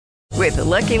With the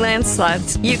Lucky Land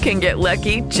Slots, you can get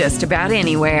lucky just about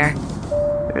anywhere.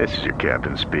 This is your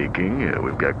captain speaking.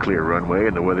 We've got clear runway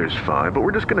and the weather's fine, but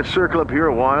we're just going to circle up here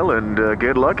a while and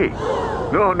get lucky.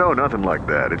 No, nothing like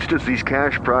that. It's just these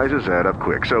cash prizes add up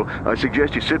quick. So I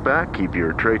suggest you sit back, keep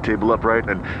your tray table upright,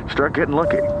 and start getting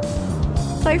lucky.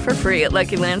 Play for free at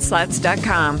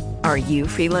LuckyLandSlots.com. Are you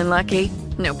feeling lucky?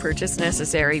 No purchase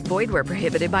necessary. Void where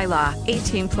prohibited by law.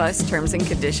 18 plus terms and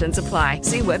conditions apply.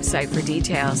 See website for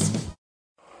details.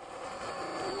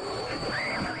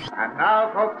 And now,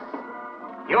 folks,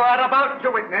 you are about to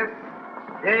witness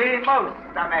the most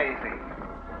amazing,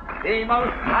 the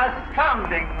most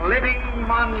astounding living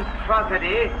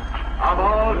monstrosity of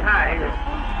all time.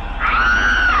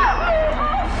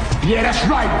 Yeah, that's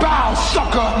right. Bow,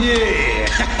 sucker. Yeah.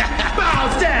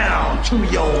 Bow down to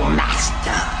your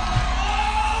master.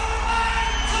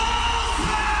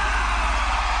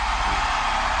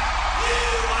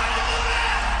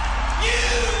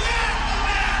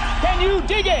 Can you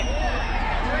dig it?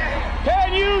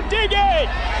 Can you dig it?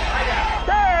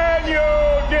 Can you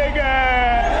dig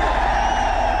it?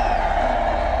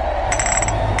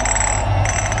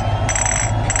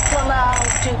 Come out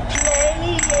to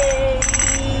play.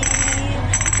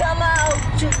 Come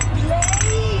out to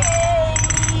play.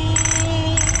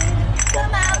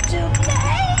 Come out to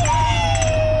play.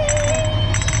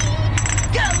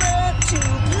 Come out to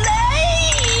play.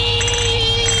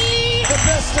 The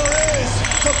best there is,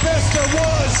 the best there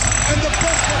was, and the best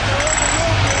that there ever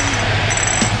will be.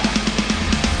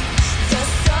 The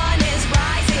sun is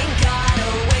rising, gotta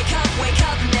wake up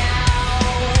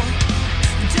now.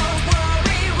 Don't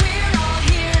worry, we're all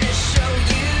here to show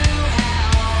you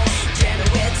how.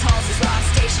 Janowitz, Halsey's Rock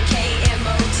Station,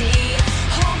 KMOD.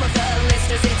 Home of the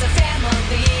listeners, it's a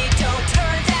family. Don't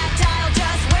turn that dial,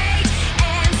 just wait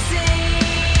and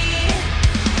see.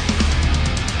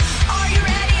 Are you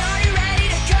ready? Are you ready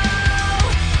to go?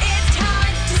 It's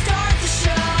time to start the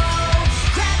show.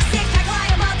 Grab a six pack,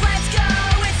 line 'em up, let's go.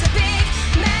 It's a big,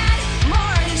 mad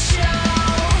morning show.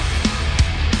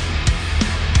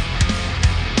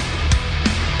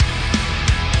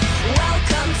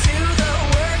 Welcome to the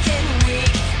working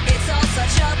week. It's all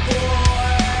such a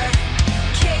bore.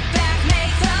 Kick back,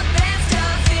 make the best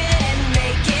of it, and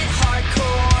make it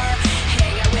hardcore.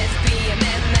 Hang out with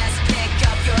BMMS, pick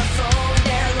up your phone.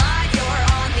 They're live, you're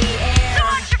on the air.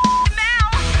 Shut your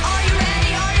mouth! Are you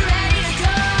ready? Are you ready to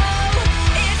go?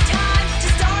 It's time to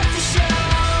start the show.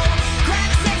 Grab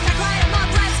a six pack, line 'em up,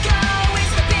 let's go.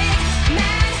 It's the big,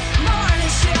 mad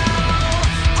morning show.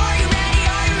 Are you ready?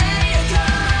 Are you ready to go?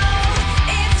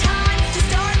 It's time to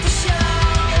start the show.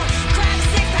 Grab a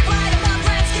six pack, line 'em up,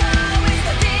 let's go. It's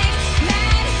the big,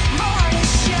 mad morning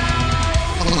show.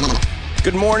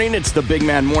 Good morning. It's the Big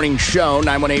Man Morning Show,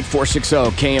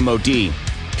 918-460-KMOD. You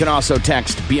can also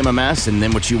text BMMS and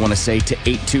then what you want to say to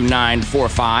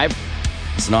 82945.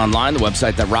 Listen online, the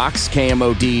website that rocks,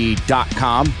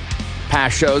 KMOD.com.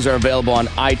 Past shows are available on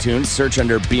iTunes. Search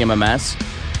under BMMS.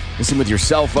 Listen with your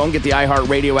cell phone. Get the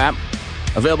iHeartRadio app.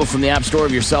 Available from the App Store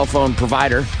of your cell phone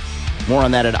provider. More on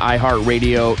that at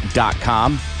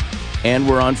iHeartRadio.com. And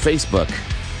we're on Facebook.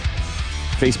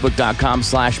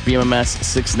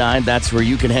 Facebook.com/BMMS69. That's where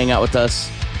you can hang out with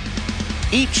us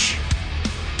each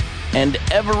and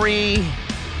every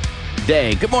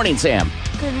day. Good morning, Sam.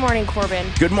 Good morning, Corbin.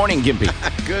 Good morning, Gimpy.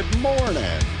 Good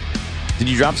morning. Did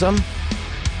you drop some?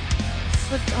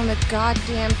 Slipped on the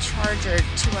goddamn charger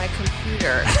to my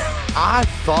computer. I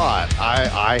thought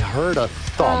I heard a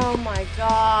thump. Oh my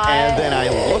god. And then I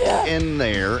look in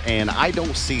there and I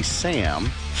don't see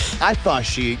Sam. I thought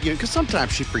she, because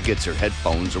sometimes she forgets her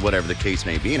headphones or whatever the case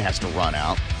may be and has to run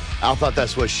out. I thought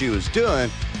that's what she was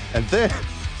doing. And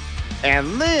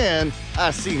then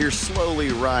I see her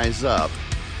slowly rise up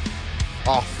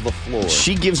off the floor.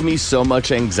 She gives me so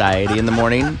much anxiety in the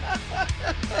morning.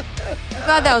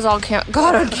 God, that was all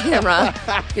God on camera.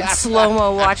 You could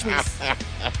slow-mo watch me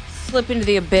slip into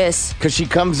the abyss. Because she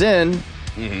comes in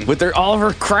with all of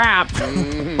her crap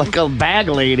like a bag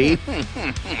lady.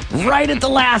 Right at the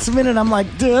last minute, I'm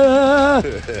like, duh.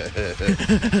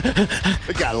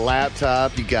 You got a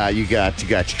laptop, you got your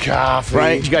coffee.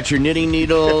 Right, you got your knitting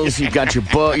needles, you got your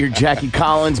book, your Jackie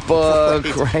Collins book,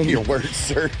 right? Your word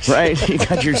search. Right, you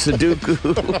got your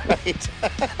Sudoku. Right.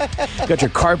 You got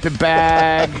your carpet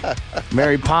bag,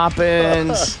 Mary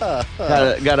Poppins.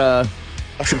 Got a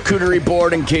charcuterie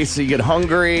board in case you get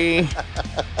hungry.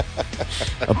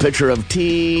 A pitcher of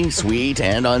tea, sweet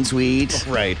and unsweet.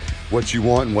 Right. What you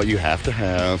want and what you have to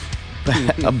have.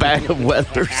 A bag of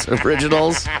Weathers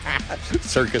Originals.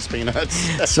 Circus peanuts.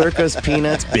 Circus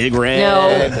peanuts. Big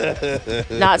Red.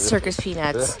 No, not circus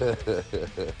peanuts.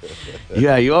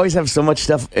 Yeah, you always have so much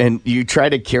stuff, and you try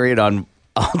to carry it on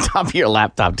top of your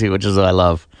laptop, too, which is what I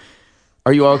love.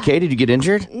 Are you okay? Did you get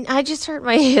injured? I just hurt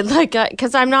my head,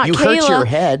 because I'm not You Kayla. hurt your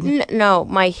head? No,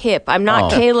 my hip. I'm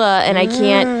not Kayla, and I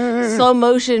can't slow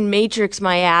motion matrix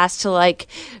my ass to,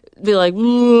 be like,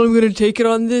 "Ooh, I'm going to take it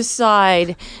on this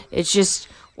side." It's just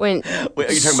when... Wait,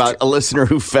 are you talking about a listener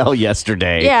who fell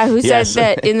yesterday? Yeah, who Yes.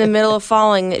 said that in the middle of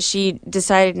falling that she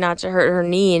decided not to hurt her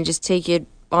knee and just take it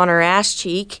on her ass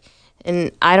cheek.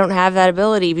 And I don't have that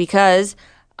ability because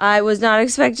I was not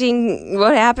expecting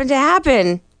what happened to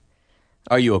happen.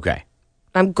 Are you okay?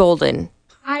 I'm golden.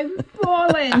 I've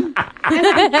fallen and I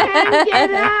can't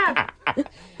get up.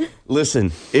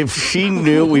 Listen, if she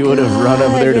knew we would have run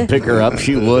over there to pick her up,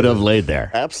 she would have laid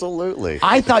there. Absolutely.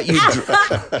 I thought you...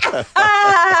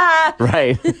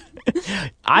 Right.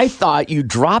 I thought you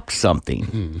dropped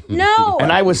something. No.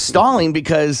 And I was stalling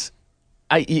because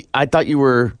I thought you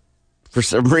were, for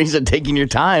some reason, taking your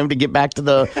time to get back to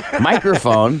the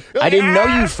microphone. I didn't know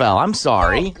you fell. I'm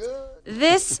sorry.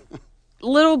 This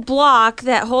little block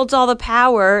that holds all the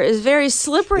power is very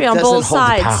slippery on doesn't both hold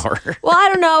the sides. power. Well, I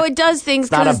don't know. It does things.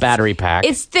 It's not a 'cause battery pack.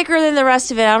 It's thicker than the rest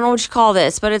of it. I don't know what you call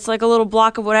this, but it's like a little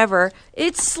block of whatever.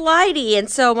 It's slidey, and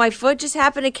so my foot just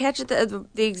happened to catch it at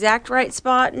the exact right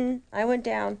spot, and I went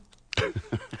down.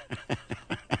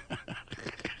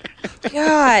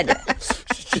 God.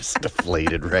 She's just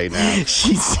deflated right now.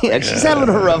 She's having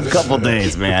a rough couple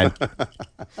days, man.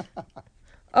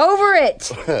 Over it.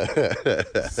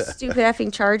 Stupid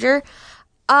effing charger.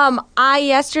 I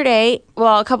yesterday,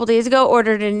 a couple days ago,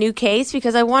 ordered a new case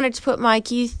because I wanted to put my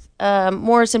Keith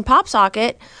Morrison pop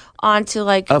socket onto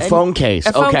a phone case.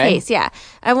 A phone Okay. case, yeah.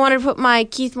 I wanted to put my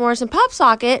Keith Morrison pop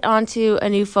socket onto a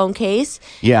new phone case.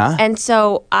 Yeah. And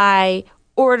so I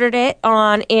ordered it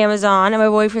on Amazon, and my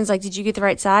boyfriend's like, "Did you get the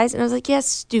right size?" And I was like, "Yes,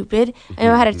 stupid. I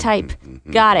know how to type.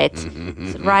 Got it."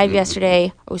 It arrived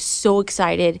yesterday. I was so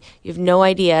excited. You have no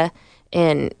idea.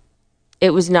 And it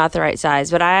was not the right size.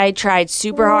 But I tried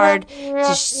super hard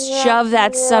to shove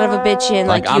that son of a bitch in.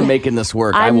 Like I'm making this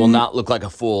work. I will not look like a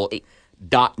fool. ...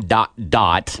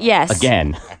 Yes.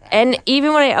 Again. And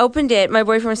even when I opened it, my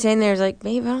boyfriend was standing there. He was like,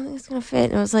 "Babe, I don't think it's going to fit."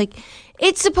 And I was like,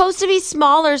 "It's supposed to be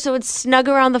smaller so it's snug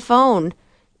around the phone.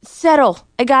 Settle.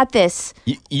 I got this."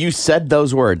 You said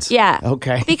those words. Yeah.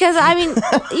 Okay. Because, I mean,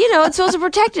 it's supposed to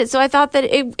protect it. So I thought that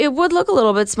it would look a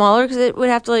little bit smaller because it would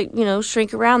have to,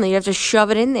 shrink around. Then you have to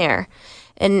shove it in there.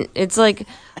 And it's like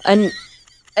an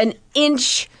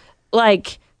inch,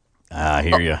 I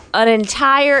hear you. an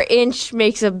entire inch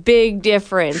makes a big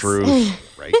difference.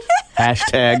 Truth. Right.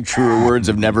 Hashtag truer words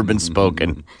have never been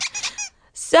spoken.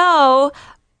 So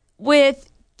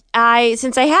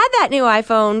since I had that new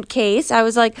iPhone case, I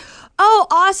was like, "Oh,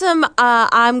 awesome.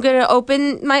 I'm going to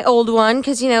open my old one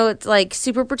because, it's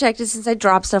super protected since I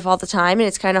drop stuff all the time and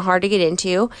it's kind of hard to get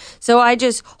into." So I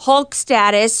just Hulk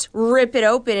status, rip it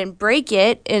open and break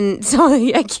it. And so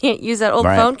I can't use that old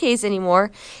phone case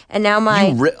anymore. And now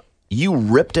You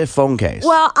ripped a phone case.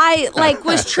 Well, I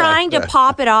was trying to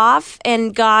pop it off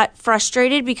and got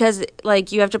frustrated because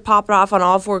you have to pop it off on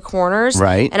all four corners.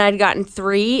 Right. And I'd gotten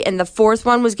 3 and the fourth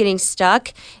one was getting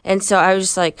stuck. And so I was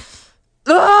just like,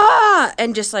 "Ah!"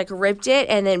 and just ripped it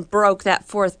and then broke that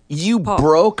fourth. You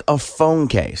broke a phone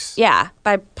case. Yeah,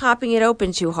 by popping it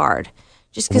open too hard.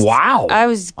 Just because Wow.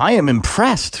 I am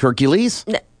impressed, Hercules.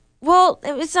 Well,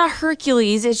 it's not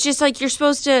Hercules. It's just you're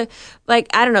supposed to, I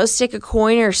don't know, stick a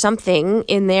coin or something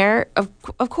in there.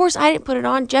 Of course, I didn't put it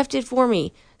on. Jeff did for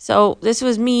me. So this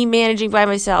was me managing by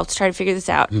myself to try to figure this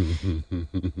out.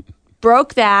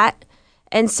 Broke that.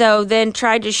 And so then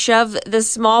tried to shove the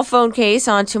small phone case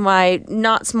onto my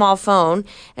not small phone.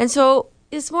 And so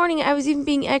this morning I was even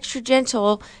being extra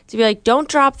gentle to be like, "Don't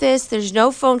drop this. There's no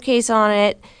phone case on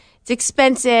it. It's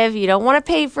expensive. You don't want to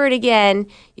pay for it again.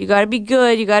 You got to be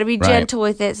good. You got to be gentle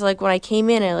with it." So when I came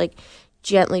in, I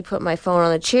gently put my phone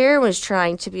on the chair and was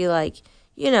trying to be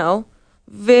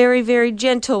very, very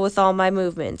gentle with all my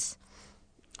movements.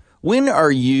 When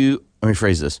are you, let me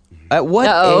phrase this. At what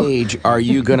age are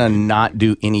you going to not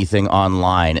do anything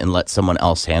online and let someone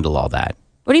else handle all that?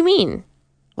 What do you mean?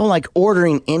 Well,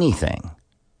 ordering anything.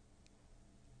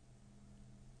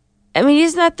 I mean,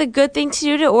 isn't that the good thing to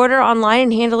do, to order online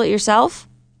and handle it yourself?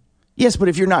 Yes, but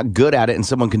if you're not good at it and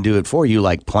someone can do it for you,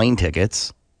 like plane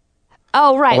tickets.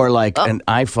 Oh, right. Or an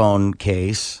iPhone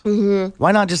case. Mm-hmm.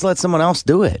 Why not just let someone else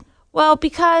do it? Well,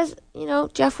 because,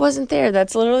 Jeff wasn't there.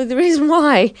 That's literally the reason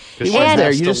why. He was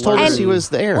there. You just told us he was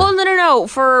there. Well, no.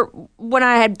 For when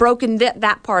I had broken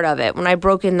that part of it, when I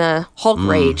broke in the Hulk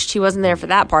raged, he wasn't there for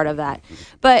that part of that.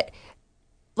 But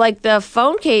like the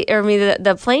phone case,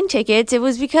 the plane tickets, it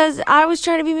was because I was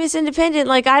trying to be Miss Independent.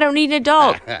 Like, I don't need an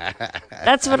adult.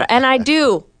 That's what, and I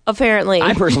do, apparently.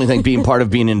 I personally think being part of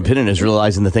being independent is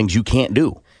realizing the things you can't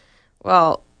do.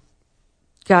 Well,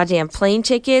 goddamn plane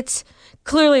tickets.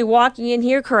 Clearly walking in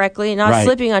here correctly and not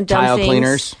slipping on dumb Tile things.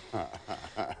 cleaners.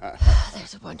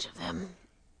 There's a bunch of them.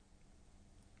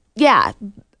 Yeah.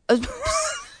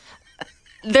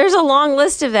 There's a long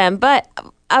list of them, but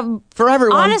for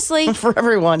everyone. Honestly. For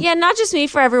everyone. Yeah, not just me,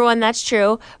 for everyone, that's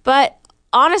true. But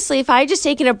honestly, if I had just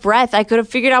taken a breath, I could have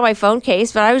figured out my phone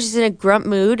case, but I was just in a grump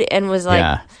mood and was like,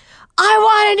 I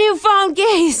want a new phone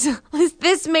case.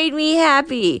 This made me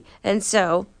happy. And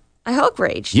so I Hulk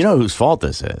raged. You know whose fault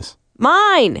this is?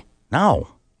 Mine. No.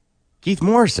 Keith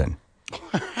Morrison.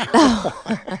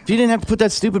 If you didn't have to put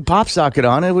that stupid pop socket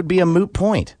on, it would be a moot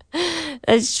point.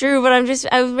 That's true, but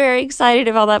I'm very excited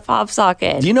about that pop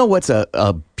socket. Do you know what's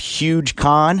a huge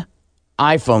con?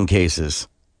 iPhone cases.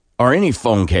 Or any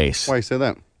phone case. Why you say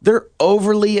that? They're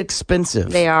overly expensive.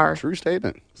 They are. True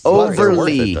statement.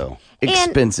 Overly though.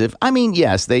 expensive. I mean,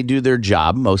 yes, they do their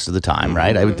job most of the time,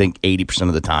 right? I would think 80%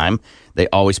 of the time. They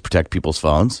always protect people's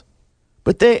phones.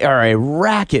 But they are a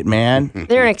racket, man.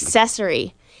 They're an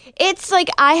accessory. It's like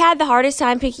I had the hardest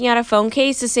time picking out a phone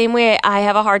case the same way I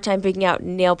have a hard time picking out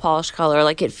nail polish color.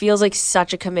 Like, it feels like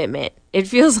such a commitment. It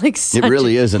feels like such It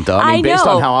really isn't, though. I mean, based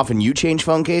know. on how often you change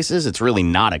phone cases, it's really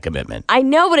not a commitment. I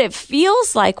know, but it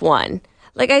feels like one.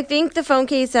 Like, I think the phone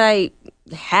case that I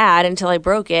had until I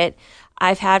broke it,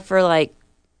 I've had for like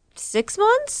 6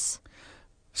 months.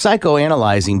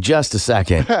 Psychoanalyzing just a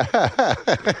second.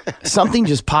 Something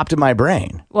just popped in my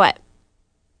brain. What?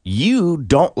 You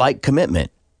don't like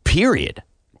commitment, period.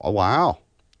 Oh, wow.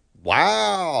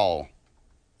 Wow.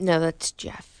 No, that's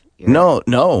Jeff. No.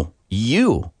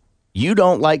 You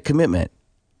don't like commitment.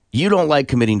 You don't like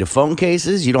committing to phone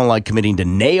cases. You don't like committing to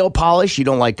nail polish. You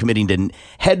don't like committing to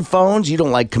headphones. You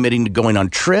don't like committing to going on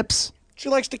trips. She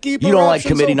likes to keep You her don't like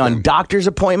options committing open. on doctor's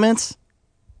appointments.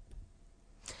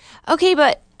 Okay,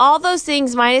 but all those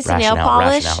things minus the nail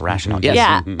polish. Rationale. Yes.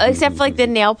 Yeah, except for like the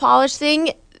nail polish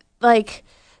thing, like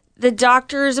the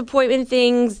doctor's appointment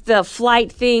things, the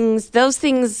flight things, those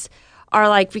things are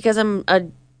like because I'm a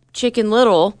Chicken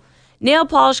Little. Nail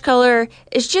polish color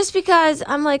is just because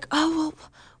I'm like, oh, well,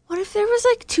 what if there was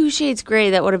like 2 shades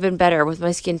gray that would have been better with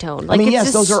my skin tone? Like, I mean, it's yes,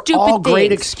 the those are stupid all great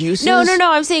things. excuses. No.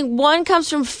 I'm saying one comes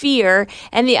from fear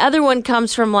and the other one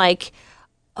comes from like,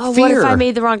 oh, what if Fear. I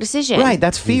made the wrong decision? Right,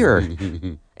 that's fear.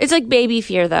 It's like baby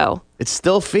fear, though. It's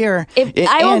still fear.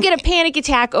 I won't get a panic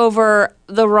attack over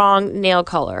the wrong nail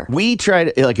color. We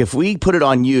tried, like, if we put it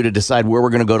on you to decide where we're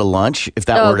going to go to lunch, if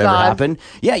that were to ever God. happen.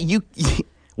 Yeah,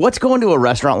 what's going to a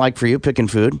restaurant like for you, picking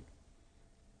food?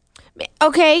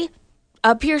 Okay,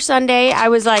 up here Sunday, I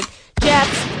was like,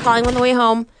 Jeff, calling on the way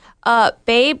home.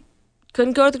 Babe,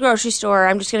 couldn't go to the grocery store.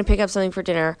 I'm just going to pick up something for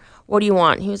dinner. What do you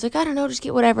want? He was like, I don't know, just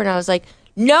get whatever. And I was like,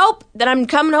 nope, then I'm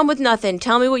coming home with nothing.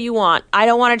 Tell me what you want. I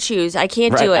don't want to choose. I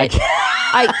can't do it.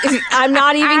 I'm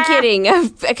not even kidding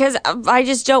because I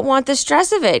just don't want the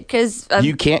stress of it. Because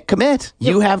you can't commit.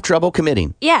 You have trouble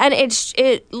committing. yeah, and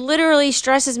it literally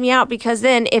stresses me out because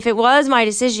then if it was my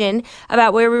decision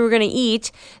about where we were going to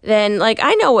eat, then like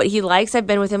I know what he likes. I've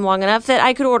been with him long enough that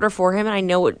I could order for him and I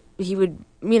know what he would,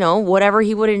 whatever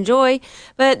he would enjoy.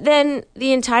 But then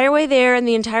the entire way there and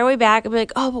the entire way back, I'd be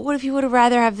like, oh, but what if he would have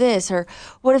rather have this? Or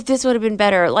what if this would have been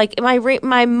better? Like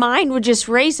my mind would just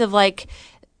race of like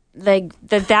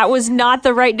that was not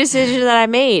the right decision that I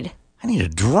made. I need a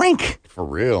drink. For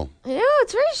real.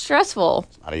 It's very stressful.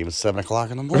 Not even 7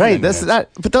 o'clock in the morning. Right, that's not.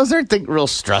 But those aren't the real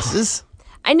stresses.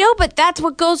 I know, but that's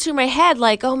what goes through my head.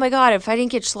 Like, oh my God, if I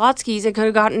didn't get Schlotzky's, I could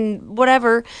have gotten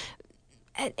whatever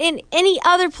in any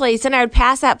other place. And I would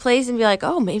pass that place and be like,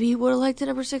 oh, maybe he would have liked the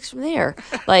number 6 from there.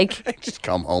 Like, just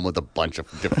come home with a bunch of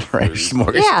different right, foods.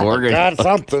 smorgasbord. Got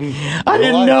something. I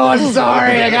didn't know. I'm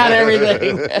sorry. I got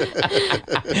everything.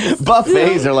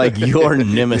 Buffets are like your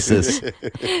nemesis.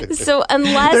 so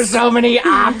unless There's so many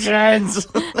options.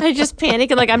 I just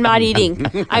panic and like, I'm not eating.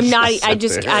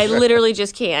 I literally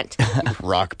just can't.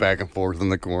 Rock back and forth in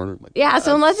the corner. Like, Yeah,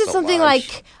 so unless it's something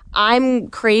like I'm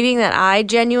craving that I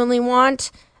genuinely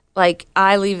want, like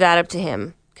I leave that up to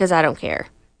him because I don't care.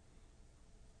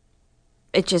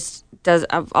 It just does.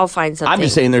 I'll find something. I'm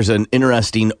just saying there's an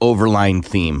interesting overlying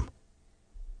theme.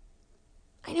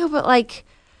 I know, but like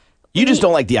You just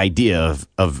don't like the idea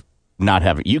of not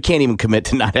having. You can't even commit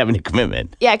to not having a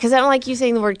commitment. Yeah, because I don't like you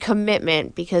saying the word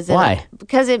commitment because Why?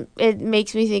 Because it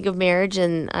makes me think of marriage,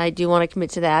 and I do want to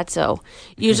commit to that. So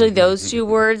usually those two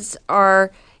words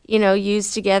are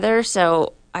used together.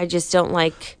 So I just don't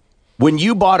like. When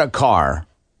you bought a car,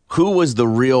 who was the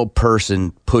real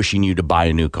person pushing you to buy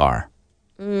a new car?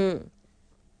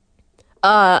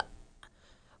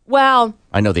 Well,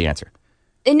 I know the answer.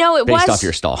 No, it was based off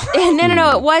your stall.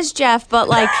 No, it was Jeff, but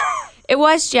it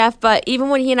was Jeff. But even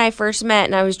when he and I first met,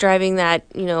 and I was driving that,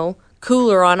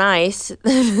 cooler on ice,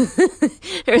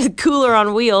 or cooler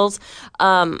on wheels,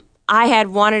 I had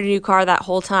wanted a new car that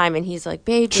whole time, and he's like,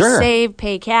 "Babe, just save,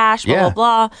 pay cash, blah blah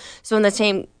blah." So when the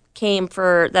time came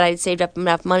for that, I'd saved up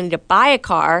enough money to buy a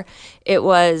car. It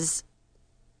was.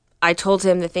 I told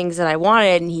him the things that I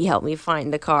wanted, and he helped me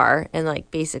find the car, and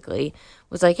basically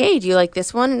was like, "Hey, do you like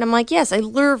this one?" And I'm like, "Yes, I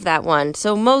love that one."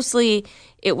 So mostly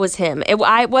it was him.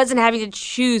 I wasn't having to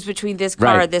choose between this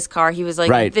car or this car. He was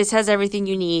like, "This has everything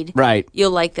you need. Right. You'll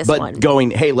like this one." But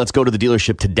going, "Hey, let's go to the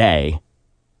dealership today."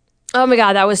 Oh my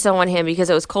God, that was so on him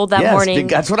because it was cold that morning.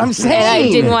 That's what I'm saying. And I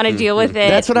didn't want to deal with it.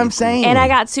 That's what I'm saying. And I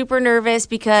got super nervous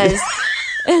because...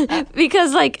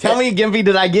 because tell me, Gimpy,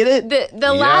 did I get it?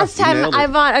 The last time I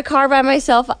bought a car by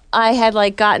myself, I had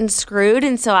gotten screwed,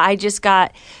 and so I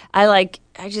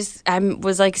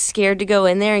was scared to go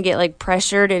in there and get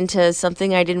pressured into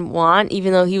something I didn't want.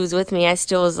 Even though he was with me, I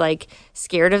still was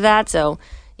scared of that. So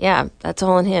yeah, that's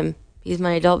all on him. He's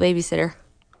my adult babysitter.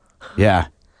 Yeah,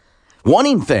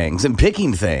 wanting things and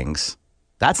picking things,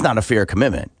 that's not a fear of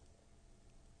commitment.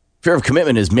 Fear of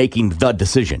commitment is making the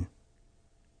decision,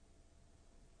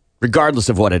 regardless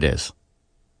of what it is.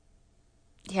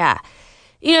 Yeah.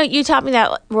 You taught me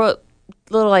that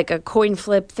little a coin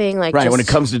flip thing. Right, when it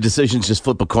comes to decisions, just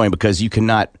flip a coin because you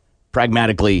cannot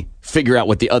pragmatically figure out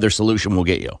what the other solution will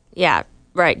get you. Yeah,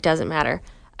 right. Doesn't matter.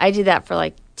 I did that for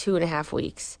 2.5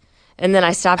 weeks. And then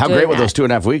I stopped doing that. How great were those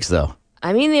 2.5 weeks, though?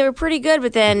 I mean, they were pretty good,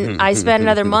 but then I spent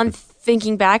another month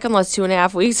thinking back on those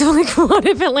 2.5 weeks. I'm like, what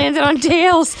if it landed on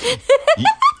tails?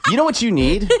 You know what you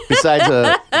need besides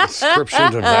a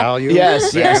description to value?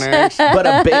 Yes. But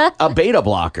a beta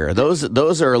blocker.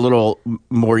 Those are a little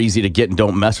more easy to get and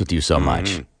don't mess with you so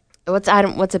much. What's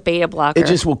a beta blocker? It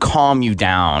just will calm you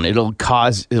down.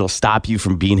 It'll stop you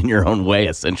from being in your own way,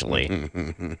 essentially.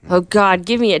 Oh God,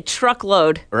 give me a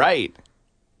truckload. Right.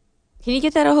 Can you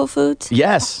get that at Whole Foods?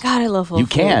 Yes. God, I love Whole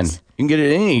Foods. You can. You can get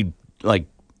it at any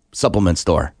supplement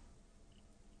store.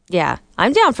 Yeah,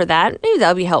 I'm down for that. Maybe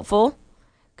that'll be helpful.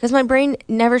 Because my brain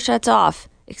never shuts off,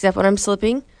 except when I'm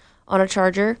slipping on a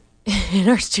charger in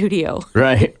our studio.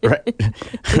 Right.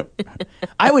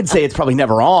 I would say it's probably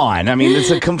never on. I mean, it's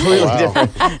a completely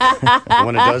different...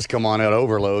 When it does come on, it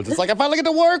overloads. It's like, if I look at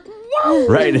the work, whoa!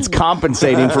 Right, it's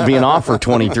compensating for being off for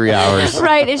 23 hours.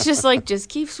 Right, it's just just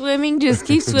keep swimming, just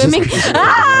keep swimming.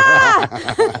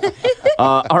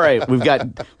 All right,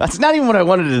 that's not even what I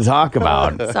wanted to talk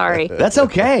about. Sorry. That's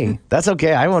okay.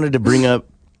 I wanted to bring up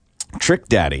Trick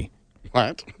Daddy.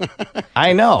 What?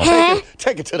 I know.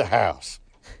 Take it to the house.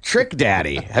 Trick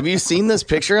Daddy. Have you seen this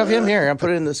picture of him? Here, I'll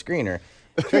put it in the screener.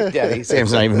 Trick Daddy.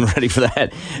 Sam's not even ready for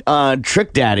that.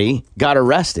 Trick Daddy got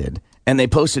arrested, and they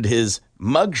posted his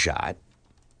mugshot.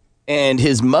 And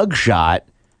his mugshot,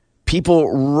 people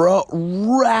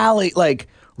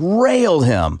railed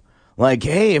him.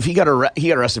 Hey, if he got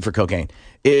arrested for cocaine.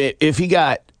 If he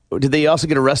got... Did they also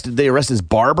get arrested? They arrested his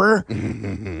barber.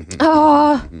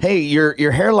 Oh. Hey,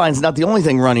 your hairline's not the only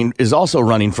thing is also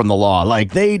running from the law.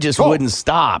 They just wouldn't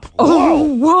stop. Oh,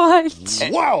 what?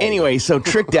 Wow. Anyway, so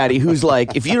Trick Daddy, who's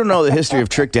if you don't know the history of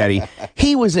Trick Daddy,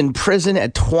 he was in prison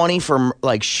at 20 for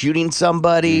shooting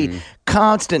somebody,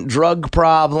 constant drug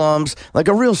problems,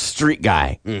 a real street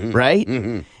guy,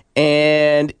 right?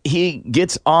 And he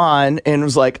gets on and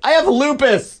was like, I have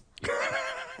lupus.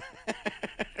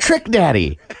 Trick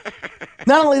Daddy.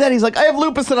 Not only that, he's like, I have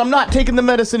lupus and I'm not taking the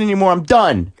medicine anymore. I'm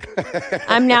done.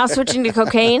 I'm now switching to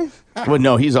cocaine. Well,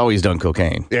 no, he's always done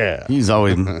cocaine. Yeah. He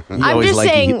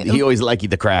always liked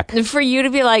the crack. For you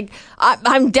to be like,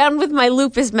 I'm done with my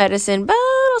lupus medicine, but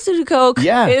I'll still do coke.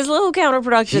 Yeah. It is a little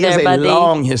counterproductive He has buddy. a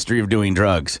long history of doing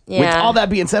drugs. Yeah. With all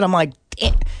that being said, I'm like,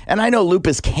 damn. And I know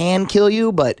lupus can kill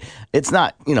you, but it's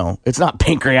not, it's not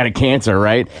pancreatic cancer,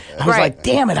 right? I was like,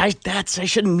 damn it, I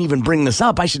shouldn't even bring this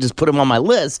up. I should just put him on my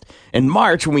list in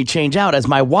March when we change out as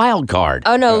my wild card.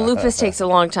 Oh no, lupus takes a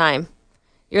long time.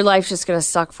 Your life's just going to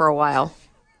suck for a while.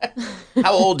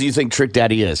 How old do you think Trick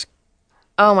Daddy is?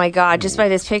 Oh my God, just by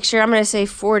this picture, I'm going to say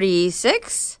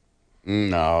 46.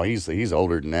 No, he's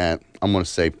older than that. I'm going to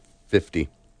say 50. 50.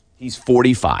 He's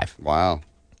 45. Wow.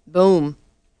 Boom.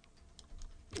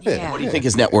 Yeah. What do you think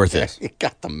his net worth is? He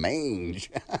got the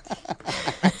mange.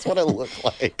 That's what it looked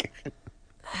like.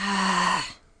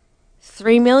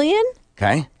 $3 million?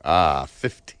 Okay.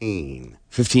 15.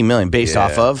 15 million based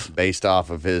off of? Based off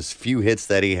of his few hits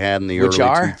that he had in the Which early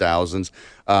are? 2000s.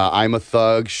 I'm a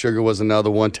Thug. Sugar was another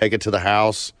one. Take It to the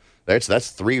House.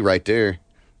 That's 3 right there.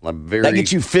 That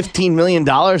gets you $15 million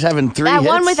having 3 That hits?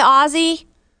 one with Ozzy?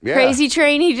 Yeah. Crazy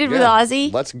Train he did with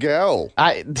Ozzy? Let's go.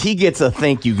 He gets a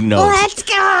thank you note. Let's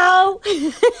go!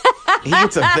 He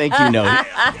gets a thank you note.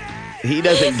 He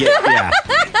doesn't get, yeah.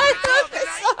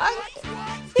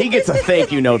 He gets a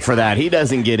thank you note for that. He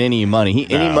doesn't get any money.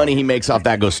 Any money he makes off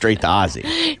that goes straight to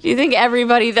Ozzy. Do you think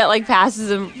everybody that like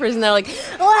passes in prison, they're like,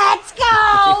 let's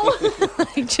go?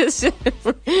 Like just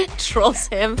trolls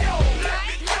him.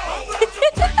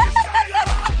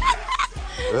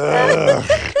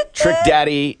 Trick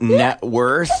Daddy net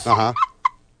worth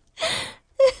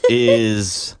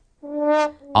is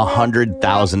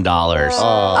 $100,000.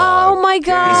 Oh my He's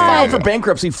filed God. for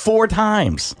bankruptcy 4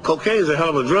 times. Cocaine's a hell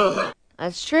of a drug.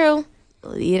 That's true.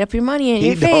 It'll eat up your money and He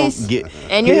your face. don't get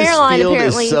And your his hairline, field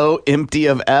apparently. is so empty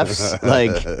of F's.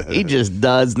 Like he just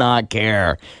does not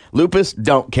care. Lupus,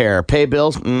 don't care. Pay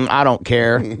bills, I don't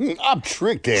care. I'm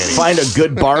Trick Daddy. Find a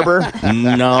good barber,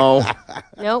 no.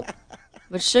 Nope.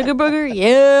 But Sugar Booger,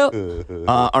 yeah.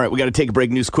 All right, we got to take a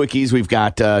break. News quickies. We've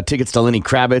got tickets to Lenny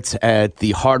Kravitz at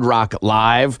the Hard Rock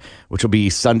Live, which will be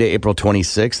Sunday, April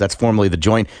 26th. That's formerly The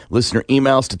Joint. Listener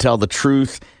emails to tell the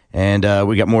truth. And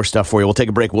we got more stuff for you. We'll take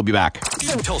a break. We'll be back.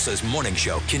 Tulsa's Morning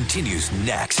Show continues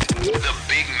next. The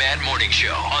Big Mad Morning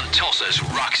Show on Tulsa's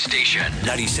Rock Station.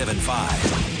 97.5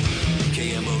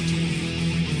 KMOD.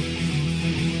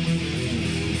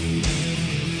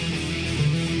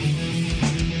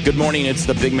 Good morning. It's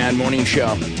the Big Mad Morning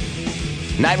Show.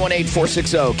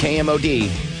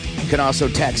 918-460-KMOD. You can also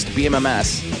text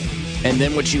BMMS and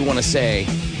then what you want to say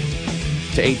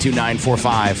to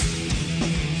 82945.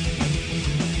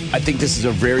 I think this is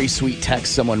a very sweet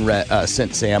text someone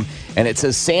sent Sam, and it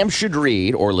says Sam should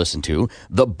read or listen to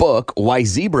the book Why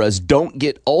Zebras Don't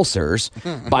Get Ulcers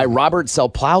by Robert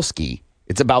Selplowski.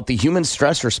 It's about the human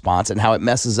stress response and how it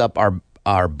messes up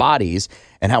our bodies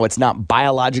and how it's not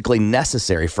biologically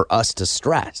necessary for us to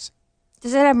stress.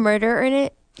 Does it have murder in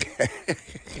it?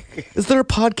 Is there a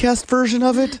podcast version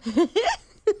of it?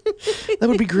 That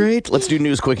would be great. Let's do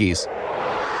news quickies.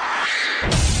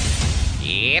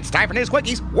 It's time for News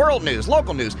Quickies, world news,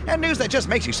 local news, and news that just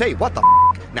makes you say, what the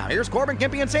f***? Now here's Corbin,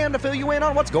 Kimpy, and Sam to fill you in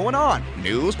on what's going on.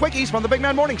 News Quickies from the Big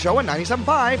Man Morning Show on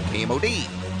 97.5 KMOD.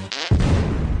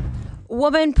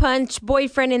 Woman punched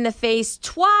boyfriend in the face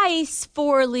twice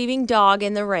for leaving dog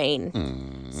in the rain.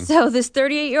 So this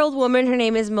 38-year-old woman, her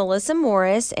name is Melissa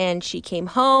Morris, and she came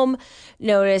home,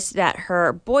 noticed that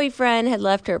her boyfriend had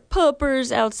left her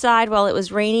puppers outside while it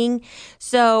was raining.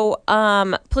 So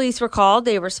police were called,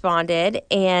 they responded,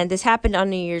 and this happened on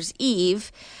New Year's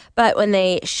Eve. But when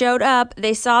they showed up,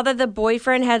 they saw that the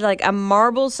boyfriend had like a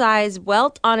marble-sized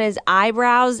welt on his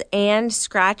eyebrows and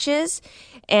scratches,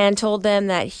 and told them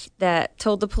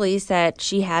told the police that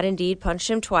she had indeed punched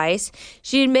him twice.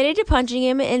 She admitted to punching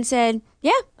him and said,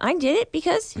 "Yeah, I did it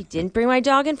because he didn't bring my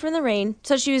dog in from the rain."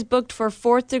 So she was booked for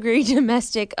 4th-degree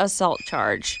domestic assault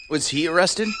charge. Was he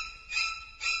arrested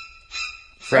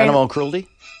for animal cruelty?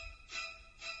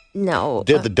 No.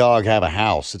 Did the dog have a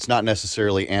house? It's not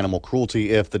necessarily animal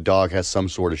cruelty if the dog has some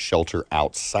sort of shelter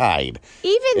outside.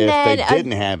 Even if then, they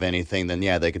didn't have anything, then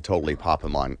yeah, they could totally pop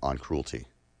him on cruelty.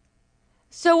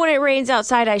 So when it rains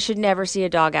outside, I should never see a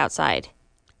dog outside.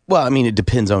 Well, I mean, it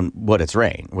depends on what it's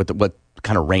rain, what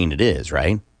kind of rain it is,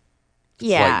 right?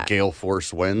 Yeah. Like gale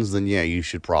force winds, then yeah, you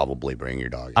should probably bring your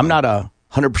dog. I'm not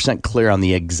 100% clear on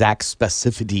the exact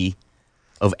specificity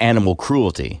of animal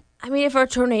cruelty. I mean, if a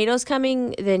tornado's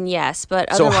coming, then yes,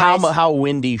 but So otherwise... how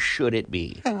windy should it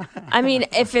be? I mean,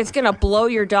 if it's going to blow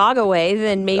your dog away,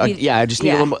 then maybe... Yeah, I just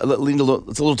need a little,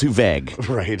 it's a little too vague.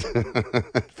 Right.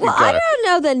 Well, I don't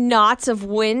know the knots of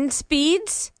wind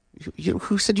speeds.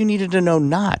 Who said you needed to know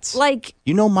knots? Like...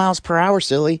 You know miles per hour,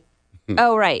 silly.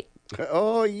 Oh, right.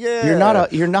 Oh yeah. You're not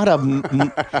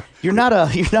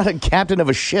a captain of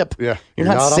a ship. Yeah. You're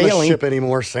not sailing on a ship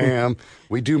anymore, Sam.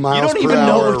 We do miles You don't per even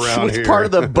hour know around which here. part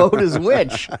of the boat is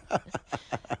which.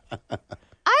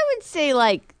 I would say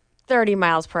like 30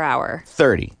 miles per hour.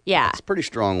 30. Yeah. It's pretty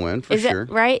strong wind for Is sure. it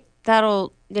right?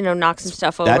 That'll, knock some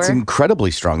stuff over. That's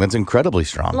incredibly strong.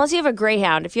 Unless you have a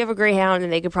greyhound. If you have a greyhound, then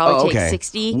they could probably take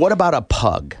 60. What about a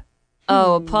pug?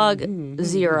 Oh, a pug,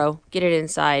 0. Get it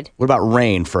inside. What about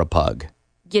rain for a pug?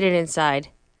 Get it inside.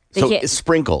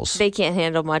 Sprinkles. They can't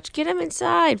handle much. Get them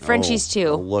inside. Frenchies too.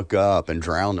 They'll look up and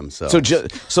drown themselves.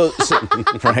 So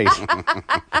right.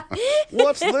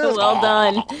 What's this? Well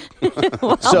done.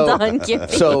 Well done,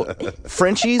 Gibby. So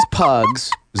Frenchies,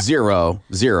 pugs, 0,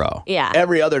 0. Yeah.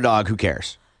 Every other dog, who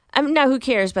cares? Now who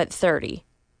cares? But 30.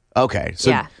 Okay. So,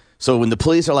 Yeah. So when the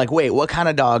police are like, wait, what kind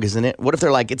of dog is in it? What if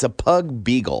they're like, it's a pug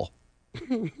beagle?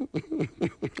 A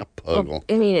puggle.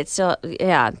 I mean, it's still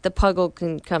the puggle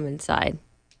can come inside.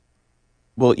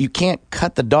 Well, you can't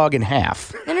cut the dog in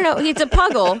half. No. It's a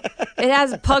puggle. It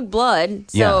has pug blood,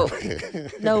 so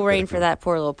no rain for that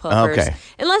poor little puppers. Okay.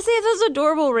 Unless they have those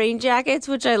adorable rain jackets,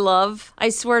 which I love. I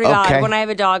swear to God, when I have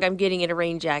a dog, I'm getting it a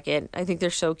rain jacket. I think they're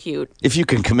so cute. If you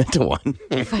can commit to one.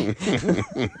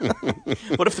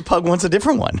 What if the pug wants a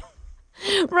different one?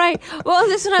 Right. Well,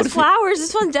 this one has flowers.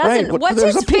 This one doesn't. Right. What's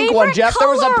There's his a pink favorite one, Jeff.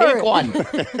 color? There was a pink one.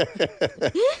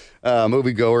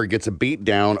 Moviegoer gets a beat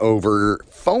down over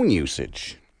phone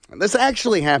usage. This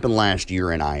actually happened last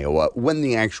year in Iowa when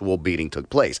the actual beating took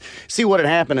place. See, what had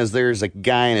happened is there's a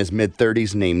guy in his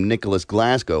mid-30s named Nicholas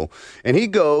Glasgow, and he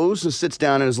goes and sits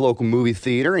down in his local movie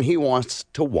theater, and he wants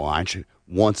to watch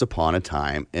Once Upon a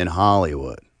Time in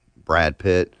Hollywood. Brad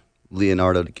Pitt,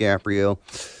 Leonardo DiCaprio.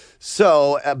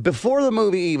 So before the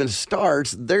movie even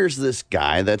starts, there's this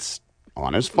guy that's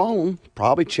on his phone,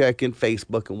 probably checking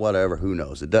Facebook and whatever, who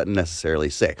knows? It doesn't necessarily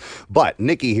say. But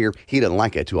Nicky here, he doesn't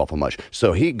like it too awful much.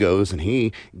 So he goes and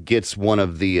he gets one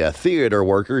of the theater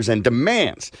workers and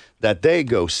demands that they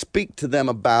go speak to them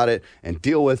about it and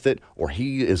deal with it, or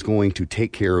he is going to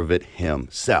take care of it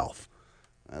himself.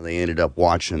 They ended up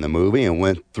watching the movie and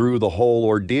went through the whole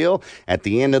ordeal. At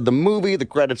the end of the movie, the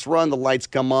credits run, the lights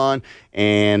come on,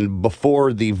 and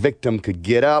before the victim could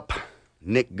get up,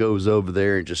 Nick goes over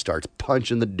there and just starts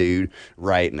punching the dude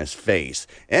right in his face.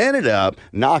 Ended up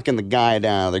knocking the guy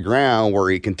down to the ground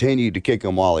where he continued to kick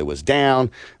him while he was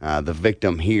down. The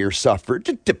victim here suffered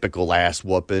a typical ass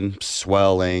whooping,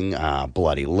 swelling,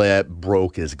 bloody lip,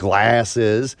 broke his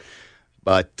glasses.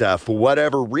 But for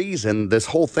whatever reason, this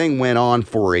whole thing went on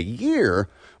for a year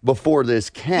before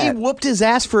this cat. He whooped his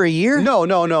ass for a year? No.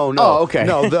 Oh, okay.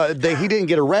 No, he didn't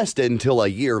get arrested until a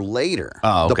year later.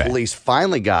 Oh, okay. The police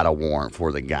finally got a warrant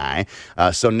for the guy.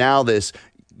 So now this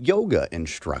yoga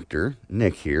instructor,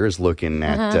 Nick here, is looking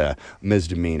at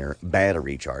misdemeanor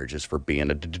battery charges for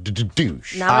being a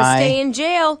douche. Now stay in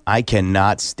jail. I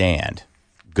cannot stand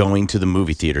going to the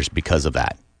movie theaters because of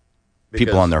that.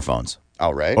 People on their phones.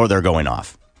 All right. Or they're going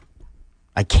off.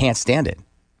 I can't stand it.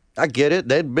 I get it.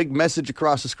 That big message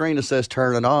across the screen that says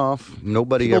turn it off.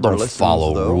 Nobody People ever don't listens,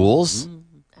 follow though. rules.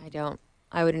 I don't.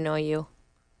 I would annoy you.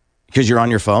 Because you're on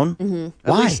your phone? Mm-hmm.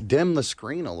 At Why? least dim the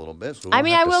screen a little bit. So we I don't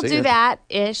mean, have I to will see do it.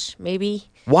 that-ish, maybe.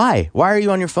 Why? Why are you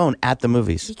on your phone at the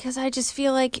movies? Because I just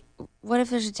feel like, what if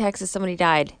there's a text that somebody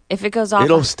died? If it goes off.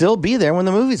 It'll still be there when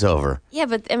the movie's over. Yeah,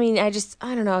 but I mean, I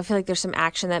don't know. I feel like there's some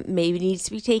action that maybe needs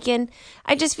to be taken.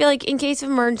 I just feel like in case of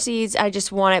emergencies, I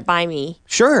just want it by me.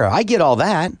 Sure, I get all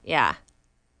that. Yeah.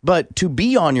 But to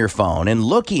be on your phone and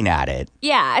looking at it.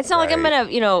 Yeah, it's not like I'm gonna,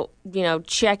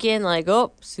 check in like,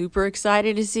 oh, super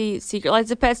excited to see Secret Lives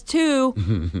of Pets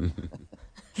 2.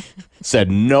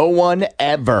 Said no one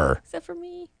ever. Except for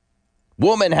me.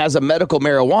 Woman has a medical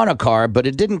marijuana card, but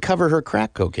it didn't cover her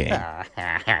crack cocaine.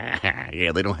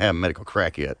 Yeah, they don't have medical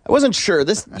crack yet. I wasn't sure.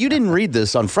 You didn't read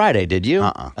this on Friday, did you?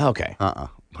 Okay.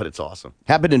 But it's awesome.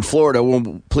 Happened in Florida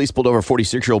when police pulled over a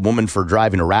 46-year-old woman for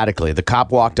driving erratically. The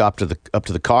cop walked up to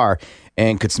the car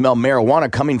and could smell marijuana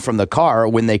coming from the car.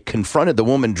 When they confronted the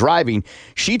woman driving,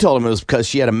 she told him it was because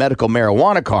she had a medical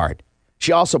marijuana card.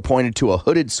 She also pointed to a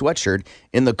hooded sweatshirt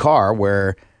in the car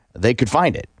where they could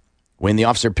find it. When the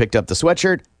officer picked up the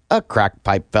sweatshirt, a crack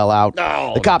pipe fell out.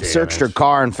 Oh, the cop damn searched her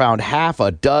car and found half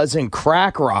a dozen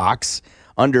crack rocks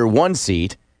under one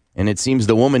seat. And it seems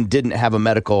the woman didn't have a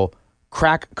medical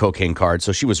crack cocaine card,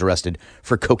 so she was arrested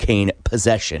for cocaine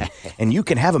possession. And you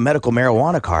can have a medical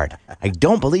marijuana card. I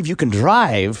don't believe you can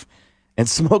drive and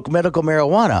smoke medical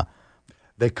marijuana.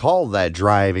 They call that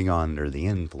driving under the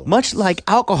influence. Much like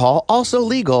alcohol, also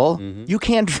legal, you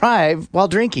can't drive while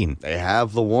drinking. They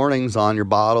have the warnings on your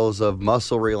bottles of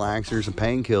muscle relaxers and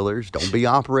painkillers. Don't be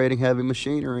operating heavy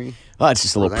machinery. Oh, it's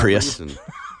just a little Prius.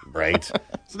 Right.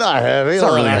 It's not heavy. It's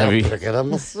not really heavy. Pick it up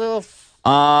myself.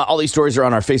 All these stories are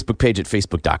on our Facebook page at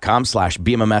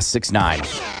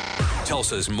facebook.com/BMMS69.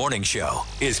 Tulsa's Morning Show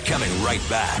is coming right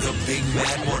back. The Big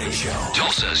Mad Morning Show.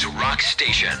 Tulsa's Rock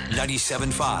Station.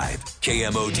 97.5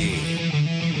 KMOD.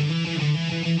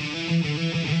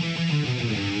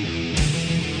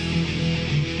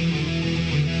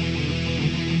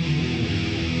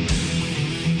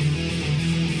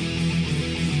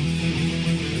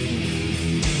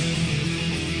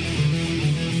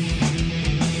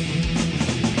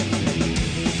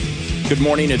 Good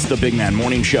morning. It's the Big Man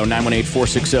Morning Show,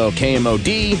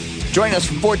 918-460-KMOD. Join us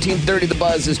from 1430. The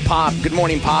Buzz is Pop. Good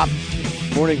morning, Pop.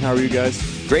 Morning. How are you guys?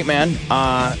 Great, man.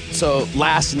 So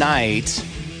last night,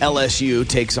 LSU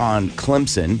takes on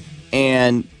Clemson,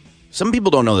 and some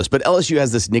people don't know this, but LSU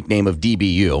has this nickname of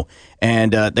DBU,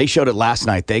 and they showed it last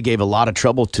night. They gave a lot of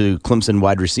trouble to Clemson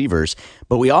wide receivers,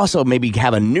 but we also maybe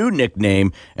have a new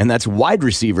nickname, and that's Wide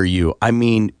Receiver U. I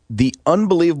mean, the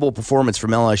unbelievable performance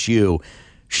from LSU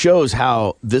shows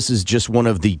how this is just one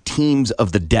of the teams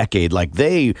of the decade. Like,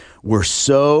 they were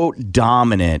so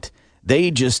dominant.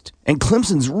 And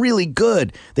Clemson's really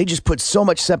good. They just put so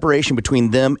much separation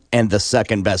between them and the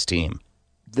second best team.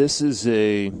 This is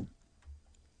a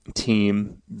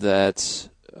team that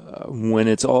when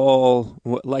it's all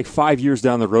like 5 years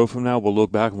down the road from now, we'll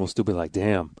look back and we'll still be like,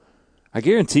 damn. I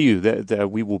guarantee you that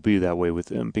we will be that way with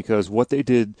them, because what they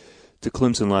did to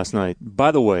Clemson last night,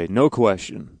 by the way, no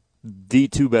question, the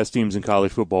two best teams in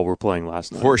college football were playing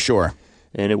last night. For sure.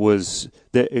 And and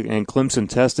Clemson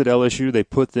tested LSU. They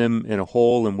put them in a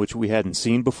hole in which we hadn't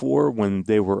seen before when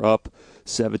they were up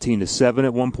 17-7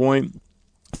 at one point,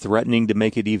 threatening to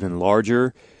make it even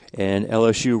larger. And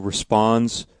LSU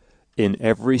responds in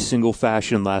every single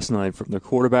fashion last night, from their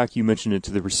quarterback, you mentioned it,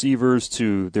 to the receivers,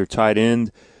 to their tight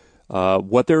end.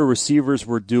 What their receivers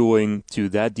were doing to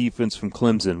that defense from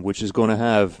Clemson, which is going to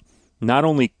have not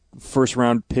only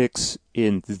first-round picks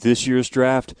in this year's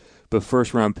draft, but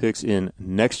first-round picks in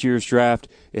next year's draft,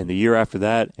 and the year after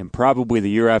that, and probably the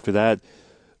year after that,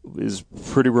 is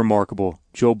pretty remarkable.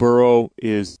 Joe Burrow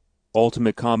is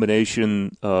ultimate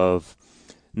combination of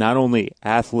not only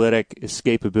athletic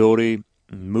escapability,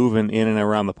 moving in and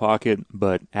around the pocket,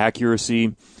 but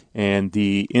accuracy and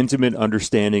the intimate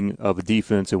understanding of a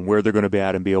defense and where they're going to be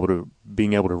at and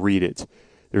being able to read it.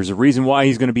 There's a reason why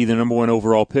he's going to be the number one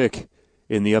overall pick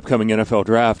in the upcoming NFL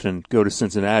draft and go to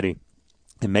Cincinnati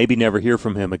and maybe never hear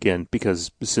from him again, because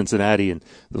Cincinnati and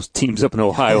those teams up in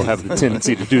Ohio have the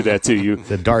tendency to do that to you.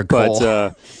 The dark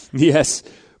hole. Yes,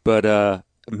 but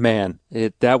man,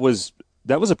 that was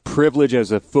a privilege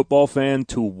as a football fan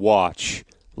to watch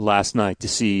last night, to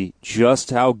see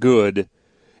just how good,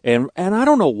 and I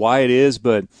don't know why it is,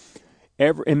 but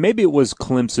and maybe it was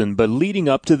Clemson, but leading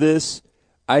up to this,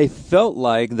 I felt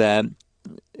like that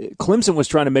Clemson was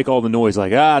trying to make all the noise,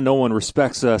 like, no one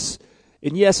respects us.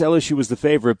 And yes, LSU was the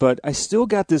favorite, but I still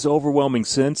got this overwhelming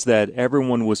sense that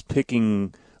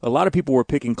a lot of people were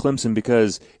picking Clemson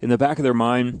because in the back of their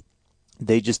mind,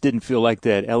 they just didn't feel like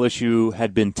that LSU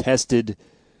had been tested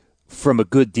from a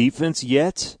good defense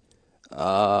yet,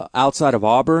 outside of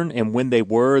Auburn. And when they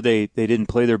were, they didn't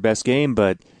play their best game,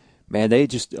 but man, they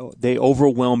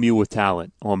overwhelm you with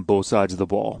talent on both sides of the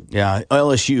ball. Yeah,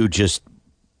 LSU just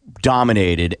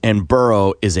dominated, and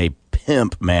Burrow is a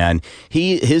pimp, man.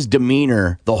 His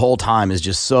demeanor the whole time is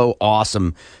just so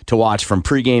awesome to watch, from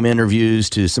pregame interviews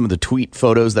to some of the tweet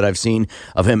photos that I've seen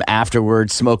of him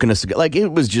afterwards smoking a cigar. Like,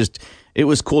 it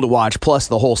was cool to watch. Plus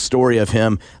the whole story of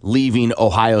him leaving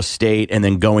Ohio State and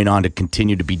then going on to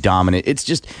continue to be dominant.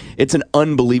 It's an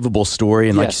unbelievable story.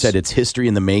 And like you said, it's history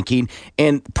in the making.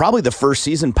 And probably the first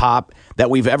season, Pop, that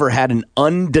we've ever had an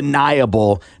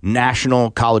undeniable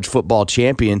national college football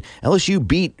champion. LSU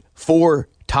beat 4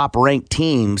 top-ranked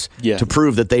teams to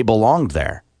prove that they belonged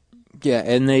there. Yeah,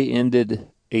 and they ended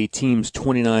a team's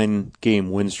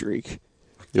 29-game win streak.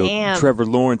 Damn. Trevor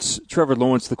Lawrence,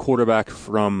 the quarterback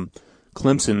from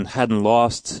Clemson, hadn't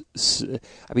lost.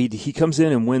 I mean, he comes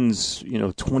in and wins,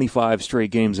 25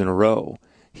 straight games in a row.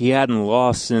 He hadn't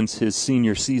lost since his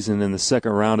senior season in the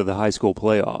second round of the high school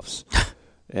playoffs.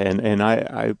 And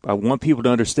I want people to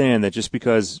understand that just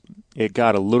because it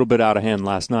got a little bit out of hand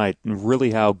last night, and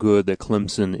really how good that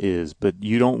Clemson is, but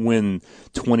you don't win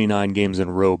 29 games in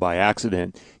a row by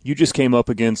accident. You just came up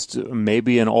against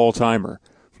maybe an all-timer.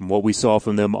 From what we saw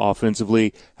from them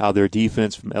offensively, how their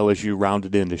defense from LSU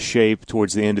rounded into shape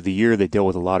towards the end of the year. They dealt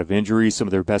with a lot of injuries. Some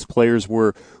of their best players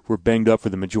were banged up for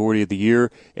the majority of the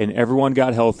year, and everyone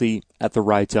got healthy at the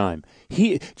right time.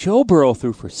 Joe Burrow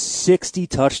threw for 60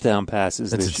 touchdown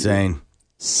passes this year. That's insane.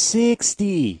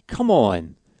 60. Come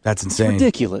on. That's insane. It's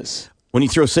ridiculous. When you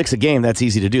throw 6 a game, that's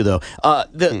easy to do, though.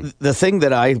 The thing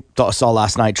that I saw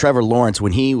last night, Trevor Lawrence,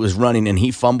 when he was running and he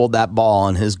fumbled that ball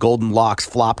and his golden locks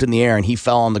flopped in the air and he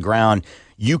fell on the ground,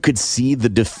 you could see the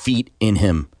defeat in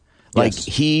him. Like,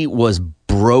 he was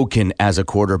broken as a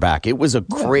quarterback. It was a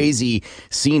crazy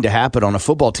scene to happen on a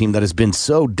football team that has been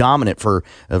so dominant for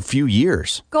a few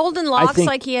years. Golden locks,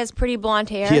 like he has pretty blonde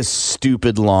hair. He has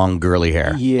stupid, long, girly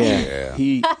hair. Yeah.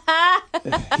 He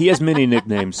has many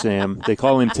nicknames, Sam. They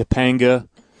call him Topanga.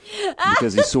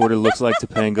 because he sort of looks like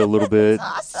Topanga a little bit.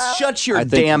 Shut your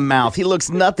damn mouth. He looks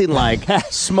nothing like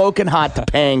smoking hot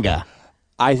Topanga.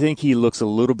 I think he looks a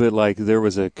little bit like there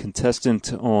was a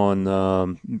contestant on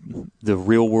The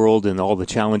Real World and all the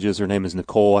challenges. Her name is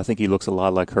Nicole. I think he looks a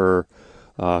lot like her.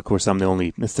 Of course, I'm the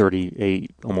only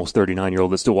 38, almost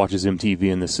 39-year-old that still watches MTV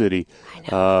in the city.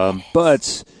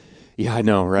 But, yeah, I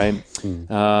know, right?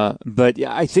 But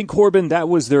yeah, I think, Corbin, that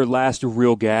was their last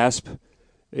real gasp.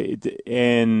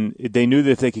 And they knew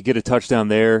that if they could get a touchdown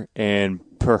there and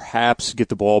perhaps get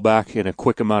the ball back in a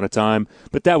quick amount of time,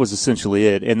 but that was essentially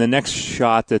it. And the next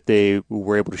shot that they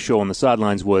were able to show on the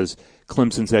sidelines was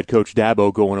Clemson's head coach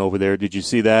Dabo going over there. Did you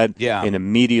see that? Yeah. And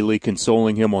immediately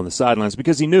consoling him on the sidelines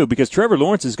because he knew, because Trevor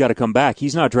Lawrence has got to come back.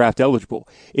 He's not draft eligible.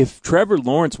 If Trevor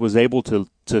Lawrence was able to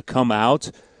come out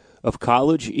of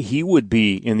college, he would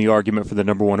be in the argument for the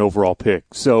number 1 overall pick.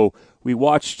 So we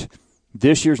watched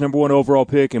this year's number 1 overall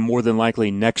pick and more than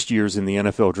likely next year's in the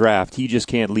NFL draft. He just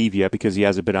can't leave yet because he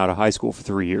hasn't been out of high school for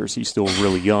 3 years. He's still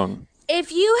really young. If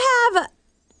you have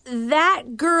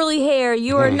that girly hair,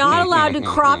 you are not allowed to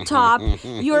crop top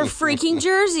your freaking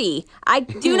jersey. I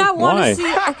do not want to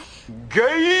see.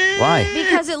 Why?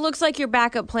 Because it looks like your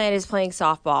backup plan is playing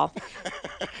softball.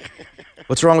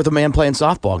 What's wrong with a man playing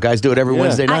softball? Guys do it every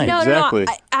Wednesday night. No.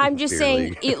 I'm just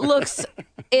saying it looks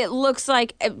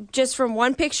like, just from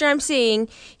one picture I'm seeing,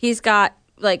 he's got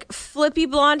like flippy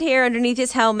blonde hair underneath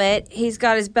his helmet. He's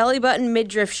got his belly button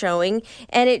midriff showing,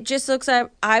 and it just looks like,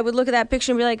 I would look at that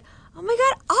picture and be like, oh my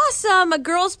God, awesome, a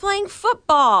girl's playing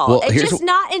football. Well, it's just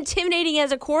not intimidating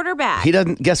as a quarterback. He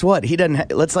doesn't, guess what? He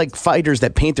doesn't, let's like fighters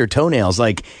that paint their toenails.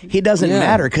 Like, he doesn't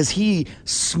matter because he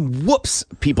whoops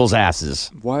people's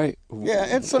asses. Why?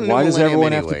 Yeah, it's a new why does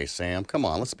everyone have anyway, Sam? Come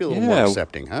on, let's be a little more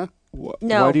accepting, huh?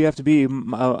 No. Why do you have to be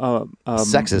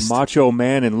sexist, macho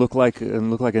man and look like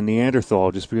a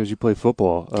Neanderthal just because you play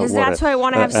football? Because that's who I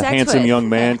want to have sex with. A handsome young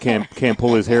man can't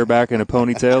pull his hair back in a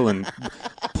ponytail and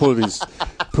put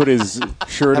his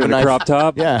shirt in a crop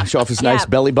top. Yeah, show off his nice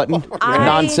belly button,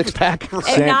 non-six pack.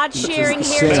 And not sharing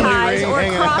hair ties or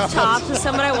crop tops with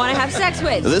someone I want to have sex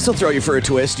with. This will throw you for a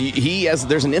twist.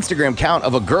 There's an Instagram account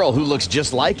of a girl who looks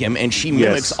just like him, and she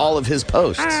mimics all of his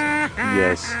posts.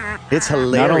 Yes, it's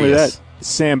hilarious. Not only that,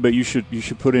 Sam, but you should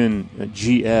put in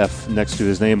GF next to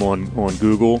his name on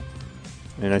Google,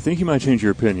 and I think you might change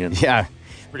your opinion. Yeah,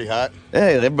 pretty hot.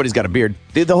 Hey, everybody's got a beard.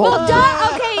 Dude, the whole.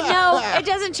 Well, okay, no, it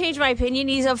doesn't change my opinion.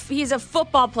 He's a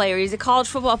football player. He's a college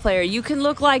football player. You can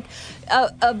look like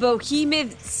a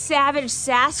behemoth, savage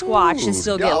Sasquatch and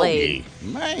still get laid.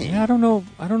 Man. Yeah, I don't know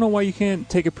why you can't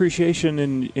take appreciation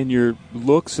in your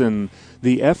looks and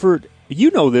the effort. You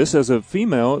know this as a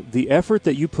female, the effort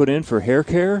that you put in for hair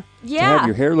care. Yeah. To have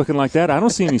your hair looking like that. I don't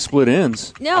see any split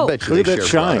ends. No. Look at that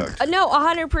shine. No,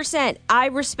 100%. I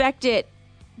respect it,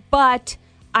 but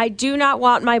I do not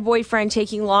want my boyfriend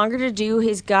taking longer to do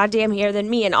his goddamn hair than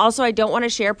me. And also, I don't want to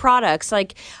share products.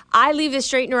 Like, I leave the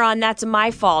straightener on, that's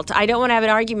my fault. I don't want to have an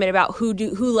argument about who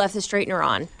left the straightener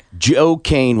on. Joe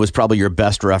Kane was probably your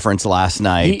best reference last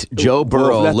night. Joe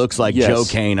Burrow looks like Joe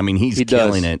Kane. I mean, he's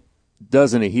killing it.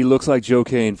 Doesn't he? He looks like Joe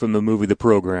Kane from the movie The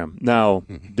Program. Now,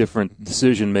 different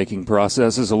decision-making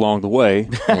processes along the way,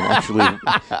 and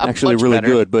actually really better.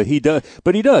 Good. But he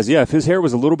does. Yeah, if his hair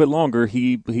was a little bit longer,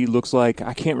 he looks like,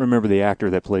 I can't remember the actor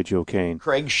that played Joe Kane.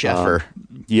 Craig Sheffer.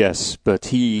 Yes, but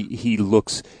he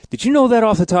looks. Did you know that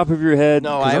off the top of your head?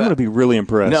 No, I'm going to be really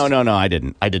impressed. No, I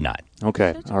didn't. I did not.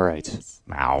 Okay, all right.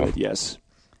 Wow. But yes.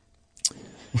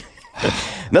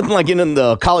 Nothing like ending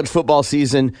the college football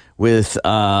season with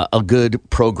a good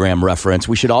program reference.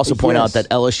 We should also point out that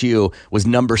LSU was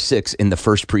number 6 in the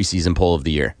first preseason poll of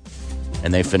the year.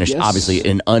 And they finished, obviously,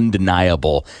 an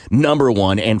undeniable number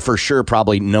 1, and for sure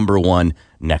probably number 1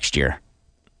 next year.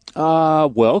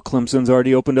 Well, Clemson's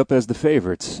already opened up as the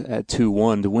favorites at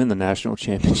 2-1 to win the national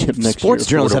championship next year. Sports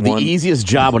journalists have the easiest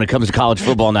job when it comes to college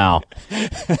football now.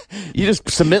 You just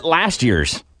submit last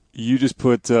year's. You just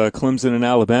put Clemson and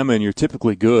Alabama, and you're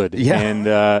typically good. Yeah.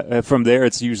 And from there,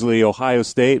 it's usually Ohio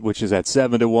State, which is at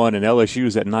 7-1, and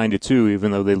LSU's at 9-2,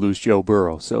 even though they lose Joe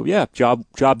Burrow. So yeah, job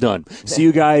done. See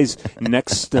you guys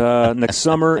next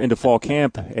summer into fall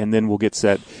camp, and then we'll get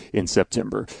set in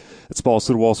September. That's Balls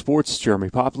to the Wall Sports. Jeremy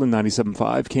Poplin,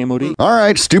 97.5 KMOD. All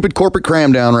right, stupid corporate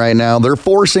cram down right now. They're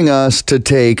forcing us to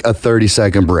take a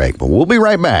 30-second break, but we'll be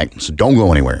right back, so don't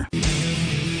go anywhere.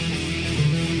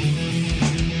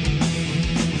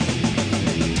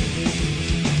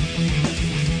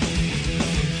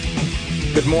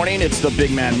 Good morning. It's the Big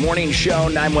Man Morning Show,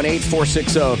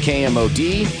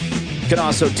 918-460-KMOD. You can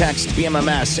also text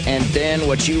BMMS and then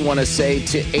what you want to say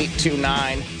to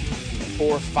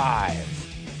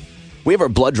 82945. We have our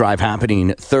blood drive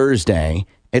happening Thursday.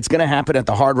 It's going to happen at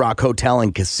the Hard Rock Hotel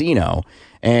and Casino,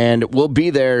 and we'll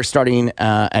be there starting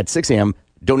at 6 a.m.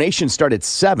 Donations start at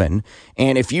 7,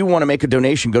 and if you want to make a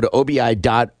donation, go to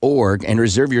obi.org and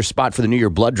reserve your spot for the New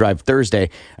Year blood drive Thursday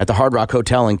at the Hard Rock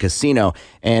Hotel and Casino.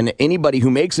 And anybody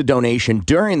who makes a donation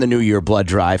during the New Year blood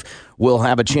drive will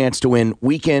have a chance to win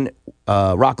weekend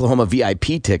Rocklahoma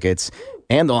VIP tickets,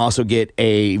 and they'll also get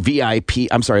a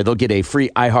they'll get a free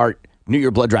iHeart New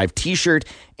Year Blood Drive t-shirt,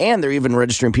 and they're even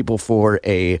registering people for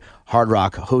a Hard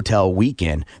Rock Hotel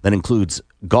weekend that includes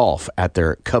golf at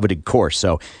their coveted course.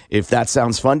 So if that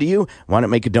sounds fun to you, why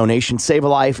not make a donation, save a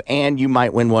life, and you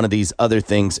might win one of these other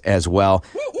things as well.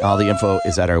 All the info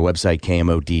is at our website,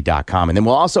 KMOD.com. And then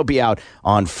we'll also be out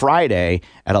on Friday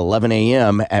at 11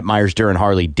 a.m. at Myers-Durham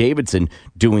Harley-Davidson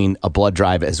doing a blood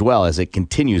drive as well as it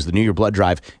continues. The New Year blood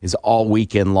drive is all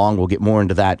weekend long. We'll get more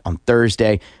into that on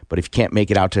Thursday. But if you can't make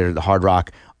it out to the Hard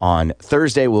Rock on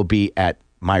Thursday, we'll be at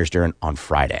Myers-Durham on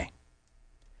Friday.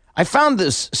 I found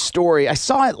this story. I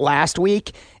saw it last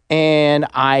week, and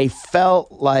I felt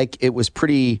like it was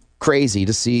pretty crazy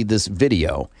to see this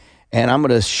video. And I'm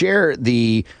going to share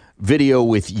the video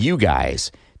with you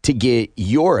guys to get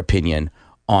your opinion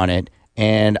on it.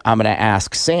 And I'm going to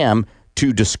ask Sam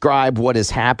to describe what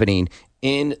is happening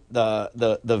in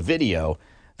the video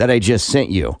that I just sent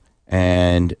you.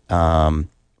 And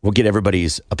we'll get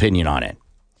everybody's opinion on it.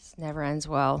 This never ends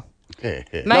well.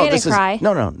 Am I going to cry?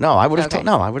 No. I would have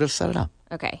I would have set it up.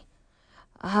 Okay.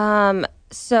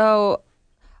 So,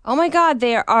 oh my God,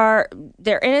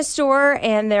 they're in a store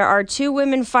and there are two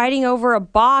women fighting over a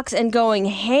box and going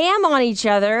ham on each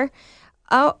other.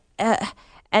 And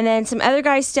then some other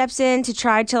guy steps in to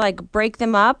try to like break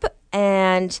them up,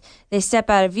 and they step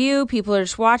out of view. People are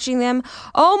just watching them.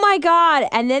 Oh my God.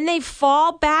 And then they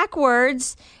fall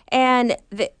backwards, and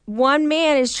one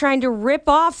man is trying to rip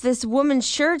off this woman's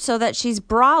shirt so that she's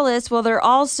braless while they're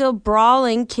all still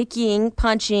brawling, kicking,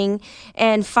 punching,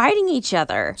 and fighting each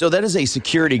other. So that is a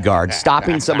security guard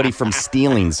stopping somebody from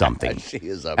stealing something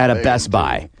at a Best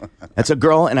Buy. That's a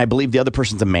girl, and I believe the other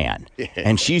person's a man. Yeah.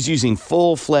 And she's using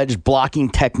full-fledged blocking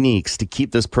techniques to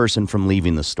keep this person from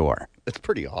leaving the store. It's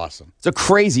pretty awesome. It's a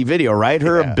crazy video, right?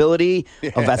 Her ability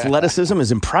of athleticism is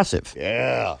impressive.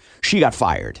 Yeah. She got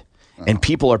fired. And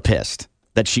people are pissed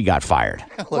that she got fired.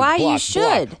 Why you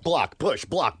should. Block, push,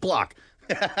 block.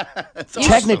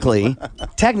 Technically,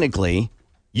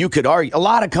 you could argue. A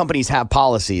lot of companies have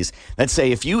policies that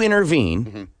say if you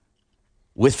intervene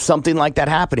with something like that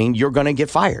happening, you're going to get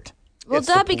fired. Well,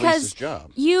 because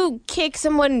you kick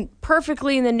someone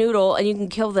perfectly in the noodle and you can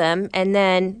kill them, and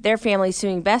then their family's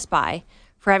suing Best Buy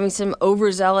for having some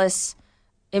overzealous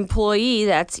employee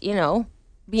that's,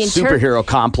 being superhero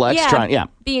complex.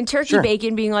 Being turkey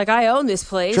bacon, being like, I own this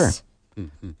place. Sure.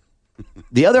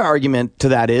 The other argument to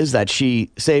that is that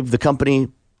she saved the company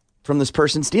from this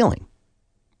person stealing.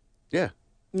 Yeah.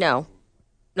 No,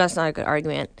 that's not a good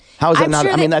argument. How is that not?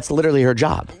 Sure that's literally her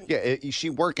job. Yeah, she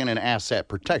working in asset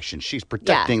protection. She's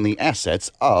protecting the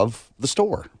assets of the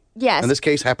store. Yes. In this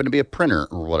case, happened to be a printer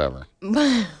or whatever.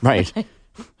 Right.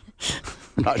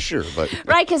 I'm not sure, but...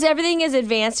 Right, because everything is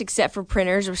advanced except for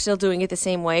printers. We're still doing it the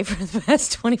same way for the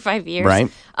past 25 years.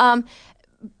 Right.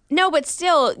 No, but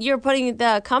still, you're putting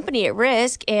the company at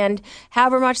risk, and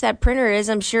however much that printer is,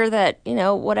 I'm sure that,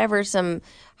 whatever, some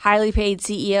highly paid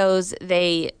CEOs,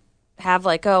 they have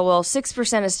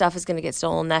 6% of stuff is going to get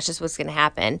stolen. That's just what's going to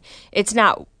happen. It's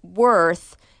not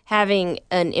worth having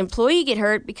an employee get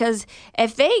hurt, because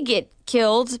if they get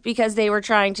killed because they were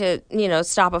trying to,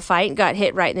 stop a fight and got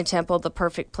hit right in the temple, the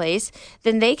perfect place,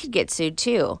 then they could get sued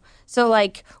too. So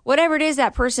whatever it is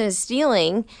that person is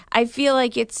stealing, I feel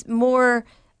like it's more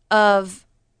of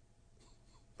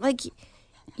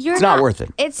it's not worth it.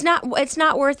 It's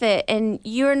not worth it. And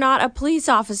you're not a police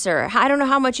officer. I don't know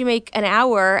how much you make an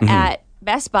hour at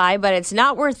Best Buy, but it's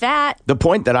not worth that. The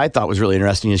point that I thought was really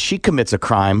interesting is she commits a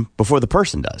crime before the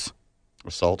person does.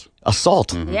 Assault.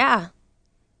 Mm-hmm. Yeah.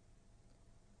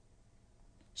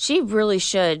 She really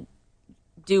should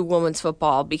do women's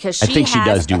football, because she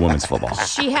does do women's football.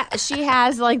 She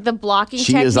has the blocking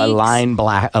she techniques. Is a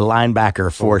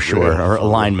linebacker for sure, or a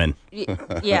lineman.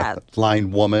 Yeah. Line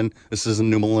woman. This is a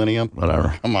new millennium.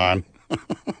 Whatever. Come on.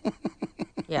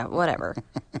 Yeah, whatever.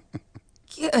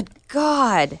 Good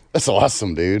God. That's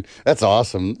awesome, dude. That's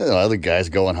awesome. Other guys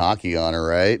going hockey on her,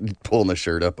 right? Pulling the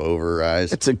shirt up over her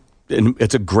eyes. It's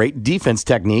a great defense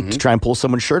technique to try and pull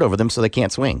someone's shirt over them so they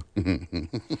can't swing.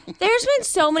 There's been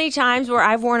so many times where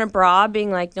I've worn a bra being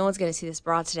like, no one's going to see this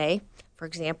bra today. For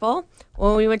example,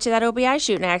 when we went to that OBI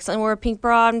shoot and I accidentally wore a pink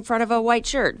bra in front of a white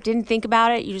shirt. Didn't think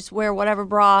about it. You just wear whatever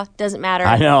bra. Doesn't matter.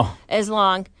 I know. As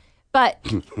long. But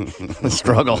the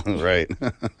struggle. Right.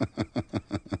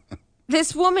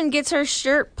 this woman gets her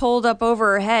shirt pulled up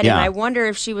over her head, Yeah. and I wonder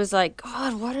if she was like,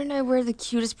 God, why didn't I wear the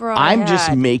cutest bra I'm I just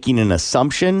had? making an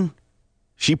assumption.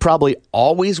 She probably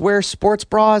always wears sports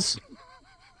bras.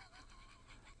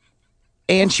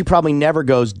 And she probably never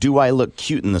goes, do I look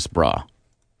cute in this bra?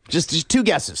 Just two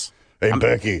guesses. Hey,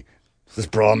 Becky, this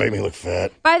bra made me look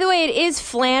fat. By the way, it is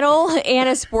flannel and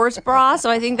a sports bra, so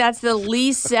I think that's the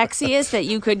least sexiest that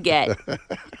you could get.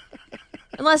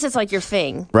 Unless it's like your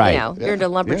thing. Right. You know, you're into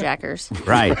lumberjackers.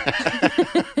 Right.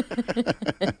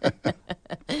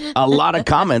 A lot of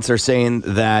comments are saying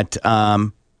that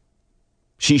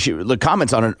she should. The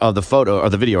comments on of the photo or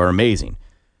the video are amazing.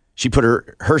 She put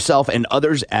herself and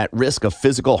others at risk of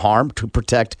physical harm to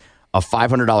protect a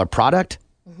 $500 product.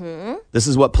 Mm-hmm. This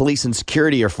is what police and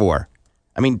security are for.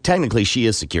 I mean, technically, she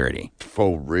is security.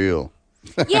 For real.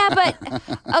 Yeah, but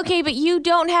okay, but you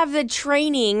don't have the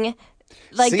training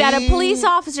like that a police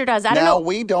officer does. I don't Now, know.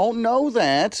 we don't know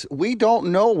that. We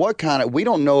don't know what kind of. We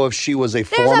don't know if she was a There's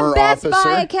former a Best officer.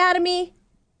 Buy Academy.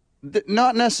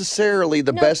 Not necessarily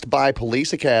the Best Buy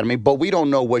Police Academy, but we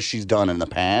don't know what she's done in the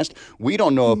past. We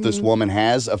don't know if this woman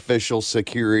has official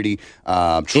security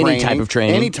training. Any type of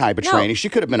training. Any type of training. She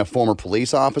could have been a former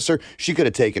police officer. She could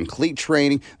have taken cleat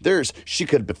training. She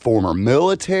could have been former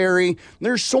military.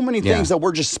 There's so many things that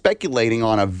we're just speculating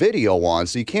on a video on,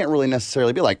 so you can't really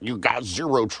necessarily be like, you got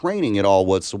zero training at all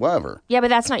whatsoever. Yeah, but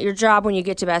that's not your job when you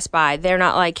get to Best Buy. They're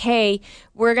not like, hey,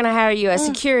 we're going to hire you as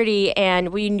security and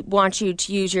we want you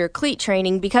to use your cleat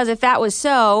training, because if that was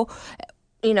so,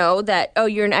 you know, that, oh,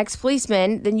 you're an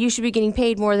ex-policeman, then you should be getting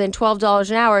paid more than $12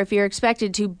 an hour if you're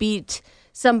expected to beat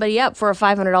somebody up for a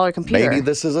 $500 computer. Maybe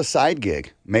this is a side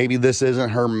gig. Maybe this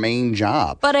isn't her main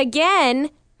job. But again,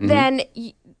 then,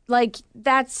 like,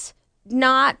 that's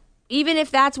not, even if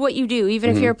that's what you do, even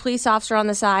if you're a police officer on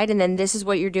the side and then this is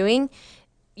what you're doing,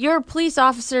 you're a police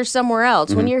officer somewhere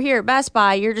else. When you're here at Best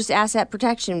Buy, you're just asset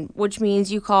protection, which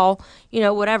means you call, you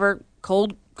know, whatever,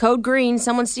 code green,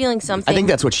 someone stealing something. I think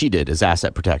that's what she did, is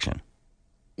asset protection.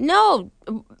 No.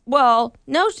 Well,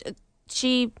 no,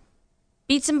 she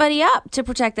beat somebody up to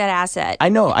protect that asset. I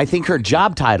know. I think her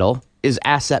job title is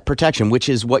asset protection, which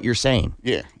is what you're saying.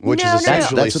 Yeah, which No, is no, no.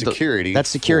 essentially That's what the- security. that's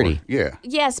security. Yeah.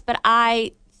 Yes, but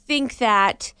I think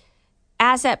that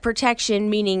asset protection,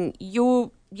 meaning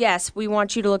yes, we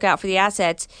want you to look out for the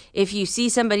assets. If you see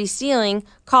somebody stealing,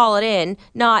 call it in.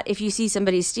 Not if you see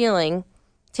somebody stealing,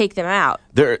 take them out.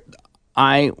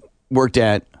 I worked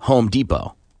at Home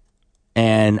Depot,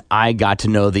 and I got to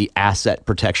know the asset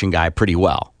protection guy pretty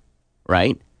well,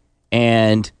 right?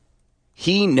 And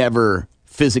he never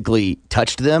physically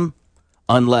touched them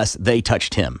unless they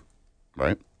touched him.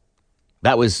 Right.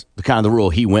 That was the kind of the rule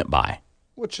he went by.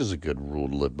 Which is a good rule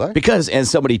to live by. Because, as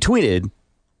somebody tweeted,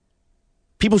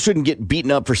 people shouldn't get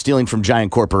beaten up for stealing from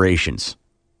giant corporations.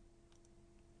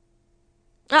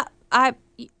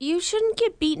 You shouldn't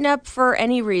get beaten up for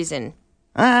any reason.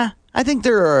 I think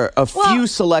there are a few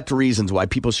select reasons why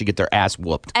people should get their ass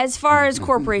whooped. As far as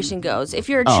corporation goes, if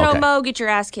you're a Oh, okay. chomo, get your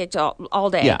ass kicked all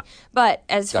day. Yeah. But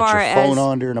as Got far your phone as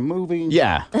on during a movie.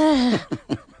 Yeah.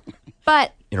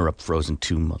 but Interrupt Frozen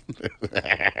 2 month.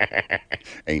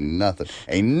 Ain't nothing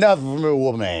for me,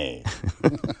 woman.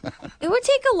 it would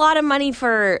take a lot of money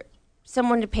for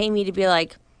someone to pay me to be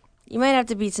like, you might have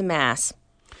to beat some ass.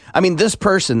 I mean, this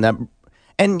person that,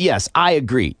 and yes, I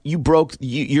agree.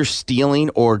 You're stealing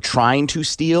or trying to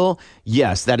steal.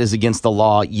 Yes, that is against the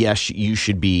law. Yes, you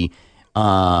should be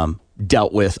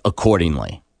dealt with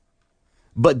accordingly.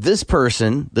 But this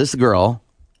person, this girl,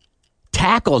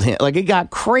 tackled him. Like, it got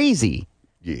crazy.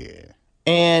 Yeah.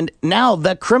 And now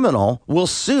that criminal will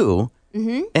sue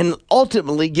and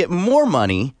ultimately get more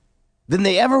money than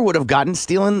they ever would have gotten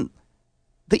stealing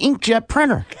the inkjet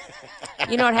printer.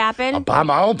 You know what happened? I'll buy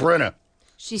my own printer.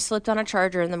 She slipped on a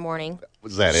charger in the morning.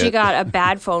 Was that She it? got a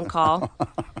bad phone call.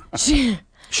 She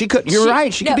could. You're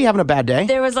right. She could be having a bad day.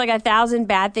 There was like 1,000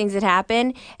 bad things that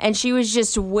happened, and she was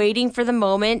just waiting for the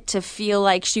moment to feel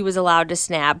like she was allowed to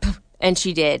snap, and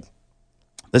she did.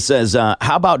 That says, how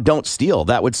about don't steal?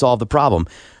 That would solve the problem.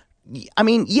 I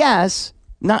mean, yes.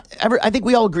 I think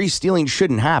we all agree stealing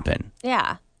shouldn't happen.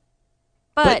 Yeah.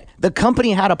 But the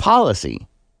company had a policy.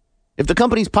 If the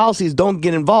company's policies don't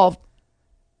get involved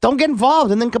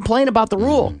and then complain about the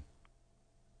rule.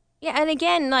 Yeah, and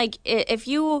again, like, if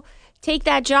you take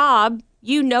that job,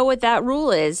 you know what that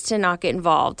rule is to not get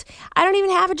involved. I don't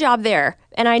even have a job there,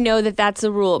 and I know that that's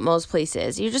the rule at most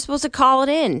places. You're just supposed to call it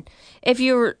in. If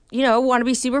you're, want to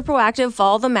be super proactive,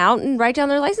 follow them out and write down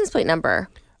their license plate number.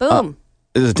 Boom.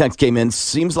 The text came in.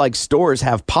 Seems like stores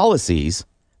have policies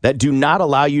that do not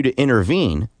allow you to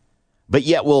intervene, but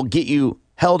yet will get you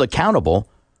held accountable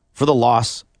for the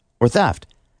loss or theft.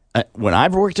 When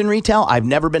I've worked in retail, I've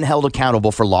never been held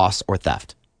accountable for loss or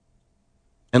theft.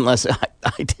 Unless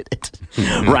I did it,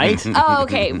 right? Oh,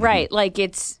 okay, right. Like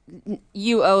it's,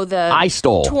 you owe I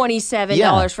stole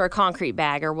 $27 for a concrete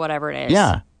bag or whatever it is.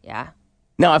 Yeah. Yeah.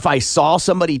 Now, if I saw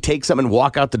somebody take something and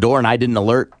walk out the door and I didn't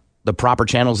alert the proper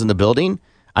channels in the building,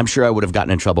 I'm sure I would have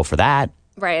gotten in trouble for that.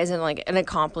 Right, as in like an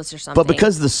accomplice or something. But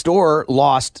because the store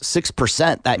lost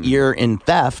 6% that year in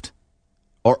theft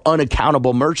or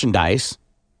unaccountable merchandise,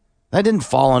 that didn't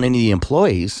fall on any of the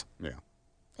employees. Yeah.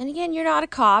 And again, you're not a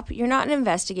cop. You're not an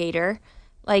investigator.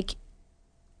 Like,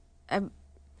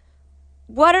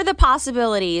 what are the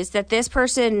possibilities that this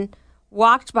person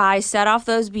walked by, set off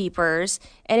those beepers,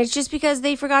 and it's just because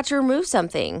they forgot to remove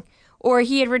something? Or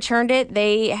he had returned it.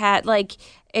 They had, like,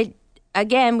 it.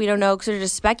 Again, we don't know because they're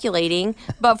just speculating.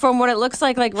 But from what it looks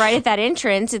like right at that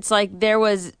entrance, it's like there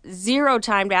was zero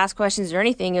time to ask questions or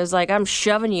anything. It was like, I'm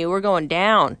shoving you. We're going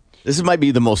down. This might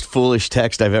be the most foolish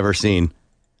text I've ever seen.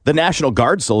 The National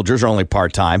Guard soldiers are only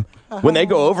part-time. When they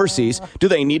go overseas, do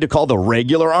they need to call the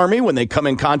regular army when they come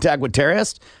in contact with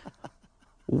terrorists?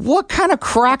 What kind of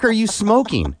crack are you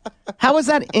smoking? How is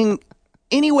that in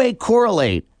any way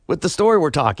correlate with the story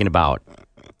we're talking about?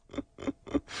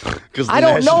 I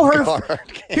don't know her.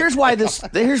 Here's why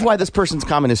this person's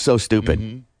comment is so stupid.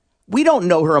 Mm-hmm. We don't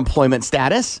know her employment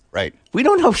status. Right. We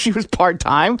don't know if she was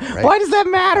part-time. Right. Why does that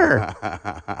matter?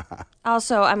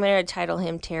 Also, I'm going to title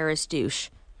him terrorist douche.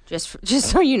 Just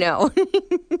so you know.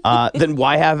 Then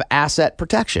why have asset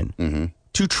protection? Mm-hmm.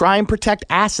 To try and protect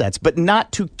assets, but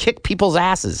not to kick people's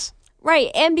asses.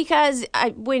 Right. And because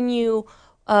when you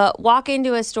walk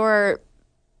into a store,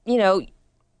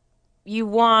 you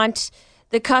want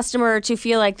the customer to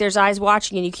feel like there's eyes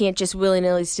watching and you can't just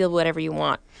willy-nilly steal whatever you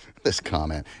want. This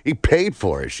comment. He paid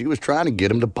for it. She was trying to get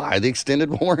him to buy the extended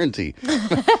warranty.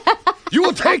 You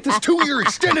will take this 2-year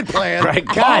extended plan. Right,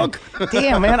 God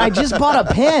damn, man, I just bought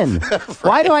a pen.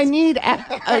 Why do I need an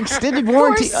extended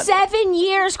warranty? For 7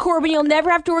 years, Corbin, you'll never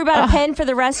have to worry about a pen for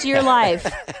the rest of your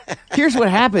life. Here's what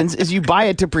happens is you buy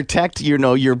it to protect,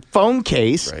 your phone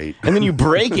case, right. And then you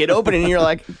break it open and you're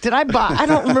like, did I buy? I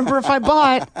don't remember if I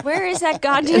bought. Where is that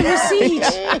goddamn receipt?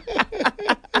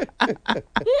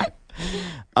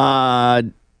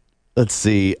 Let's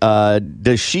see.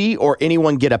 Does she or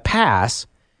anyone get a pass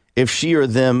if she or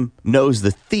them knows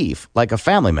the thief, like a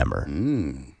family member?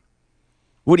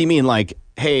 What do you mean? Like,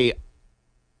 hey,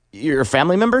 you're a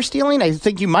family member stealing? I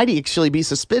think you might actually be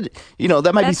suspicious.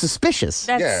 That might be suspicious.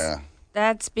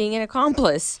 That's being an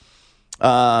accomplice.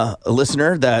 A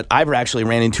listener that I've actually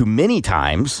ran into many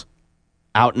times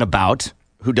out and about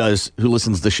who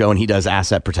listens to the show and he does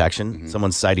asset protection. Mm-hmm.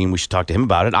 Someone's citing we should talk to him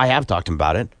about it. I have talked to him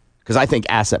about it because I think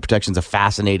asset protection is a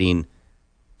fascinating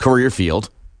career field.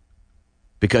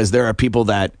 Because there are people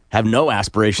that have no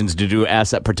aspirations to do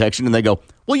asset protection, and they go,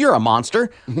 well, you're a monster.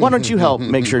 Why don't you help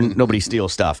make sure nobody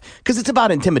steals stuff? Because it's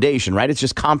about intimidation, right? It's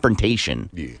just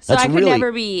confrontation. Yeah. So I could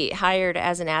never be hired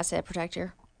as an asset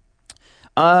protector?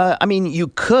 I mean, you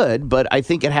could, but I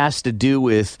think it has to do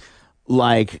with,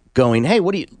 like, going, hey,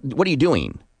 what are you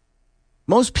doing?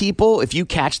 Most people, if you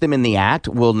catch them in the act,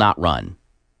 will not run.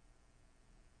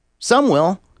 Some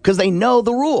will, because they know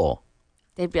the rule.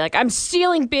 They'd be like, I'm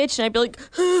stealing, bitch. And I'd be like,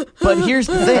 but here's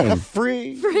the thing.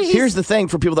 Freeze. Here's the thing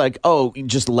for people that are like, oh,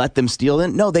 just let them steal it.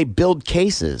 No, they build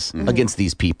cases against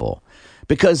these people.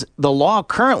 Because the law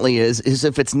currently is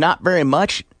if it's not very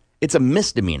much, it's a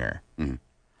misdemeanor. Mm-hmm.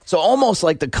 So almost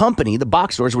like the company, the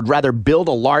box stores, would rather build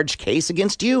a large case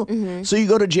against you, so you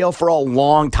go to jail for a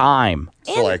long time.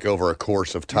 So like over a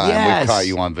course of time, we caught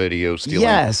you on video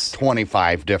stealing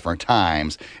 25 different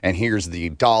times, and here's the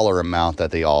dollar amount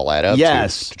that they all add up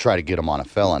to try to get them on a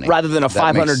felony. Rather than a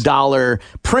 $500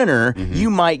 printer, you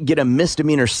might get a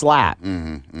misdemeanor slap.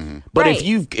 But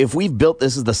if we've built,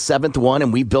 this is the 7th one,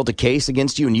 and we've built a case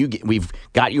against you, and we've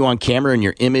got you on camera and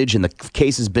your image, and the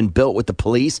case has been built with the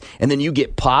police, and then you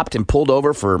get popped and pulled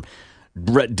over for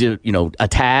a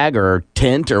tag or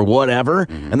tint or whatever,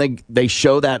 and they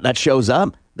show that shows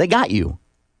up, they got you.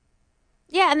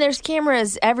 Yeah, and there's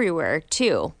cameras everywhere,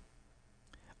 too.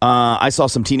 I saw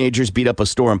some teenagers beat up a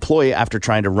store employee after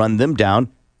trying to run them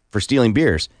down for stealing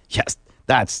beers. Yes,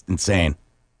 that's insane.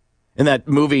 In that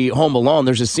movie Home Alone,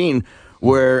 there's a scene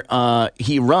where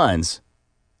he runs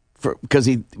because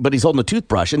he's holding a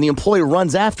toothbrush, and the employee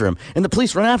runs after him, and the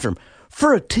police run after him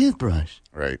for a toothbrush.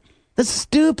 Right. That's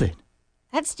stupid.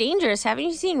 That's dangerous. Haven't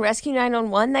you seen Rescue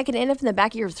 911? That could end up in the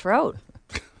back of your throat.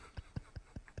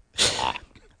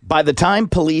 By the time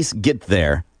police get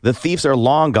there, the thieves are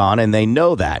long gone, and they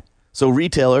know that. So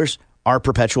retailers are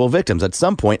perpetual victims. At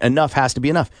some point, enough has to be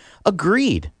enough.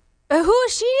 Agreed. Who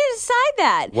is she to decide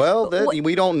that? Well,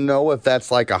 we don't know if that's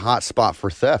like a hot spot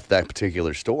for theft, that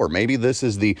particular store. Maybe this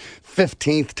is the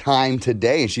 15th time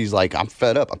today, and she's like, I'm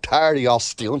fed up. I'm tired of y'all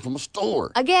stealing from a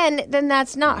store. Again, then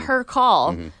that's not her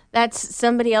call. That's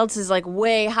somebody else's, like,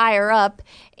 way higher up.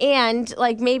 And,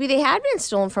 like, maybe they had been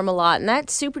stolen from a lot, and that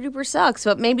super duper sucks.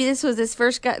 But maybe this was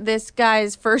this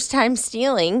guy's first time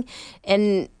stealing,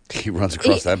 and he runs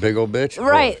across that big old bitch.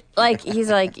 Right. Like, he's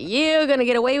like, you're going to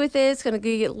get away with this. Going to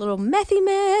get a little methy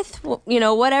meth,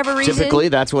 whatever reason. Typically,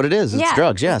 that's what it is. It's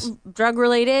drugs, yes. Drug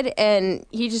related. And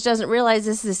he just doesn't realize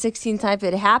this is the 16th time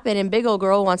it happened. And big old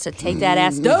girl wants to take that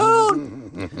ass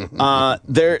down.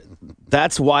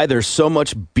 That's why there's so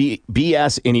much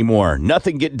BS anymore.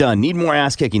 Nothing get done. Need more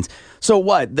ass kickings. So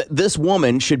what? This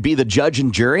woman should be the judge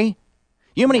and jury?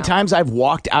 You know how many times I've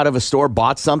walked out of a store,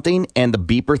 bought something, and the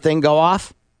beeper thing go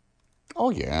off? Oh,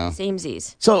 yeah.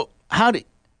 Samesies. So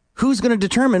who's going to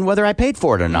determine whether I paid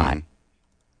for it or not?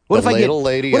 What if I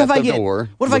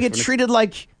get treated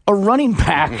like a running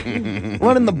back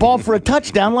running the ball for a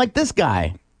touchdown like this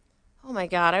guy? Oh, my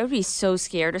God. I would be so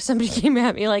scared if somebody came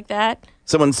at me like that.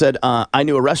 Someone said, I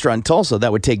knew a restaurant in Tulsa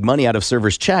that would take money out of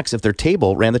servers' checks if their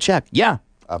table ran the check. Yeah.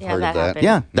 I've heard of that.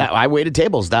 happened. Yeah. I waited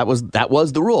tables. That was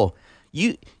the rule.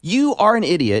 You are an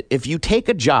idiot if you take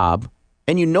a job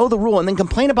and you know the rule and then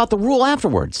complain about the rule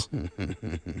afterwards.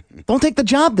 Don't take the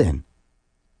job then.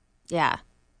 Yeah.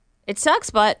 It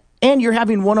sucks, but... And you're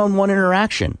having one-on-one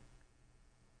interaction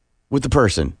with the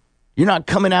person. You're not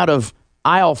coming out of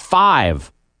aisle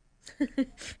 5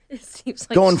 It seems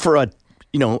like going for a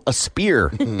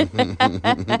spear.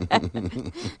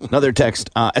 Another text.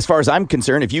 As far as I'm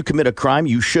concerned, if you commit a crime,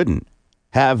 you shouldn't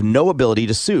have no ability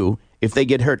to sue if they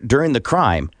get hurt during the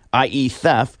crime, i.e.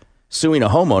 theft, suing a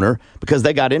homeowner because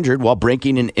they got injured while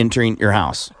breaking and entering your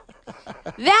house.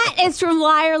 That is from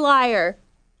Liar Liar.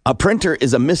 A printer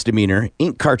is a misdemeanor.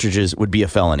 Ink cartridges would be a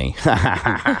felony.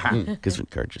 Because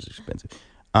cartridges are expensive.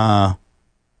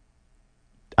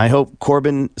 I hope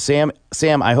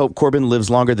Sam, I hope Corbin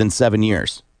lives longer than 7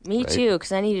 years. Me too,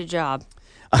 because I need a job.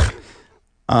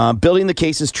 Building the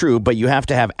case is true, but you have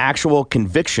to have actual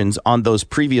convictions on those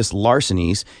previous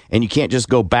larcenies, and you can't just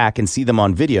go back and see them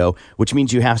on video, which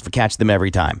means you have to catch them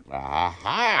every time.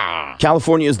 Aha.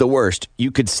 California is the worst.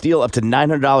 You could steal up to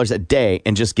 $900 a day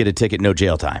and just get a ticket, no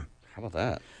jail time. How about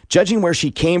that? Judging where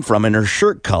she came from and her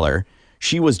shirt color,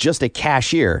 she was just a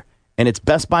cashier, and it's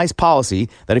Best Buy's policy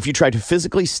that if you try to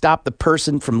physically stop the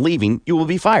person from leaving, you will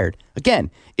be fired. Again,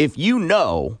 if you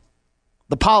know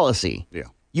the policy,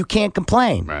 you can't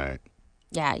complain. Right.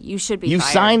 Yeah, you should be You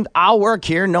fired. signed, I'll work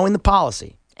here knowing the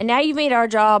policy. And now you've made our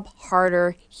job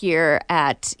harder here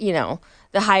at,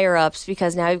 the higher ups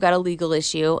because now you've got a legal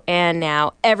issue and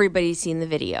now everybody's seen the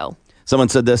video. Someone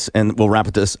said this, and we'll wrap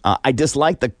with this. I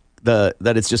dislike that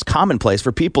it's just commonplace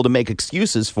for people to make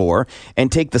excuses for and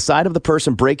take the side of the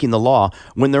person breaking the law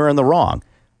when they're in the wrong.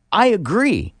 I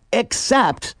agree,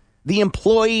 except the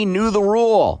employee knew the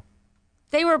rule.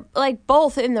 They were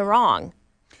both in the wrong.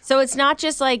 So it's not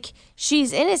just like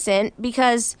she's innocent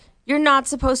because you're not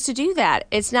supposed to do that.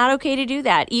 It's not okay to do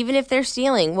that. Even if they're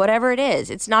stealing, whatever it is,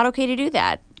 it's not okay to do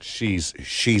that. She's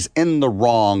in the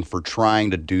wrong for trying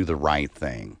to do the right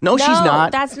thing. No, she's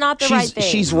not. That's not the right thing.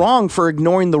 She's wrong for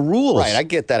ignoring the rules. Right, I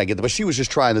get that. But she was just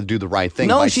trying to do the right thing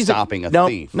by stopping a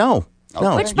thief. No. Which, by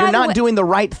you're the not way- doing the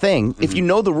right thing if you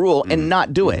know the rule and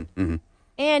not do it.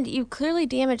 And you clearly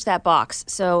damaged that box.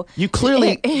 So You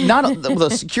clearly, not the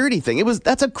security thing.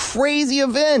 That's a crazy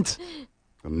event.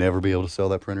 I'll never be able to sell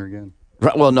that printer again.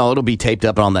 Right, well, no, it'll be taped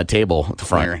up on that table at the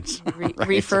front.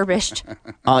 refurbished.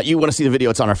 You want to see the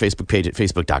video? It's on our Facebook page at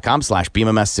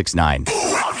facebook.com/BMMS69.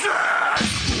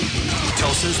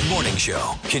 Tulsa's Morning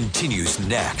Show continues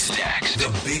next.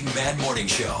 The Big Mad Morning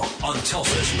Show on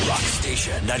Tulsa's Rock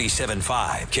Station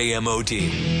 97.5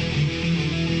 KMOD.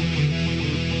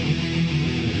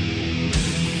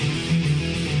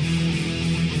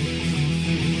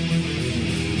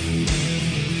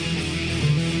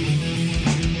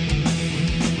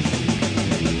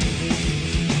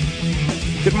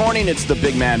 Good morning. It's the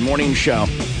Big Mad Morning Show.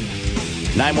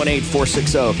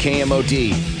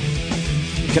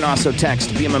 918-460-KMOD. You can also text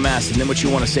BMMS and then what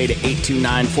you want to say to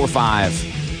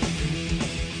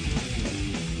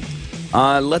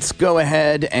 82945. Let's go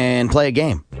ahead and play a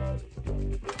game.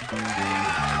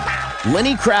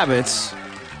 Lenny Kravitz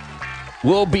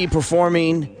will be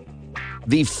performing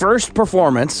the first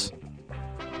performance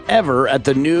ever at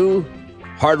the new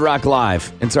Hard Rock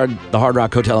Live inside the Hard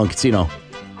Rock Hotel and Casino.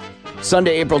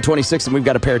 Sunday, April 26th, and we've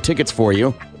got a pair of tickets for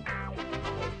you.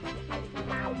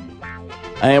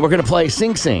 And we're going to play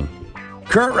Sing Sing.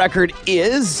 Current record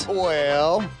is...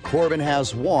 Well, Corbin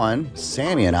has 1.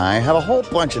 Sammy and I have a whole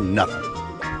bunch of nothing.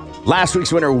 Last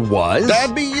week's winner was...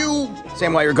 That'd be you.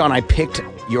 Sam, while you're gone, I picked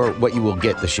what you will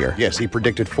get this year. Yes, he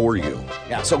predicted for you.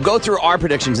 Yeah, so go through our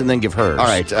predictions and then give hers. All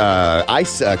right.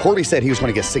 Corby said he was going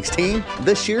to get 16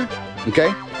 this year.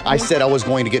 Okay. I said I was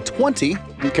going to get 20.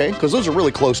 Okay. Because those are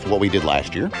really close to what we did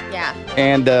last year. Yeah.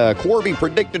 And Corby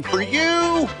predicted for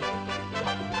you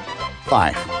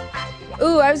 5.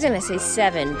 Ooh, I was going to say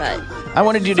 7, but... I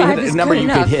wanted you to hit a number you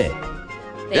could hit.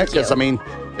 Yeah, because, I mean,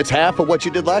 it's half of what you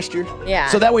did last year. Yeah.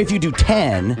 So that way, if you do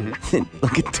 10, then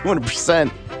look at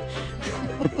 200%.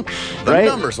 The right?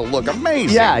 numbers will look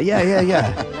amazing. Yeah.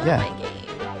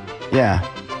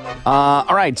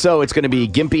 All right, so it's going to be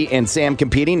Gimpy and Sam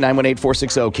competing,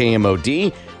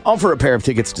 918-460-KMOD, all for a pair of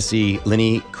tickets to see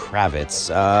Lenny Kravitz.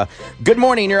 Good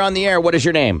morning, you're on the air. What is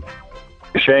your name?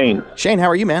 Shane. Shane, how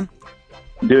are you, man?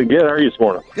 Doing good. How are you this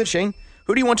morning? Good, Shane.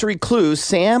 Who do you want to recluse,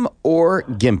 Sam or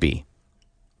Gimpy?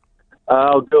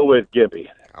 I'll go with Gimpy.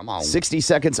 Come on. 60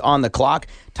 seconds on the clock.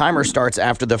 Timer starts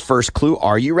after the first clue.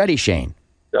 Are you ready, Shane?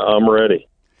 I'm ready.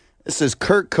 This is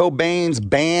Kurt Cobain's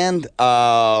band.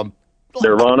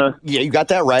 Nirvana. Yeah, you got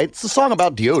that right. It's a song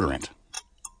about deodorant.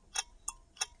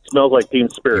 Smells like Teen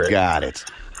Spirit. You got it.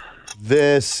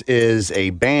 This is a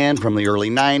band from the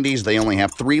early 90s. They only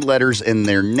have 3 letters in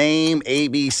their name.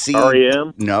 ABC.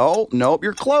 R.E.M.? Nope.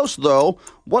 You're close, though.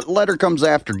 What letter comes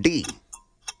after D?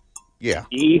 Yeah.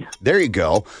 E. There you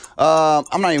go.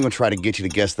 I'm not even going to try to get you to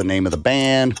guess the name of the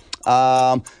band.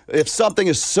 If something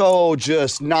is so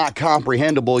just not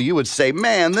comprehensible, you would say,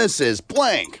 man, this is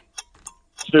blank.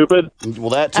 Stupid? Well,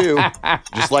 that too.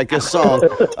 Just like this song.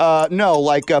 No,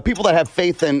 like people that have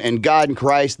faith in God and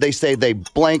Christ, they say they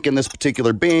blank in this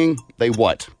particular being. They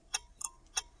what?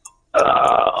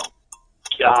 Pass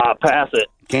it.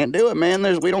 Can't do it, man.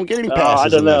 We don't get any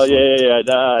passes. I don't know. in this one.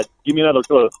 Yeah. Give me another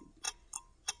clue.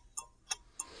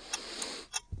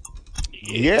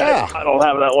 Yeah. I don't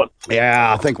have that one.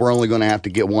 Yeah, I think we're only going to have to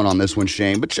get one on this one,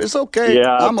 Shane, but it's okay.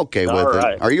 Yeah. I'm okay with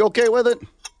right. it. Are you okay with it?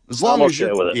 As long I'm as okay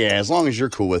you're, with it. Yeah, as long as you're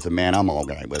cool with it, man, I'm all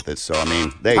right with it. So, I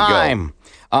mean, there you Time.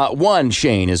 1,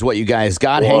 Shane, is what you guys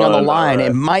got. Hang on the line. All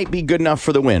right. It might be good enough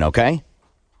for the win, okay?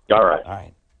 All right. All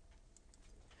right.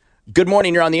 Good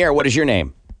morning. You're on the air. What is your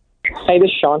name? Hey, this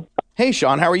is Sean. Hey,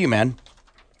 Sean. How are you, man?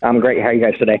 I'm great. How are you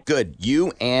guys today? Good.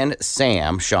 You and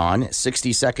Sam, Sean,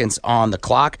 60 seconds on the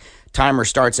clock. Timer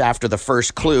starts after the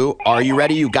first clue. Are you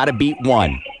ready? You got to beat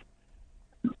 1.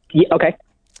 Yeah, okay.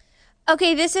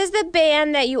 Okay, this is the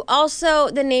band that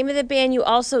the name of the band you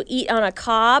also eat on a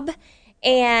cob.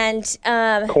 And,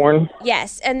 Corn?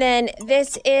 Yes. And then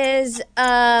this is,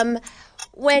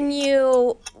 when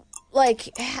you,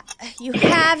 you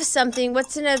have something.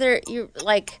 What's another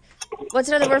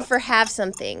word for have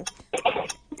something?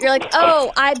 You're like,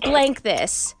 oh, I blank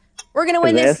this. We're going to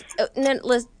win this.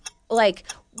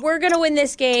 We're going to win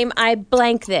this game. I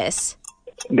blank this.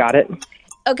 Got it.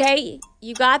 Okay,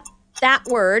 you got that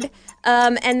word.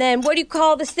 And then what do you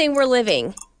call this thing we're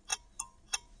living?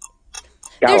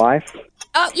 Got a life?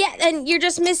 Oh, yeah, and you're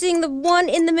just missing the one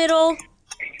in the middle.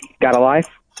 Got a life?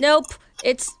 Nope.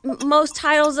 It's most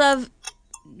titles of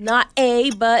not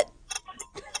a, but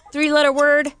 3-letter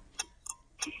word.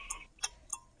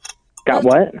 Got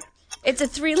what? It's a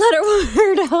 3-letter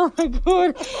word. Oh, my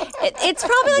God. It's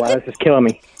probably like Wow, this is killing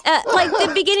me. like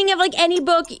the beginning of any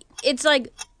book. It's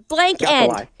like blank Got the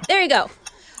end. life. There you go.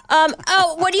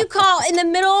 What do you call in the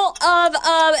middle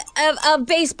of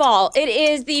baseball? It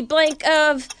is the blank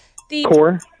of the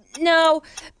Core? No.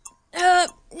 No.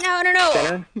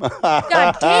 Center?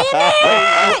 God damn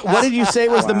it! What did you say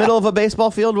was the middle of a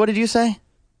baseball field? What did you say?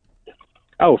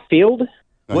 Oh, field?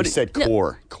 No, you said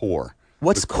core. Core.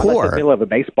 What's I thought you said core? middle of a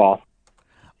baseball.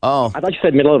 Oh. I thought you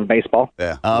said middle of a baseball.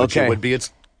 Yeah. Oh, Which okay. it would be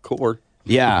its core.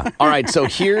 Yeah. All right. So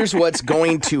here's what's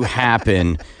going to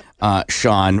happen,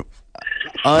 Sean.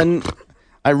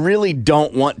 I really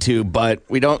don't want to, but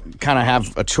we don't kind of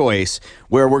have a choice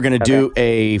where we're going to do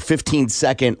a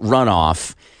 15-second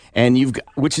runoff, and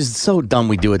which is so dumb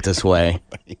we do it this way.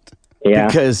 Yeah.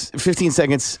 Because 15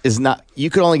 seconds is not.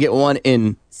 You could only get one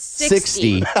in 60.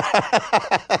 Yeah,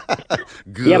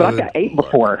 but I've got 8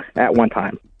 before at one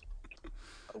time.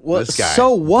 Well, This guy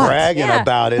so what? bragging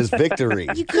about his victory.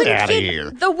 You Get couldn't out of get here.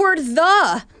 the word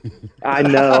the. I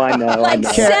know.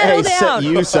 Settle down.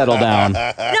 You settle down.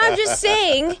 No, I'm just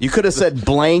saying. You could have said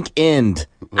blank end.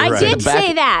 I did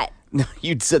say that. No,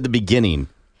 you said the beginning.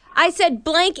 I said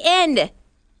blank end.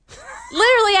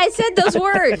 Literally, I said those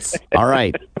words. All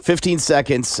right. 15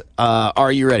 seconds.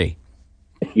 Are you ready?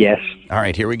 Yes. All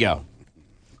right, here we go.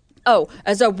 Oh,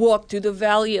 as I walk through the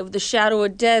valley of the shadow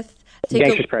of death,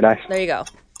 Gangster's Paradise. There you go.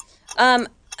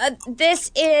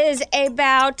 This is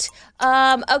about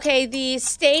the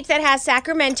state that has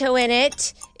Sacramento in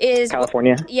it is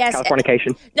California. Yes.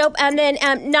 Californication. Nope. And then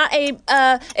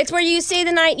it's where you stay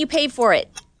the night, you pay for it.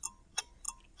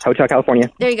 Hotel California.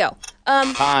 There you go.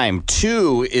 Time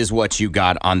 2 is what you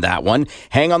got on that one.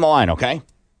 Hang on the line, okay?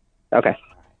 Okay.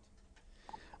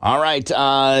 All right.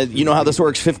 You know how this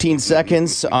works. 15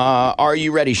 seconds. Are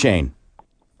you ready, Shane?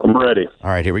 I'm ready. All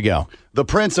right, here we go. The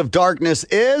Prince of Darkness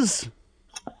is?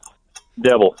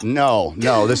 Devil. No,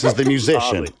 this is the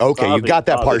musician. Ozzy. Okay, you Ozzy. got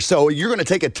that part. Ozzy. So you're going to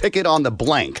take a ticket on the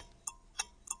blank.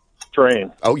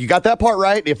 Train. Oh, you got that part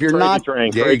right? If you're Crazy not,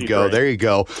 Train, there Crazy you go, Train. there you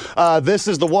go. This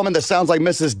is the woman that sounds like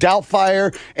Mrs.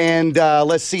 Doubtfire. And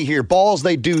let's see here. Balls,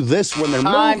 they do this when they're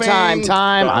moving.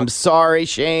 Time. I'm sorry,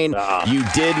 Shane. You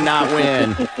did not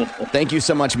win. Thank you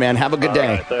so much, man. Have a good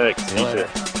day. Right, thanks. See you later.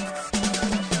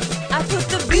 I put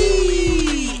the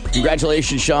beat.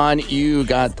 Congratulations, Sean. You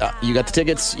got the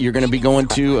tickets. You're going to be going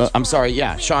to,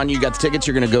 Sean, you got the tickets.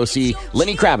 You're going to go see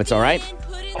Lenny Kravitz, all right?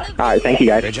 All right, thank you,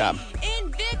 guys. Great job.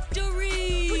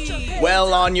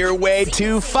 Well, on your way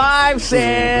to 5,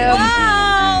 Sam.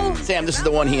 Wow. Sam, this is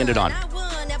the one he ended on.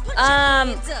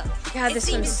 God,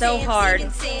 this one's so hard.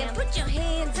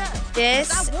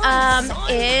 This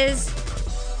is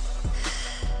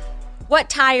what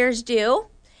tires do,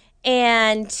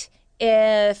 and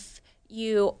if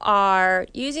you are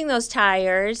using those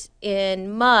tires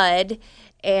in mud,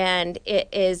 and it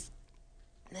is.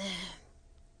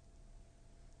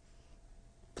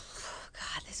 God,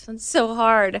 this one's so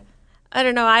hard. I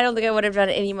don't know. I don't think I would have done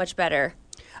it any much better.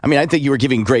 I mean, I think you were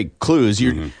giving great clues.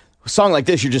 A song like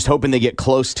this, you're just hoping they get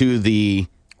close to the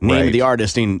name of the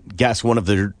artist and guess one of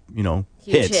their, Huge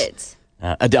hits.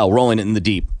 Adele, Rolling It in the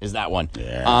Deep is that one.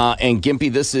 Yeah. And Gimpy,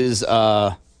 this is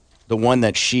the one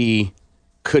that she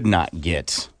could not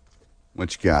get.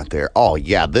 What you got there? Oh,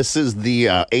 yeah, this is the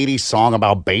 80s song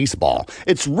about baseball.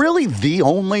 It's really the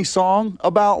only song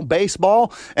about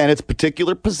baseball and its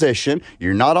particular position.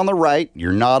 You're not on the right.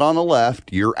 You're not on the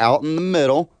left. You're out in the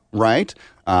middle, right?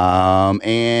 The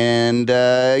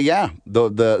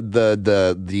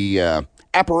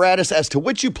apparatus as to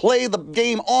which you play the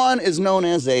game on is known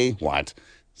as a what?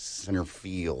 Center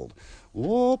field.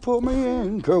 Oh, put me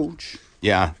in, coach.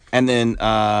 Yeah. And then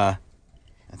I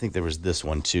think there was this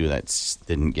one, too, that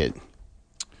didn't get.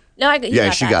 No,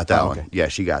 she got that one. Okay. Yeah,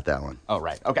 she got that one. Oh,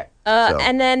 right. Okay.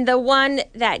 And then the one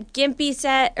that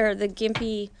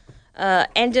Gimpy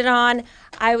ended on,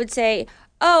 I would say,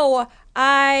 oh,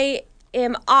 I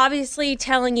am obviously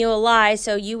telling you a lie,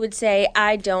 so you would say,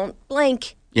 I don't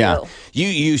blank Yeah.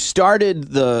 You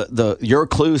started your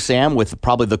clue, Sam, with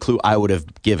probably the clue I would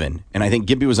have given. And I think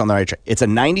Gimpy was on the right track. It's a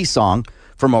 90s song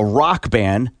from a rock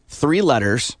band. 3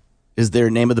 letters is their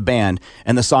name of the band.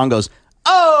 And the song goes,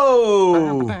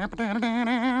 oh!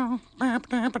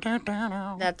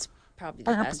 That's probably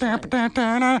the best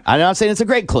one. I'm not saying it's a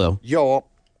great clue. Yo.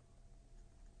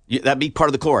 That'd be part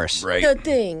of the chorus. Right. The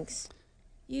things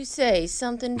you say,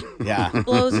 something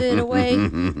blows it away.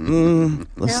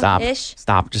 Let's stop. Ish?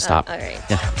 Stop. Just stop. All right.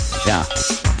 Yeah.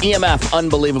 EMF,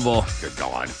 unbelievable. Good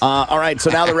God. All right, so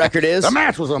now the record is? The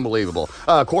match was unbelievable.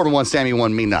 Corbin won, Sammy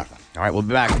won, me nothing. All right, we'll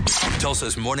be back.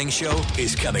 Tulsa's Morning Show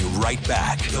is coming right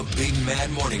back. The Big Mad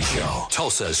Morning Show.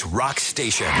 Tulsa's Rock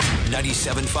Station.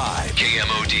 97.5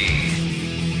 KMOD.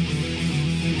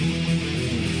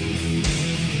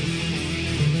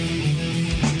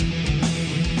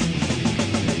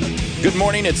 Good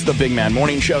morning. It's the Big Man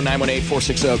Morning Show,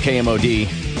 918-460-KMOD.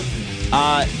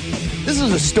 This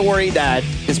is a story that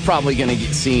is probably going to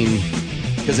get seen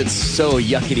because it's so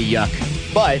yuckity yuck.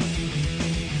 But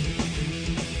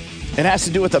it has to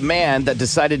do with a man that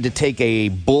decided to take a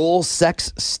bull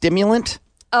sex stimulant.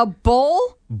 A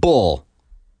bull? Bull.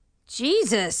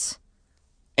 Jesus.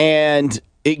 And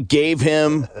it gave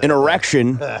him an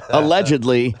erection,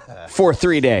 allegedly, for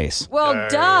 3 days. Well,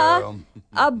 duh.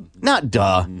 Not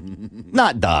duh.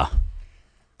 Not duh.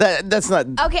 That's not.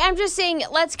 Okay, I'm just saying,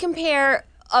 let's compare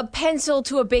a pencil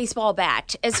to a baseball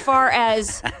bat as far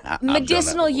as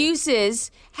medicinal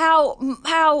uses.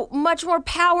 How much more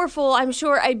powerful, I'm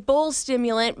sure, a bull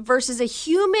stimulant versus a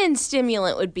human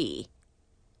stimulant would be.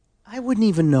 I wouldn't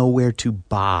even know where to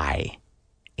buy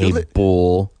a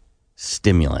bull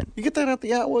stimulant. You get that at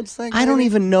the Atwoods thing? I don't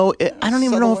even know. I don't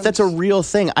even know if that's a real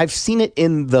thing. I've seen it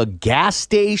in the gas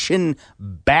station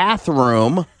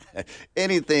bathroom.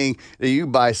 Anything that you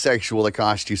buy sexual that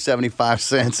costs you 75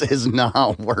 cents is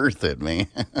not worth it, man.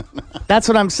 That's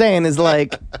what I'm saying is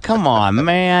like, come on,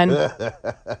 man.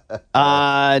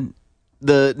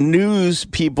 The news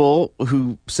people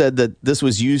who said that this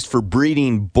was used for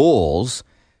breeding bulls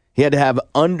He had to have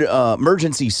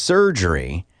emergency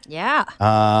surgery. Yeah.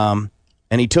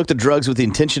 And he took the drugs with the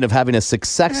intention of having a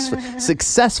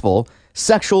successful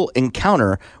sexual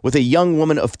encounter with a young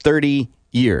woman of 30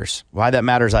 years. Why that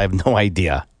matters, I have no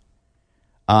idea.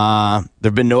 There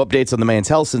have been no updates on the man's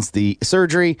health since the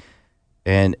surgery.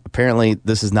 And apparently,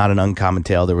 this is not an uncommon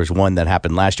tale. There was one that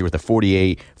happened last year with a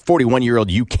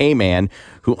 41-year-old UK man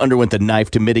who underwent the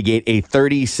knife to mitigate a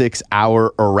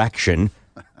 36-hour erection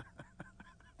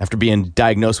after being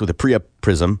diagnosed with a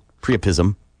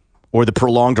priapism, or the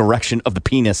prolonged erection of the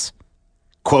penis.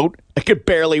 Quote, I could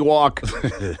barely walk.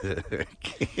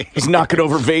 He's knocking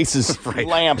over vases,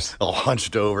 lamps. All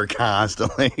hunched over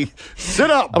constantly.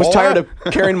 Sit up, I was boy. tired of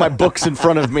carrying my books in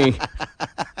front of me.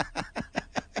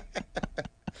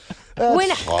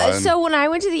 When I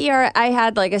went to the ER, I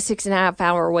had like a 6.5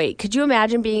 hour wait. Could you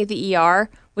imagine being at the ER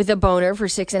with a boner for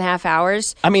 6.5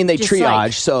 hours? I mean, they Just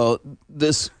triage, so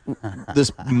this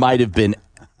might have been,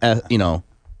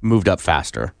 moved up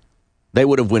faster. They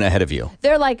would have went ahead of you.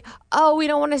 They're like, oh, we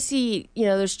don't want to see,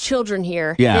 there's children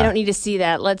here. Yeah. They don't need to see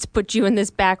that. Let's put you in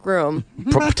this back room.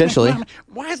 Potentially.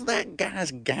 Why is that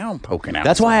guy's gown poking out?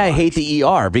 That's why I hate the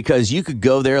ER, because you could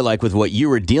go there like with what you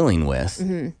were dealing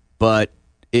with, but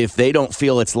if they don't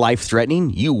feel it's life-threatening,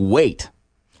 you wait.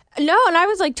 No, and I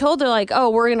was like told, they're like, oh,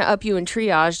 we're going to up you in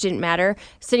triage. Didn't matter.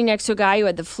 Sitting next to a guy who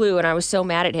had the flu, and I was so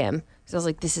mad at him. So I was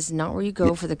like, this is not where you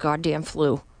go for the goddamn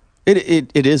flu.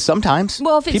 It is sometimes.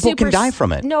 Well, if it's people can die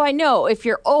from it. No, I know. If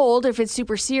you're old, if it's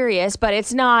super serious, but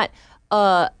it's not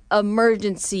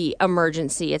emergency.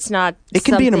 It's not. It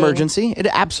can be an something- emergency. It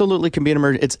absolutely can be an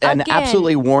emergency. It's an Again.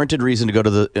 absolutely warranted reason to go to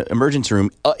the emergency room,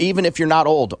 even if you're not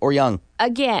old or young.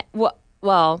 Again,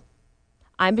 well,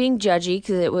 I'm being judgy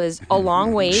because it was a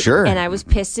long wait. Sure. And I was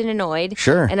pissed and annoyed.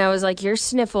 Sure. And I was like, your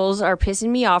sniffles are pissing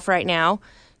me off right now.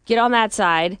 Get on that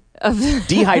side of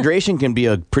Dehydration can be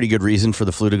a pretty good reason for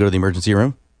the flu to go to the emergency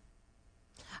room.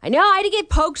 I know. I had to get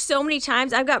poked so many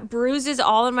times. I've got bruises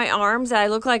all in my arms. I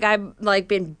look like I've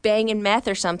been banging meth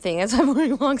or something as I'm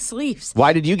wearing long sleeves.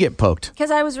 Why did you get poked?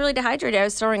 Because I was really dehydrated. I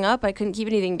was throwing up. I couldn't keep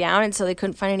anything down, and so they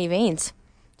couldn't find any veins.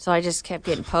 So I just kept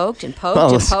getting poked and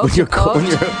poked and poked and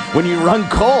poked. When you run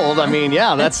cold, I mean,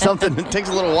 yeah, that's something that takes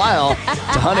a little while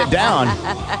to hunt it down.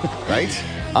 Right?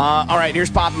 All right, here's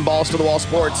Poppin' Balls to the Wall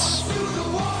Sports.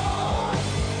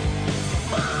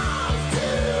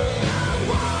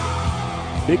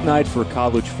 Big night for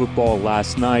college football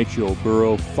last night. Joe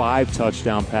Burrow, 5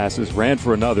 touchdown passes, ran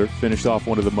for another, finished off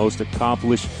one of the most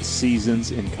accomplished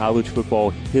seasons in college football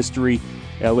history.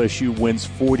 LSU wins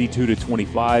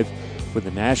 42-25 for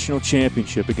the national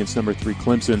championship against number 3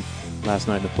 Clemson last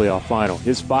night in the playoff final.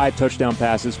 His 5 touchdown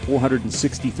passes,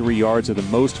 463 yards, are the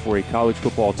most for a college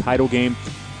football title game,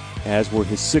 as were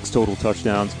his 6 total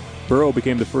touchdowns. Burrow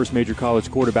became the first major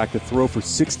college quarterback to throw for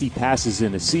 60 passes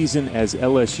in a season as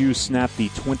LSU snapped the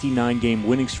 29-game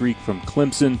winning streak from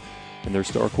Clemson and their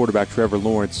star quarterback Trevor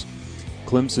Lawrence.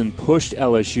 Clemson pushed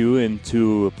LSU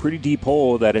into a pretty deep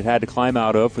hole that it had to climb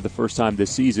out of for the first time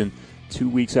this season. 2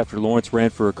 weeks after Lawrence ran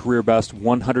for a career-best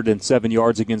 107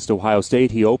 yards against Ohio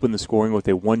State, he opened the scoring with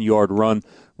a 1-yard run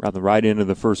around the right end of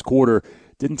the first quarter.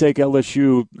 Didn't take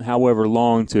LSU, however,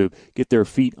 long to get their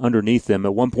feet underneath them.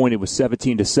 At one point, it was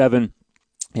 17-7,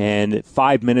 and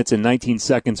 5 minutes and 19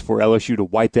 seconds for LSU to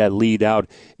wipe that lead out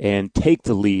and take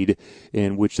the lead,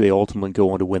 in which they ultimately go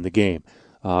on to win the game.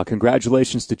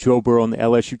 Congratulations to Joe Burrow and the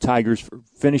LSU Tigers for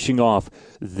finishing off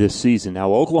this season.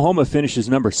 Now, Oklahoma finishes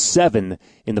number 7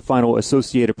 in the final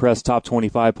Associated Press Top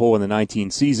 25 poll in the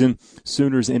 19 season.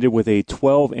 Sooners ended with a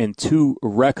 12-2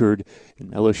 record,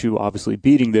 and LSU obviously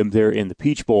beating them there in the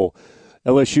Peach Bowl.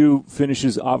 LSU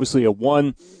finishes obviously at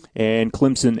 1, and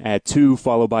Clemson at 2,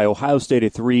 followed by Ohio State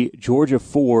at 3, Georgia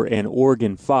 4, and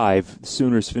Oregon 5. The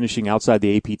Sooners finishing outside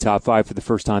the AP Top 5 for the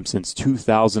first time since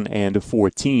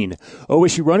 2014.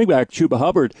 OSU running back Chuba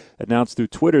Hubbard announced through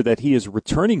Twitter that he is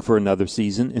returning for another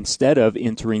season instead of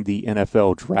entering the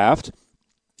NFL draft.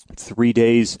 3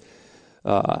 days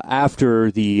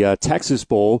after the Texas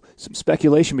Bowl, some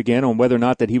speculation began on whether or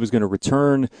not that he was going to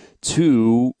return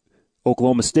to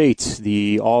Oklahoma State.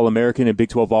 The All-American and Big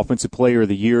 12 Offensive Player of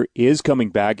the Year is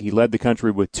coming back. He led the country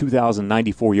with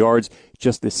 2,094 yards,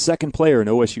 just the second player in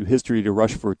OSU history to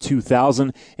rush for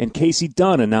 2,000. And Casey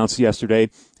Dunn announced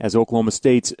yesterday as Oklahoma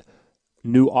State's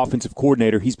new offensive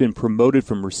coordinator. He's been promoted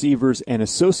from receivers and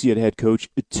associate head coach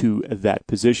to that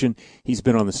position. He's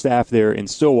been on the staff there in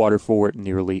Stillwater for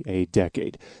nearly a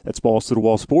decade. That's Balls to the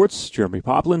Wall Sports. Jeremy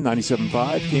Poplin,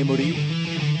 97.5 KMOD.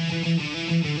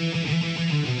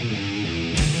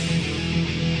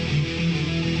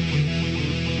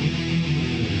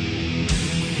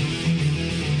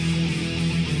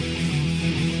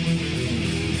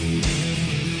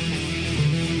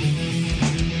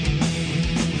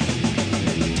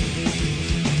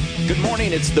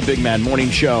 morning. It's the Big Man Morning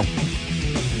Show.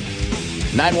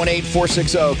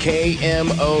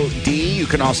 918-460-KMOD. You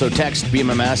can also text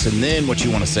BMMS and then what you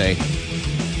want to say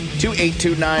to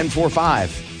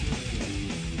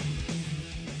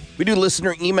 82945. We do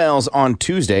listener emails on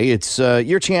Tuesday. It's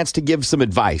your chance to give some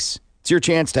advice. It's your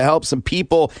chance to help some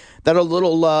people that are a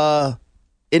little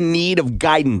in need of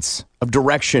guidance, of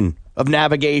direction, of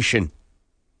navigation.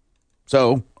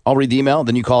 So I'll read the email,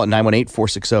 then you call it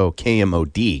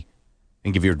 918-460-KMOD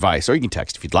and give your advice. Or you can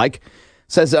text if you'd like. It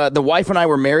says, the wife and I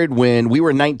were married when we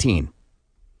were 19.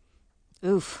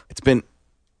 Oof. It's been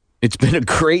a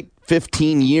great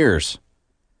 15 years.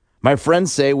 My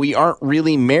friends say we aren't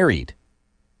really married.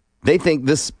 They think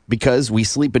this because we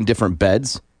sleep in different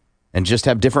beds and just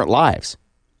have different lives.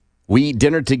 We eat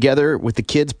dinner together with the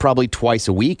kids probably twice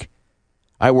a week.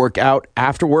 I work out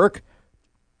after work.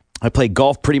 I play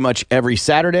golf pretty much every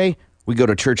Saturday. We go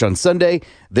to church on Sunday.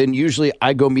 Then usually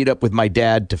I go meet up with my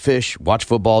dad to fish, watch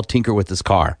football, tinker with his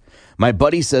car. My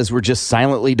buddy says we're just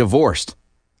silently divorced,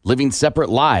 living separate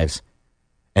lives.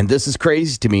 And this is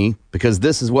crazy to me because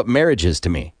this is what marriage is to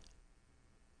me.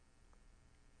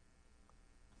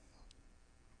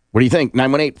 What do you think?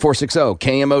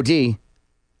 918-460-KMOD.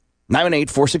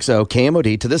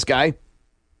 918-460-KMOD. To this guy,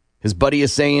 his buddy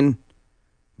is saying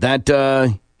that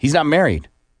he's not married.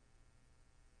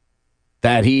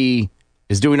 That he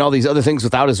is doing all these other things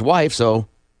without his wife, so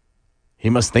he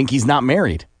must think he's not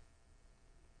married.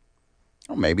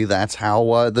 Well, maybe that's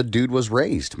how the dude was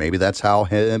raised. Maybe that's how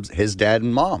his dad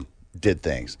and mom did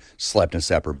things. Slept in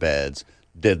separate beds,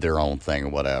 did their own thing or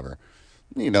whatever.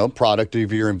 You know, product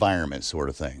of your environment sort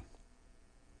of thing.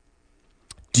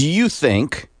 Do you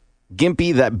think,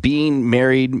 Gimpy, that being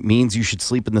married means you should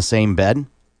sleep in the same bed?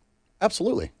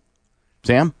 Absolutely.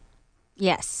 Sam?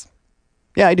 Yes.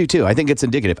 Yeah, I do too. I think it's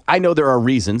indicative. I know there are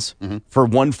reasons for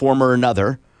one form or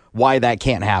another why that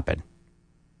can't happen.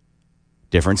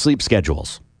 Different sleep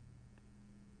schedules.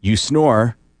 You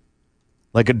snore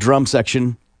like a drum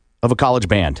section of a college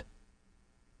band,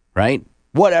 right?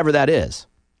 Whatever that is.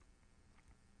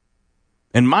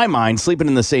 In my mind, sleeping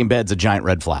in the same bed's a giant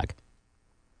red flag.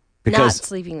 Because not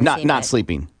sleeping in the same not bed.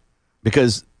 sleeping.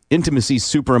 Because intimacy is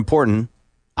super important,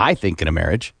 I think, in a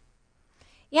marriage.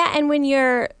 Yeah, and when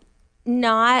you're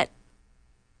not,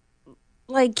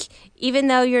 like, even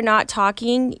though you're not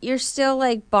talking, you're still,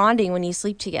 like, bonding when you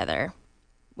sleep together.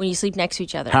 When you sleep next to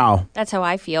each other. How? That's how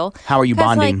I feel. How are you 'Cause,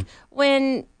 bonding? Like,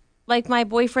 when, like, my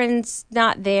boyfriend's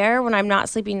not there, when I'm not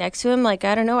sleeping next to him, like,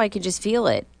 I don't know, I can just feel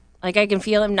it. Like, I can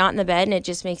feel him not in the bed, and it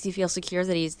just makes you feel secure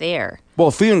that he's there.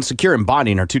 Well, feeling secure and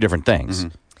bonding are two different things.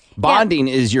 Bonding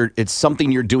is it's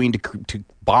something you're doing to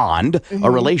bond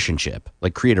a relationship,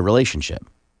 like create a relationship.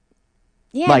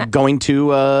 Yeah. Like going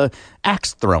to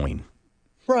axe throwing.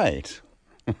 Right.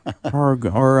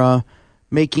 or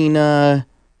making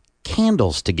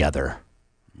candles together.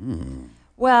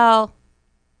 Well,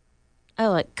 I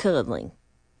like cuddling.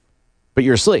 But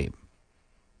you're asleep.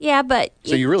 Yeah, but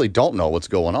So you really don't know what's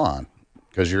going on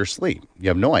because you're asleep. You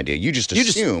have no idea. You just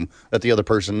assume that the other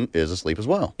person is asleep as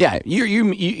well. Yeah,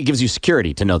 it gives you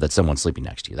security to know that someone's sleeping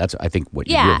next to you. That's, I think, what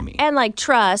you really mean. and like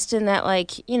trust, and that,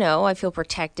 like, you know, I feel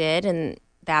protected, and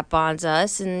that bonds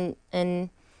us, and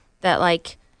that,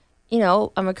 like, you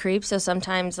know, I'm a creep, so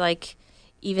sometimes, like,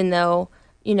 even though,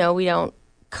 you know, we don't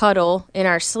cuddle in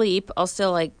our sleep, I'll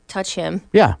still, like, touch him.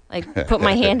 Yeah. Like, put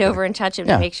my hand over and touch him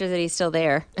Yeah. to make sure that he's still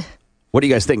there. What do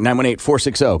you guys think?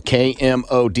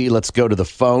 918-460-KMOD. Let's go to the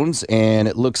phones, and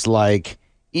it looks like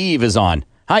Eve is on.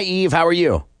 Hi, Eve. How are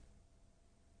you?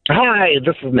 Hi,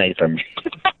 this is Nathan.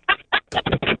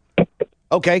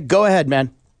 Okay, go ahead,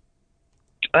 man.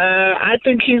 I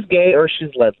think he's gay or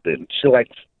she's lesbian. She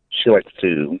likes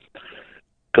to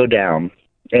go down,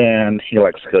 and he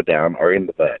likes to go down or in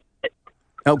the butt.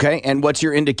 Okay, and what's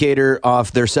your indicator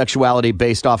of their sexuality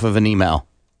based off of an email?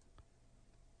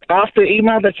 Off the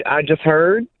email that I just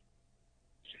heard,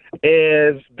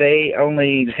 is they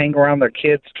only hang around their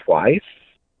kids twice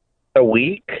a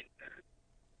week.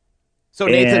 So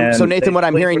Nathan, And what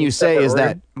I'm they hearing sleep you in say is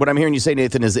separate that what I'm hearing you say,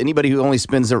 Nathan, is anybody who only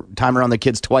spends their time around their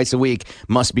kids twice a week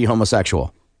must be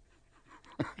homosexual.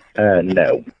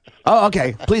 No. Oh,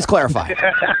 okay. Please clarify.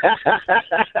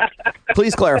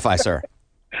 Please clarify, sir.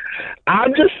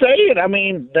 I'm just saying, I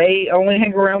mean, they only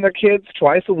hang around their kids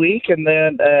twice a week, and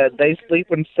then they sleep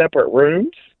in separate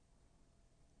rooms.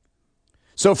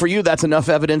 So for you, that's enough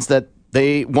evidence that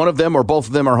one of them or both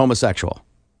of them are homosexual.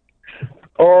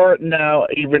 Or no,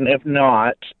 even if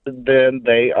not, then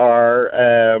they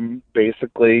are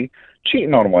basically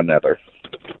cheating on one another.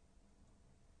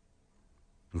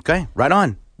 Okay, right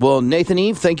on. Well, Nathan,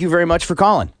 Eve, thank you very much for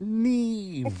calling.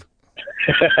 Neve.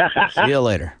 See you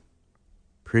later.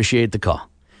 Appreciate the call.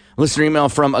 Listener email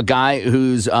from a guy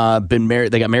who's been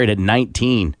married. They got married at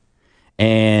 19.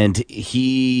 And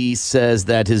he says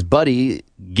that his buddy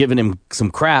giving him some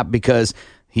crap because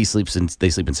they sleep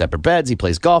in separate beds. He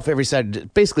plays golf every Saturday.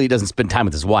 Basically, he doesn't spend time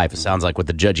with his wife. It sounds like what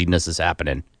the judginess is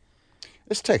happening.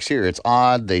 This text here, it's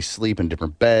odd they sleep in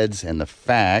different beds, and the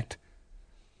fact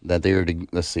that they are,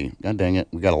 let's see, God dang it,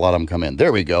 we got a lot of them come in.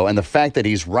 There we go. And the fact that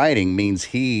he's writing means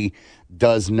he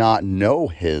does not know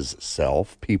his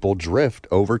self. People drift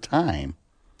over time.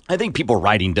 I think people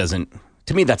writing doesn't,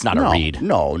 to me, that's not a read.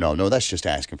 No, that's just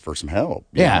asking for some help.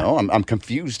 Yeah. You know, I'm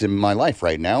confused in my life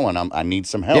right now, and I need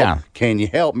some help. Yeah. Can you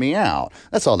help me out?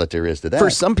 That's all that there is to that. For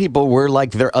some people, we're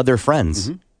like their other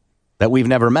friends that we've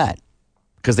never met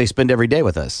because they spend every day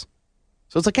with us.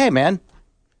 So it's like, hey, man,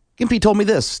 Gimpy told me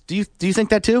this. Do you think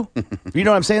that too? You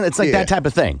know what I'm saying? It's like that type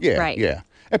of thing. Yeah, yeah.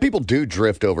 And people do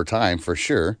drift over time for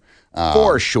sure.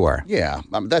 For sure. Yeah,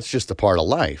 that's just a part of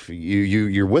life.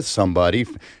 You're with somebody,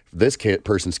 this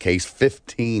person's case,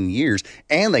 15 years,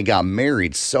 and they got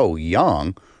married so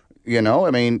young. You know,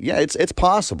 I mean, yeah, it's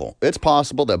possible. It's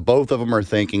possible that both of them are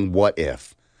thinking, what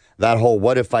if? That whole,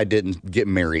 what if I didn't get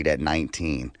married at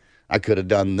 19? I could have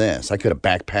done this. I could have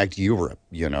backpacked Europe,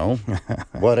 you know?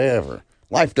 Whatever.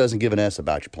 Life doesn't give an S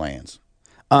about your plans.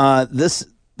 This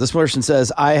person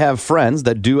says, I have friends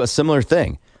that do a similar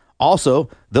thing. Also,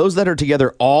 those that are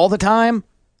together all the time,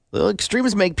 the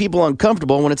extremes make people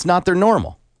uncomfortable when it's not their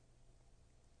normal.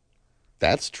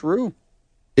 That's true.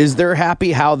 Is they're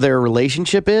happy how their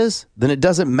relationship is, then it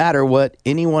doesn't matter what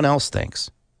anyone else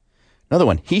thinks. Another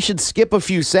one, he should skip a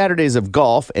few Saturdays of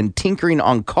golf and tinkering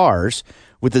on cars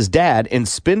with his dad and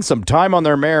spend some time on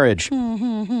their marriage.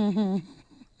 The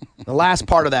last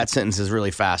part of that sentence is really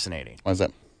fascinating. Why is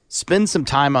that? Spend some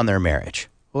time on their marriage.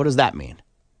 What does that mean?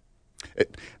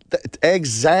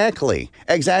 Exactly,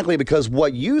 because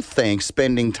what you think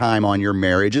spending time on your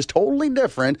marriage is totally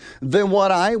different than what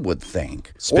I would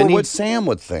think or what Sam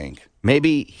would think.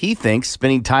 Maybe he thinks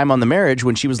spending time on the marriage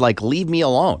when she was like, leave me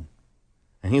alone.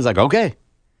 And he's like, okay.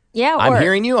 Yeah. I'm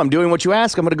hearing you. I'm doing what you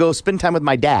ask. I'm going to go spend time with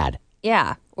my dad.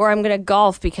 Yeah. Or I'm going to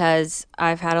golf because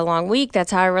I've had a long week.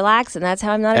 That's how I relax, and that's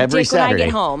how I'm not a dick when I get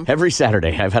home. Every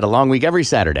Saturday. I've had a long week every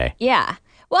Saturday. Yeah.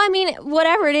 Well, I mean,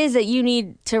 whatever it is that you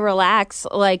need to relax,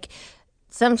 like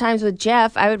sometimes with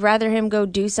Jeff, I would rather him go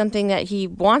do something that he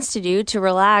wants to do to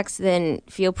relax than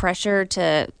feel pressure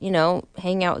to,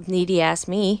 hang out with needy-ass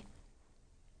me.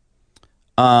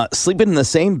 Sleeping in the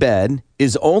same bed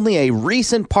is only a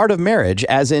recent part of marriage,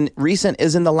 as in recent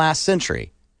is in the last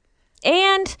century.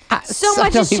 And so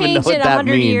much has changed in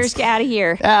 100 years. Get out of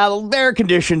here. Their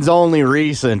condition's only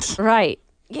recent. Right.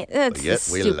 Yeah, that's the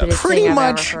stupidest Pretty thing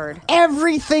much I've ever heard.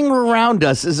 everything around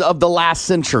us is of the last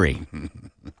century.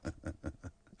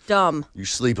 Dumb. You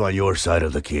sleep on your side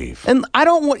of the cave. And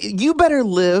you better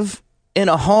live in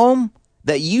a home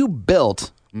that you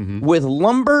built with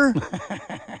lumber,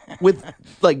 with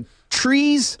like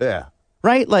trees. Yeah.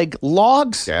 Right? Like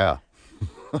logs. Yeah.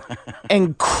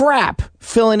 And crap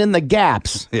filling in the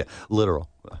gaps. Yeah, literal.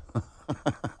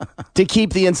 To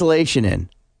keep the insulation in.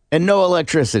 And no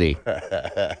electricity.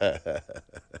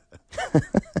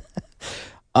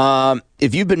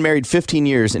 If you've been married 15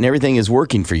 years and everything is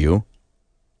working for you,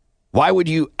 why would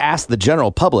you ask the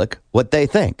general public what they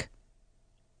think?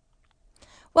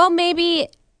 Well, maybe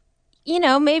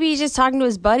he's just talking to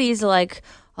his buddies like,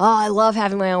 oh, I love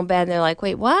having my own bed. And they're like,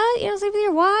 wait, what? You don't sleep with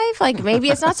your wife? Like, maybe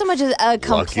it's not so much a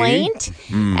complaint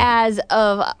as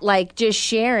of like just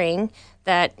sharing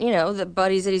that, the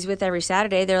buddies that he's with every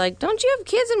Saturday, they're like, don't you have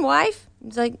kids and wife?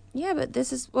 He's like, yeah, but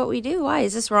this is what we do. Why?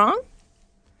 Is this wrong?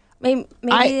 Maybe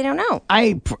they don't know.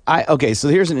 Okay, so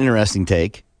here's an interesting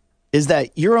take, is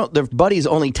that the buddy's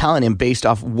only telling him based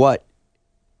off what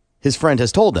his friend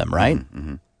has told them, right?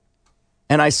 Mm-hmm.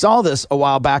 And I saw this a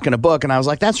while back in a book, and I was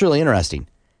like, that's really interesting.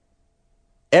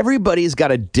 Everybody's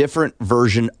got a different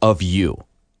version of you,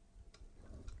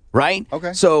 right?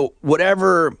 Okay. So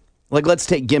whatever, like let's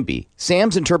take Gimpy.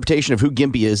 Sam's interpretation of who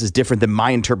Gimpy is different than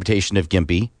my interpretation of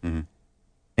Gimpy. Mm-hmm.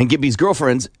 And Gimpy's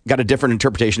girlfriend's got a different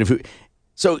interpretation of who.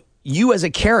 So you as a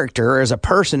character, as a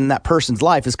person in that person's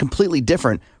life is completely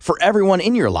different for everyone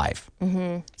in your life.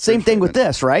 Mm-hmm. Same thing with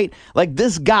this, right? Like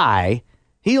this guy,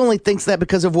 he only thinks that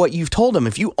because of what you've told him.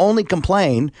 If you only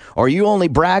complain or you only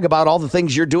brag about all the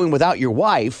things you're doing without your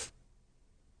wife,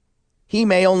 he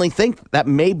may only think that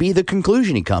may be the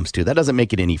conclusion he comes to. That doesn't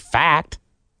make it any fact.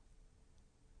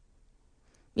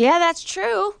 Yeah, that's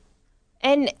true.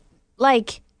 And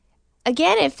like,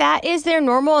 again, if that is their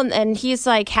normal and he's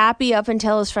like happy up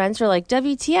until his friends are like,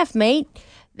 WTF, mate,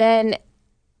 then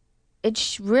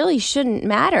it really shouldn't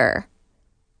matter.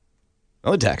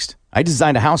 Another text. I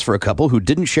designed a house for a couple who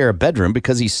didn't share a bedroom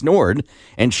because he snored,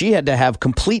 and she had to have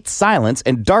complete silence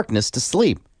and darkness to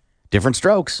sleep. Different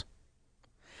strokes.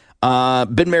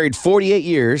 Been married 48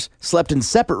 years, slept in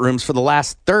separate rooms for the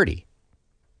last 30.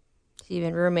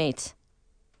 Even roommates.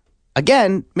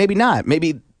 Again, maybe not.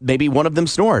 Maybe one of them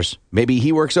snores. Maybe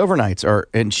he works overnights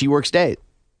and she works day.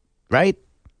 Right?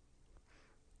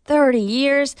 30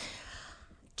 years.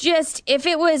 Just if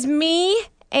it was me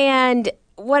and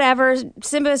whatever,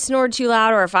 Simba snored too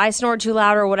loud, or if I snored too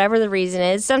loud, or whatever the reason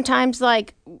is, sometimes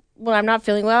like when I'm not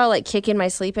feeling well, I like kick in my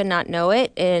sleep and not know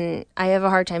it. And I have a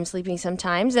hard time sleeping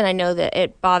sometimes, and I know that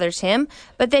it bothers him.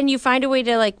 But then you find a way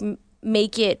to like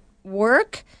make it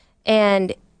work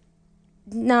and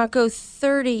not go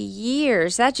 30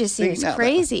 years. That just seems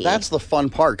crazy. That's the fun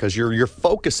part, because you're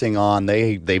focusing on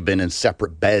they've been in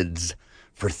separate beds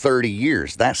for 30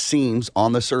 years. That seems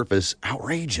on the surface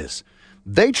outrageous.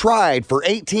 They tried for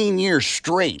 18 years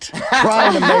straight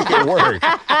trying to make it work.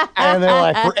 And they're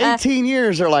like, for 18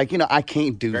 years, they're like, I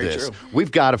can't do this. True.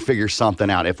 We've got to figure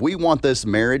something out. If we want this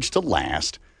marriage to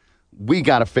last, we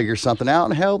got to figure something out.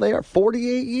 And hell, they are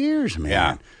 48 years, man.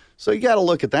 Yeah. So you got to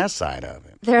look at that side of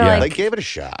it. They gave it a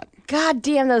shot. God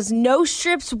damn, those no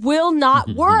strips will not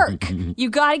work. You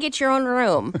got to get your own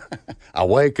room. I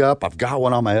wake up, I've got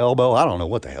one on my elbow. I don't know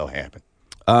what the hell happened.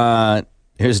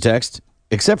 Here's a text.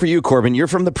 Except for you, Corbin, you're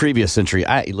from the previous century.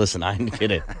 I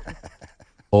get it.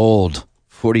 Old.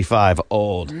 45,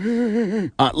 old.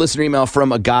 Listener email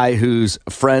from a guy whose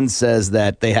friend says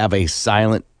that they have a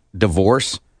silent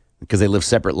divorce because they live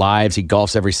separate lives. He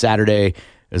golfs every Saturday,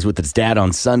 is with his dad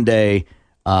on Sunday.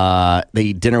 They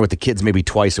eat dinner with the kids maybe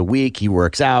twice a week. He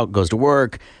works out, goes to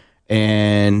work,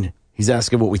 and he's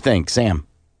asking what we think. Sam.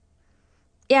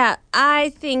 Yeah, I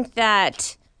think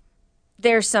that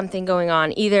there's something going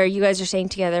on. Either you guys are staying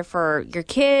together for your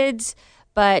kids,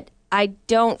 but I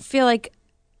don't feel like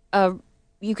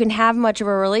you can have much of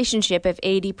a relationship if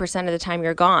 80% of the time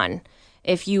you're gone.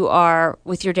 If you are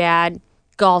with your dad,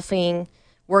 golfing,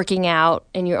 working out,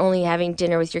 and you're only having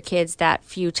dinner with your kids that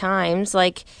few times,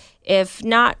 like if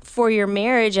not for your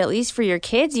marriage, at least for your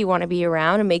kids, you want to be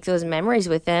around and make those memories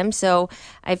with them. So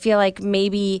I feel like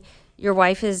maybe your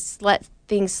wife has let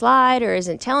things slide or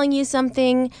isn't telling you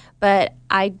something, but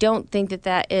I don't think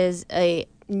that is a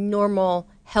normal,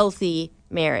 healthy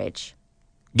marriage.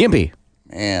 Gimpy.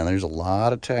 Man, there's a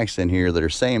lot of texts in here that are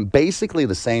saying basically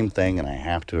the same thing, and I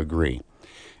have to agree.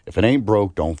 If it ain't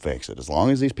broke, don't fix it. As long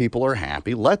as these people are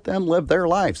happy, let them live their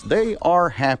lives. They are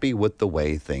happy with the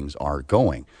way things are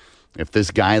going. If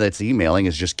this guy that's emailing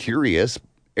is just curious,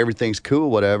 everything's cool,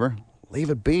 whatever, leave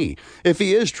it be. If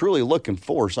he is truly looking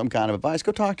for some kind of advice,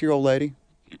 go talk to your old lady.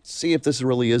 See if this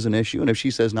really is an issue. And if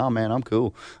she says, no, man, I'm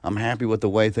cool, I'm happy with the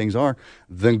way things are,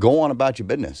 then go on about your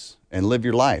business and live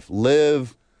your life.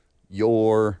 Live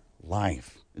your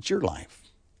life. It's your life.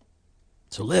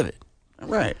 So live it.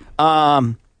 Right.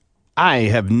 I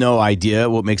have no idea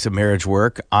what makes a marriage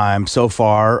work. I'm so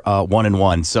far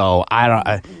 1-1. So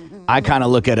I kind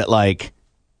of look at it like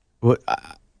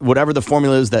whatever the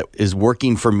formula is that is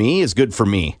working for me is good for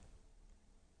me.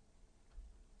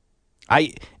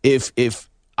 If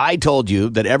I told you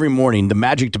that every morning the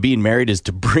magic to being married is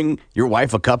to bring your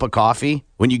wife a cup of coffee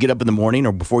when you get up in the morning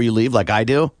or before you leave like I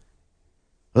do,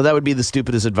 well, that would be the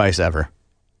stupidest advice ever.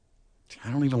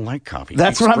 I don't even like coffee.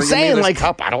 That's what I'm saying. Like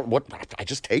cup. I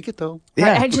just take it though.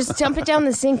 Yeah. I just dump it down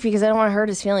the sink because I don't want to hurt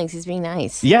his feelings. He's being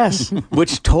nice. Yes,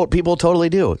 which people totally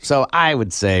do. So I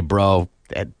would say, bro,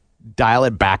 dial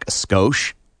it back a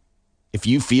skosh. If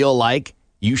you feel like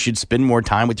you should spend more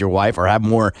time with your wife or have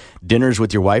more dinners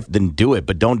with your wife, then do it.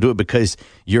 But don't do it because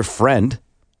your friend,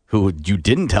 who you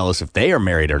didn't tell us if they are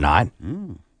married or not,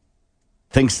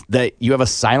 thinks that you have a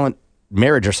silent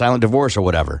marriage or silent divorce or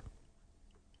whatever.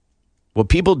 What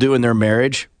people do in their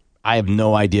marriage, I have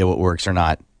no idea what works or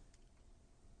not.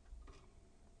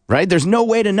 Right? There's no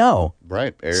way to know.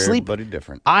 Right. Everybody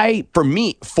different.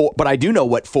 But I do know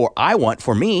what I want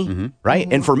for me, right?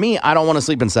 And for me, I don't want to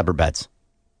sleep in separate beds.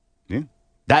 Yeah.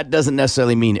 That doesn't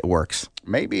necessarily mean it works.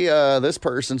 Maybe this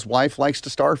person's wife likes to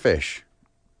starfish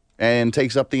and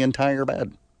takes up the entire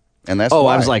bed. And that's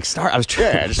why. I was like,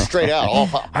 yeah, just straight out.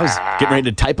 I was getting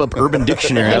ready to type up Urban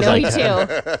Dictionary. I know, me too.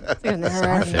 I've never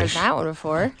heard that one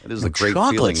before. It is a great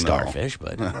chocolate feeling, starfish,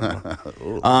 but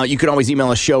you can always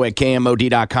email us show at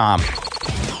KMOD.com.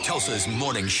 Tulsa's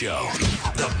Morning Show.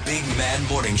 The Big Man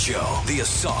Morning Show. The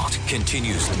assault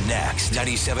continues next.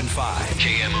 97.5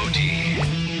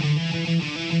 KMOD.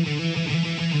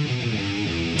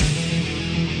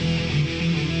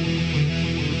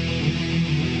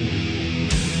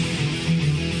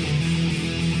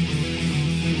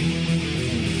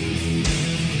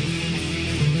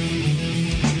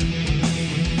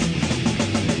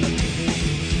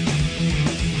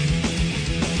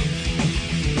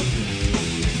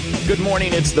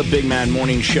 morning. It's the Big Man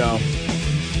Morning Show.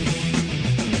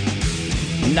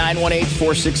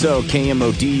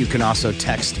 918-460-KMOD. You can also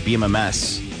text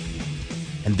BMMS.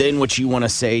 And then what you want to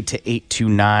say to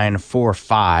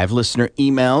 82945. Listener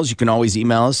emails, you can always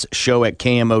email us,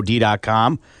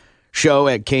 show@KMOD.com.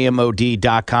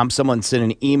 Show@KMOD.com. Someone sent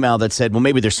an email that said, well,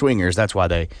 maybe they're swingers. That's why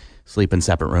they sleep in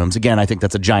separate rooms. Again, I think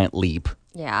that's a giant leap.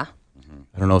 Yeah.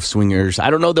 I don't know if swingers, I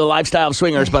don't know the lifestyle of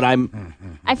swingers, but I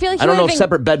feel like I don't know if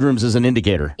separate bedrooms is an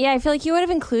indicator. Yeah, I feel like you would have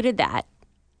included that.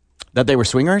 That they were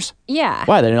swingers? Yeah.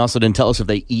 Why? They also didn't tell us if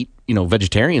they eat,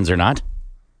 vegetarians or not.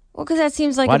 Well, because that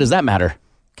seems like... Why does that matter?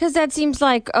 Because that seems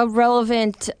like a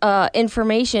relevant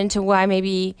information to why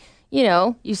maybe,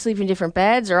 you sleep in different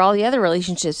beds or all the other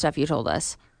relationship stuff you told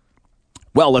us.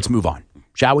 Well, let's move on.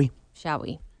 Shall we? Shall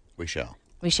we? We shall.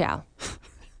 We shall.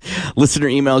 Listener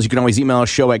emails, you can always email us,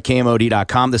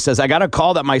 show@KMOD.com. That says, I got a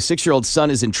call that my 6-year-old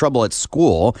son is in trouble at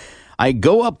school. I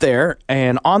go up there,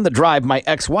 and on the drive, my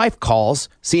ex-wife calls,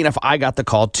 seeing if I got the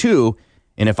call too,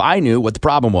 and if I knew what the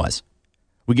problem was.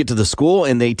 We get to the school,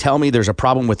 and they tell me there's a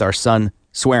problem with our son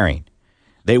swearing.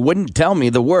 They wouldn't tell me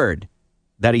the word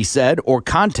that he said or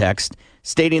context,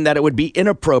 stating that it would be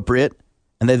inappropriate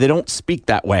and that they don't speak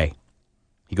that way.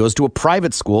 He goes to a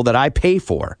private school that I pay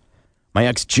for. My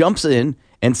ex jumps in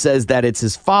and says that it's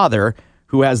his father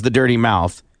who has the dirty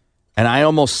mouth, and I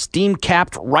almost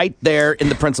steam-capped right there in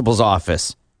the principal's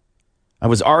office. I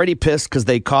was already pissed because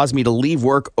they caused me to leave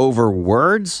work over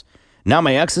words. Now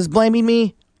my ex is blaming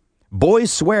me.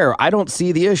 Boys swear. I don't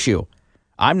see the issue.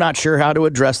 I'm not sure how to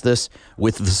address this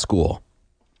with the school.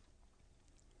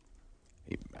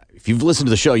 If you've listened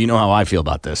to the show, you know how I feel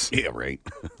about this. Yeah, right.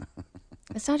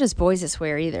 It's not just boys that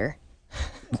swear either.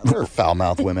 There are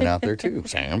foul-mouthed women out there, too,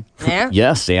 Sam. Yeah?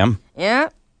 Yes, Sam. Yeah.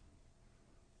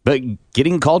 But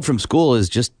getting called from school is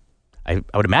just, I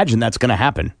would imagine that's going to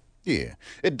happen. Yeah.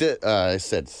 It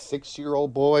said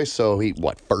 6-year-old boy, so he,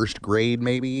 first grade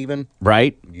maybe even?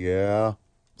 Right? Yeah.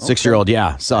 6-year-old,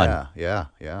 yeah, son. Yeah.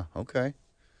 Okay.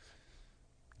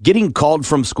 Getting called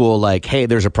from school like, hey,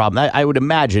 there's a problem. I would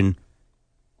imagine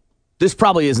this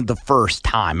probably isn't the first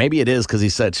time. Maybe it is because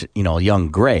he's such, a young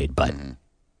grade, but...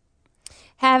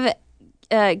 Have,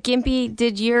 Gimpy,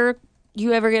 did you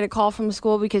ever get a call from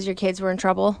school because your kids were in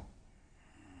trouble?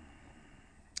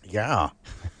 Yeah.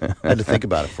 I had to think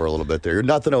about it for a little bit there.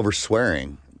 Nothing over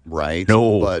swearing, right?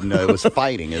 No. But no, it was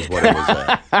fighting is what it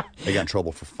was. They got in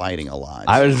trouble for fighting a lot.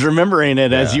 I was remembering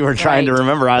it as you were trying to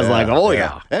remember. I was like, oh,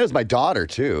 yeah. And it was my daughter,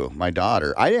 too. My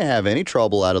daughter. I didn't have any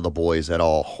trouble out of the boys at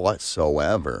all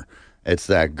whatsoever. It's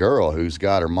that girl who's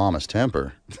got her mama's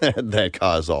temper that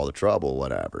caused all the trouble,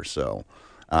 whatever. So,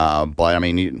 but I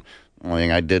mean, the only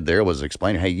thing I did there was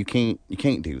explain, hey, you can't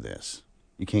do this.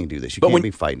 You can't do this. You can't be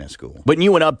fighting at school. When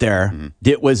you went up there,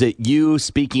 was it you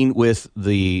speaking with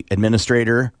the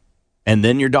administrator and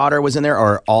then your daughter was in there,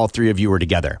 or all three of you were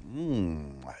together?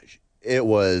 It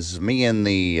was me and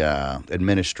the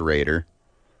administrator,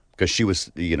 because she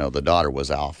was, the daughter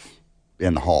was off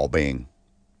in the hall being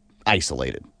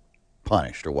isolated,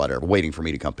 punished or whatever, waiting for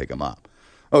me to come pick him up.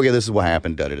 Okay, this is what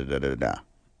happened. Da-da-da-da-da-da.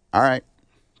 All right,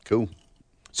 cool.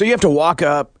 So you have to walk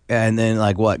up and then,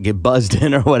 get buzzed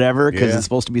in or whatever because it's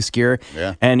supposed to be secure.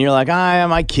 Yeah. And you're like,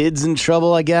 my kid's in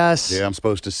trouble, I guess. Yeah, I'm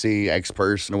supposed to see X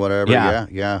person or whatever.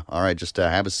 Yeah. All right, just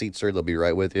have a seat, sir. They'll be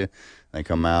right with you. They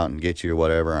come out and get you or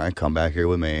whatever. All right, come back here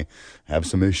with me. Have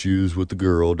some issues with the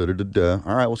girl. Da-da-da-da.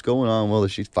 All right, what's going on? Well,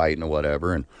 she's fighting or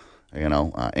whatever. And,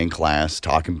 in class,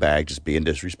 talking back, just being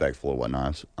disrespectful or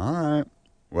whatnot. So, all right.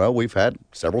 Well, we've had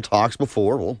several talks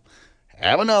before. We'll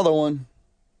have another one.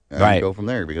 And go from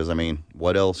there because,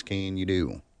 what else can you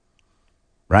do?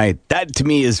 Right. That, to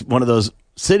me, is one of those,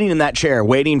 sitting in that chair,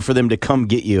 waiting for them to come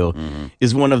get you,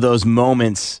 is one of those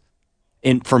moments,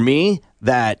 for me,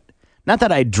 that, not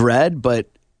that I dread, but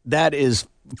that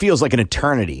feels like an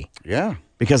eternity. Yeah.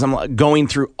 Because I'm going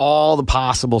through all the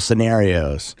possible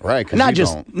scenarios. Right. Not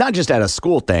just at a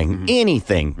school thing,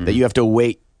 anything that you have to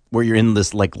wait where you're in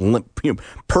this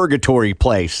purgatory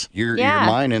place. Your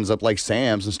mind ends up like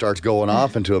Sam's and starts going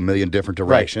off into a million different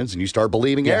directions, and you start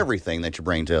believing everything that your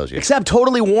brain tells you. Except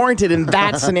totally warranted in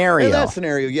that scenario. In that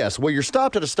scenario, yes. Well, you're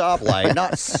stopped at a stoplight,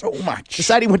 not so much.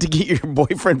 Deciding what to get your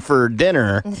boyfriend for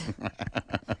dinner.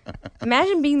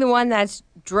 Imagine being the one that's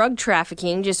drug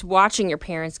trafficking, just watching your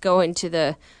parents go into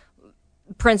the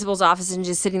principal's office and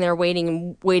just sitting there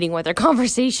waiting what their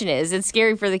conversation is. It's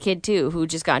scary for the kid too, who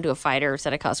just got into a fight or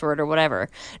said a cuss word or whatever.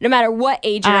 No matter what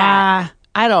age you're at.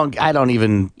 I don't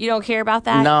even. You don't care about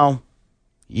that? No.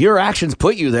 Your actions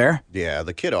put you there. Yeah,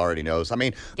 the kid already knows.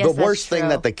 The worst thing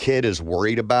that the kid is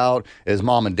worried about is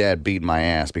mom and dad beating my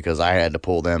ass because I had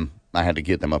to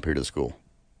get them up here to school.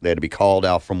 They had to be called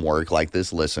out from work, like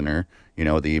this listener.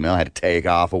 The email had to take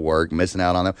off of work, missing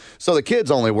out on them. So the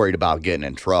kid's only worried about getting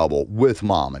in trouble with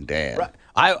mom and dad. Right.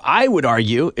 I would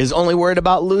argue is only worried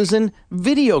about losing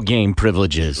video game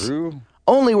privileges. True.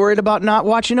 Only worried about not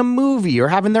watching a movie or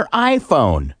having their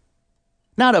iPhone.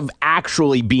 Not of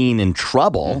actually being in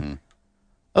trouble,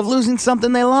 of losing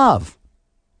something they love.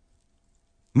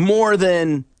 More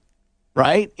than,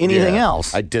 right, anything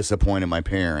else. I disappointed my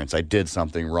parents. I did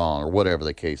something wrong, or whatever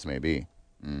the case may be.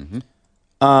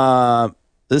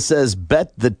 This says,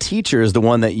 bet the teacher is the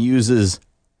one that uses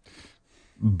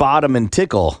bottom and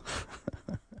tickle.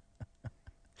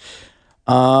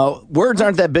 Words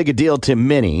aren't that big a deal to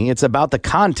many. It's about the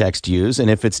context used, and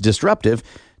if it's disruptive,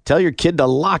 tell your kid to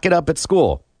lock it up at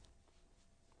school.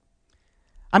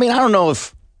 I mean, I don't know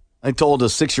if I told a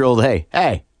 6-year-old,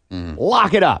 hey,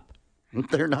 lock it up.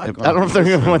 They're not. I don't know if they're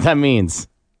going to know what that means.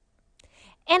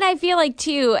 And I feel like,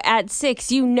 too, at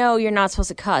 6, you're not supposed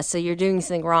to cuss, so you're doing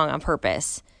something wrong on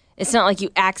purpose. It's not like you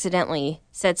accidentally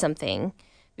said something.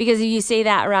 Because if you say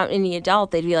that around any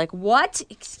adult, they'd be like, what?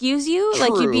 Excuse you? True.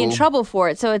 Like, you'd be in trouble for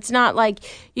it. So it's not like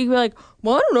you can be like,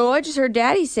 well, I don't know. I just heard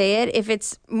Daddy say it. If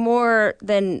it's more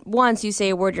than once you say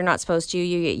a word you're not supposed to,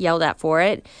 you get yelled at for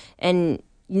it and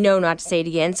know not to say it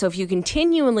again. So if you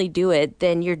continually do it,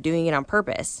 then you're doing it on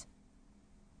purpose.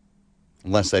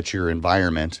 Unless that's your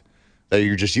environment that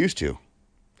you're just used to.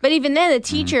 But even then, the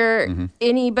teacher,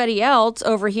 anybody else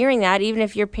overhearing that, even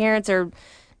if your parents are,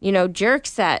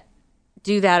 jerks that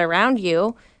do that around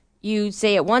you, you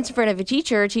say it once in front of a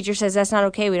teacher says that's not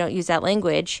okay, we don't use that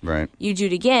language. Right. You do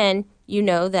it again, you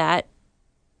know that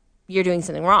you're doing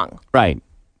something wrong. Right.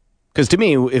 Because to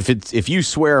me, if you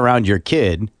swear around your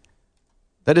kid,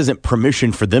 that isn't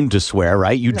permission for them to swear,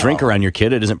 right? You drink around your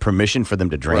kid, it isn't permission for them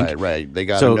to drink. Right. They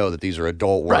got to know that these are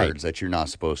adult words that you're not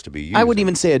supposed to be using. I wouldn't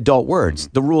even say adult words.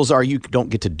 The rules are you don't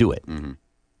get to do it.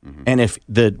 And if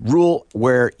the rule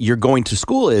where you're going to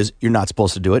school is you're not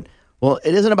supposed to do it, well,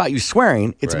 it isn't about you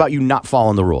swearing. It's about you not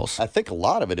following the rules. I think a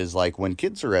lot of it is like when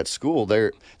kids are at school,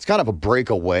 it's kind of a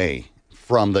breakaway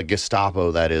from the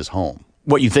Gestapo that is home.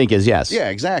 What you think is, yes. Yeah,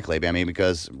 exactly. I mean,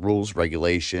 because rules,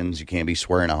 regulations, you can't be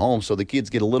swearing at home. So the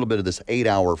kids get a little bit of this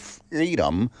 8-hour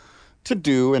freedom to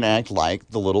do and act like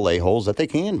the little a-holes that they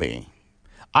can be.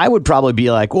 I would probably be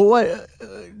like, well, what?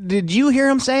 Did you hear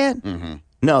him say it?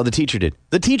 No, the teacher did.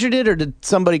 The teacher did, or did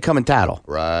somebody come and tattle?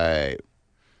 Right.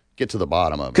 Get to the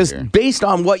bottom of it. Because based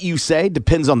on what you say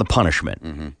depends on the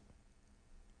punishment.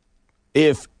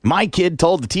 If my kid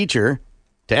told the teacher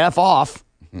to F off,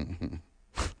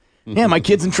 yeah, my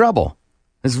kid's in trouble.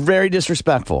 It's very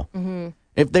disrespectful.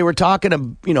 If they were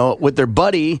talking to, with their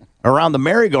buddy around the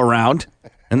merry-go-round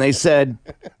and they said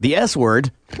the S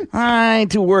word, I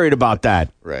ain't too worried about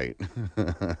that. Right.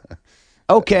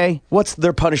 Okay, what's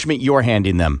their punishment you're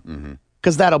handing them?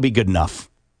 Because that'll be good enough.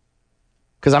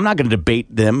 Because I'm not going to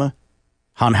debate them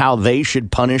on how they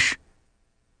should punish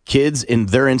kids in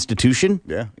their institution.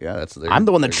 Yeah, that's I'm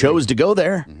the one that chose to go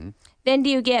there. Then do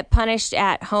you get punished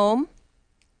at home?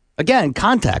 Again,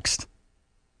 context.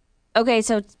 Okay,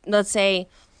 so let's say,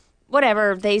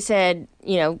 whatever, they said,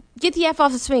 get the F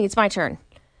off the swing, it's my turn.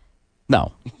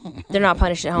 No. They're not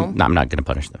punished at home? No, I'm not going to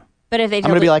punish them. But if they I'm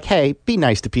going to be like, hey, be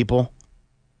nice to people.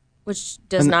 Which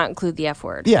does not include the F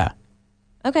word. Yeah.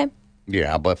 Okay.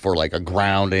 Yeah, but for like a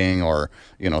grounding or,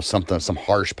 some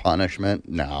harsh punishment,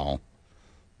 no.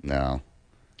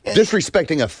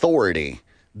 Disrespecting authority,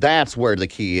 that's where the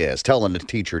key is. Telling the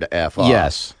teacher to F off.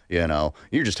 Yes.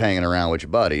 You're just hanging around with your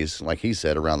buddies, like he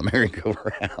said, around the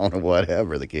merry-go-round or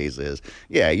whatever the case is.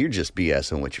 Yeah, you're just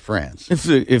BSing with your friends.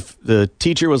 If the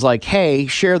teacher was like, hey,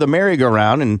 share the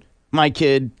merry-go-round, and my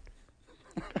kid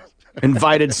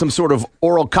invited some sort of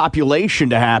oral copulation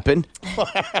to happen,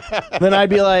 then I'd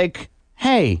be like,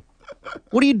 hey,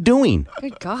 what are you doing?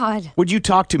 Good God. Would you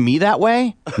talk to me that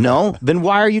way? No? Then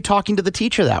why are you talking to the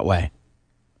teacher that way?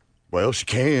 Well, she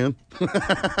can.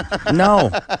 No.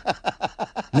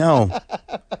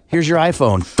 Here's your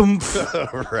iPhone.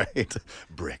 Right.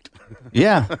 Bricked.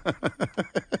 Yeah.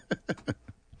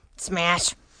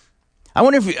 Smash. I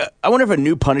wonder if a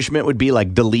new punishment would be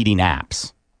like deleting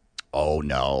apps. Oh,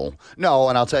 no. No,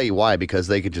 and I'll tell you why. Because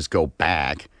they could just go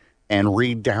back and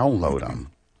re-download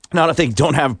them. Not if they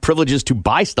don't have privileges to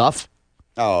buy stuff.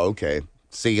 Oh, okay.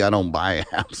 See, I don't buy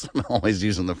apps. I'm always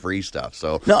using the free stuff.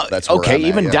 So no, that's where okay. I'm at,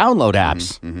 Even download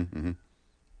apps,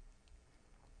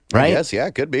 right? Yes, yeah,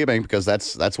 it could be. I mean, because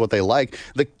that's what they like.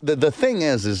 The thing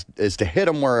is to hit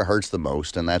them where it hurts the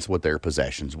most, and that's what their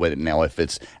possessions with it. Now, if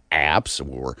it's apps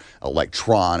or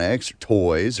electronics, or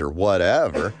toys, or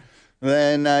whatever,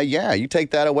 then you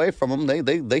take that away from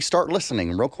them. They start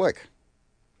listening real quick.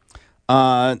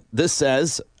 This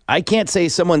says, I can't say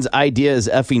someone's idea is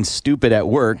effing stupid at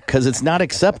work because it's not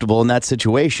acceptable in that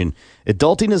situation.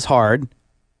 Adulting is hard.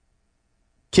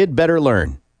 Kid better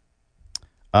learn.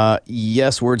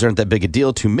 Yes, words aren't that big a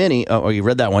deal. Too many. Oh, you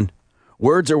read that one.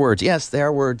 Words are words. Yes, they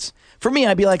are words. For me,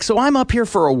 I'd be like, so I'm up here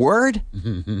for a word?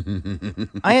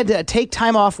 I had to take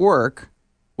time off work,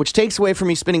 which takes away from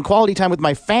me spending quality time with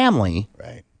my family.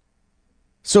 Right.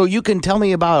 So you can tell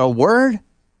me about a word?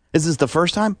 Is this the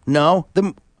first time? No.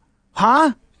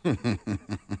 Huh? Yeah,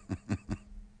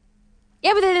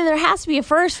 but then there has to be a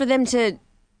first for them to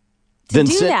do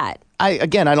that. I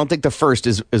don't think the first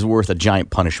is worth a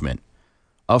giant punishment.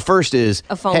 A first is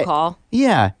a phone call.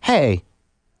 Yeah. Hey,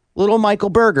 little Michael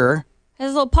Berger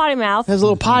has a little potty mouth.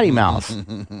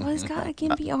 Well, he's got a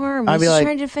gimpy arm. I'd He's be just like,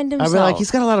 trying to defend himself. I'd be like, he's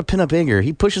got a lot of pinup anger.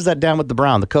 He pushes that down with the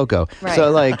brown, the cocoa. Right.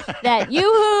 So like that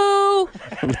yoo-hoo.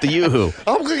 With the yoo-hoo.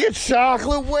 I'm gonna get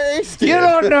chocolate wasted. You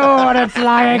don't know what it's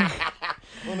like.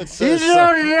 You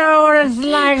don't know what it's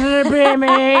like to be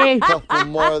me. Couple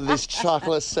more of these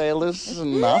chocolate sailors,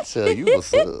 and I'll tell you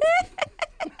what's up.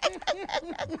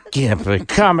 Gimpy,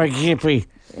 come here, Gimpy.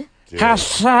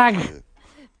 Hashtag.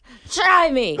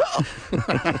 Try me.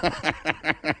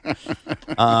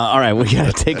 All right, we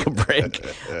got to take a break.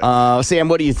 Sam,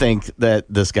 what do you think that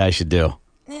this guy should do?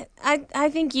 I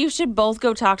think you should both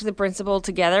go talk to the principal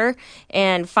together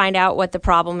and find out what the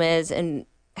problem is and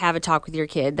have a talk with your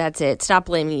kid. That's it. Stop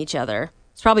blaming each other.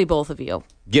 It's probably both of you.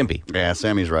 Gimpy. Yeah,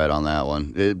 Sammy's right on that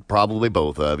one. Probably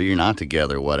both of you. You're not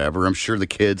together, whatever. I'm sure the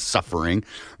kid's suffering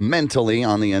mentally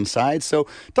on the inside. So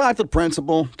talk to the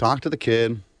principal, talk to the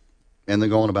kid, and then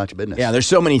go on about your business. Yeah, there's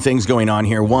so many things going on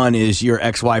here. One is your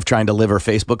ex-wife trying to live her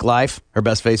Facebook life, her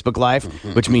best Facebook life,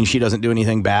 which means she doesn't do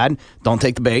anything bad. Don't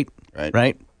take the bait,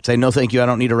 right? Say, no, thank you. I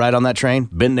don't need to ride on that train.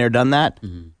 Been there, done that.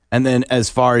 And then as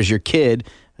far as your kid,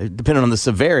 depending on the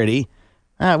severity,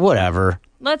 whatever.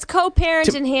 Let's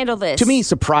co-parent and handle this. To me,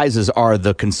 surprises are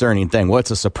the concerning thing.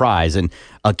 What's a surprise? And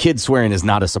a kid swearing is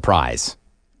not a surprise.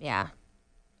 Yeah,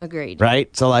 agreed.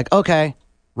 Right? So like, okay,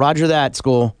 roger that,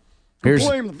 school. Here's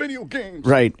blame the video games.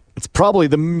 Right. It's probably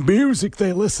the music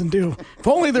they listen to. If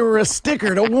only there were a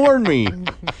sticker to warn me,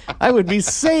 I would be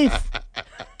safe.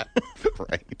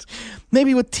 Right.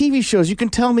 Maybe with TV shows, you can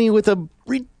tell me with a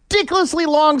ridiculously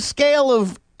long scale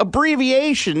of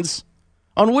abbreviations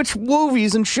on which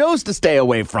movies and shows to stay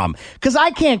away from, because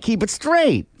I can't keep it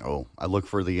straight. Oh, I look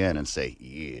for the end and say,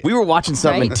 yeah. We were watching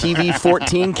something and TV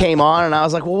 14 came on, and I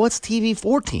was like, well, what's TV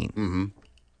 14? Mm-hmm.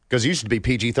 Because it used to be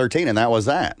PG-13, and that was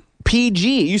that.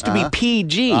 PG. It used to be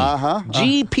PG.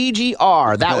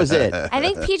 GPGR. That was it. I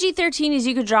think PG-13 is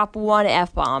you could drop one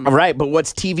F-bomb. Right, but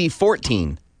what's TV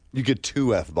 14? You get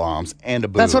 2 F-bombs and a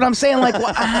boob. That's what I'm saying. Like,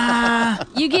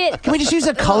 you get. Can we just use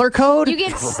a color code? You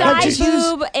get side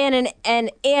boob and an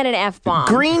F-bomb.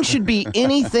 Green should be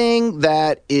anything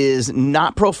that is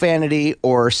not profanity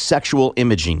or sexual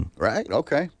imaging. Right.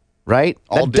 Okay. Right.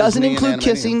 All that doesn't Disney and include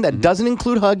animated. kissing. That doesn't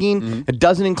include hugging. It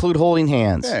doesn't include holding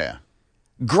hands. Yeah.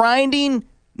 Grinding.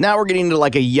 Now we're getting into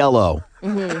like a yellow.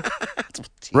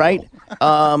 Right.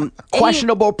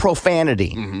 Questionable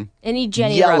profanity. Any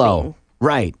Jenny Yellow. rubbing.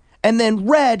 Right. And then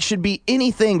red should be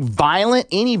anything violent,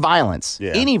 any violence.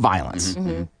 Any violence.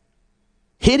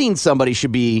 Hitting somebody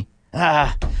should be,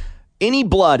 any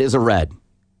blood is a red.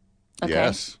 Okay.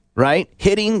 Yes. Right?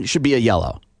 Hitting should be a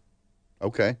yellow.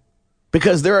 Okay.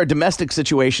 Because there are domestic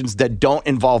situations that don't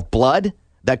involve blood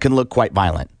that can look quite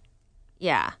violent.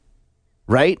 Yeah.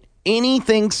 Right?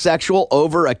 Anything sexual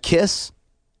over a kiss,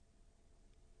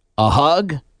 a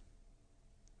hug,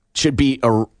 should be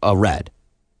a red.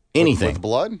 Anything. With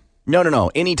blood?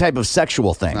 No. Any type of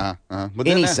sexual thing. But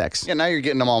Any then, sex. Yeah, now you're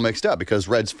getting them all mixed up because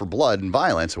red's for blood and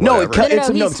violence. Or No, whatever.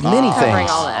 it's many things.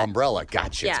 Umbrella,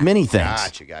 gotcha. It's many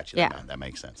things. Gotcha. Yeah. That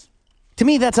makes sense. To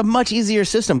me, that's a much easier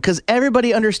system because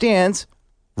everybody understands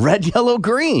red, yellow,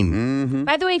 green.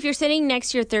 By the way, if you're sitting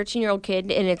next to your 13-year-old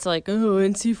kid and it's like, oh,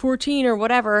 NC-14 or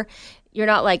whatever, you're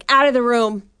not like, out of the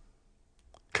room.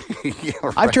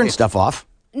 I've turned stuff off.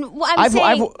 Well, I'm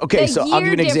saying okay, the so I'll give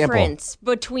you an year example. difference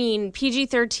between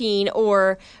PG-13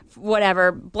 or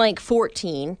whatever, blank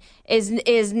 14,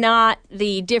 is not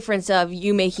the difference of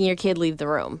you making your kid leave the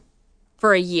room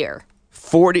for a year.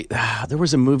 40. There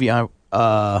was a movie there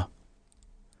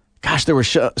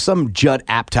was some Judd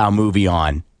Apatow movie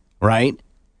on, right?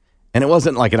 And it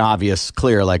wasn't like an obvious,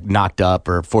 clear, like Knocked Up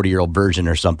or 40-Year-Old Virgin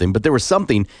or something, but there was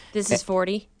something. This is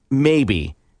 40?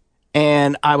 Maybe.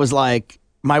 And I was like,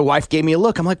 my wife gave me a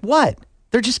look. I'm like, what?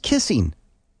 They're just kissing.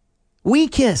 We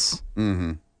kiss.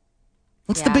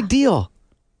 What's the big deal?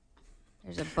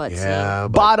 There's a butt Yeah,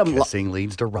 scene. bottom kissing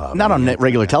leads to rub. Not on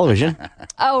regular television.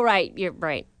 Oh, right. You're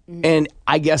right. And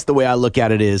I guess the way I look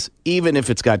at it is, even if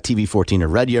it's got TV 14 or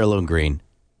red, yellow, and green,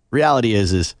 reality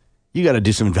is you got to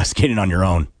do some investigating on your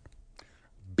own.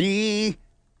 Be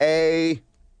a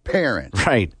parent.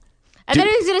 Right. I thought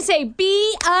he was going to say,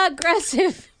 be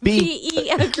aggressive.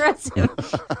 Be aggressive.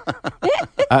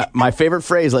 My favorite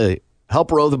phrase lately,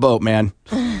 help row the boat, man.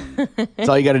 That's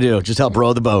all you got to do. Just help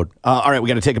row the boat. All right, we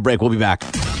got to take a break. We'll be back.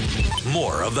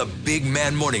 More of the Big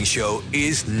Man Morning Show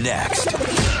is next.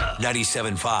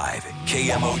 97.5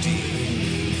 KMOD.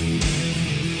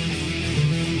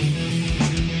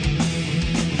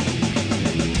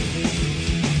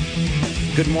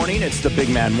 Good morning. It's the Big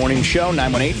Man Morning Show,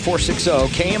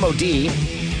 918-460-KMOD.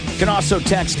 You can also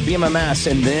text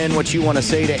BMMS and then what you want to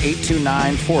say to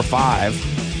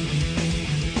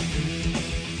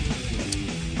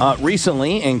 82945.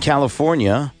 Recently in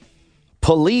California,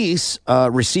 police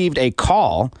received a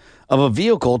call of a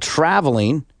vehicle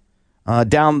traveling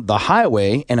down the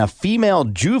highway, and a female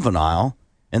juvenile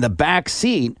in the back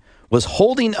seat was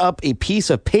holding up a piece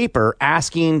of paper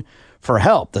asking for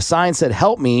help. The sign said,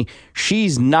 "Help me.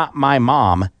 She's not my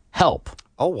mom. Help."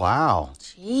 Oh, wow.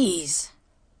 Jeez.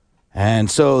 And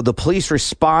so the police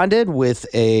responded with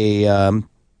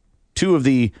two of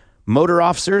the motor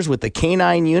officers with the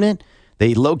canine unit.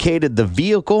 They located the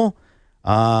vehicle.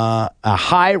 A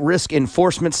high-risk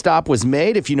enforcement stop was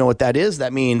made. If you know what that is,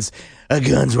 that means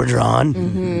guns were drawn.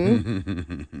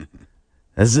 Mm-hmm.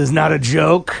 This is not a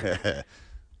joke.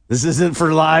 This isn't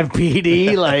for live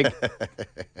PD. Like,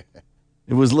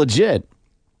 it was legit.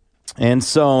 And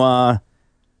so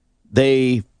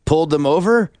they pulled them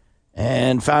over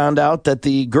and found out that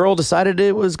the girl decided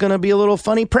it was going to be a little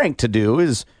funny prank to do,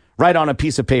 is write on a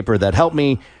piece of paper that, "Help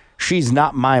me, she's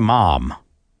not my mom."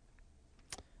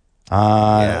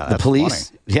 The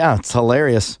police, funny. Yeah, it's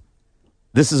hilarious.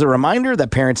 This is a reminder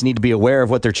that parents need to be aware of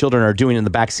what their children are doing in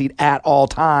the backseat at all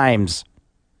times.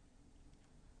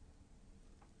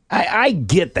 I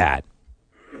get that.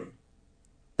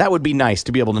 That would be nice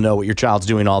to be able to know what your child's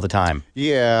doing all the time.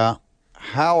 Yeah.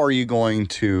 How are you going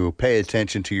to pay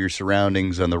attention to your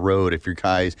surroundings on the road if your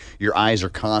eyes are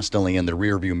constantly in the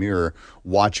rearview mirror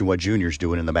watching what Junior's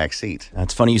doing in the back seat?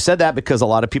 That's funny you said that, because a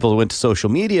lot of people went to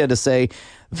social media to say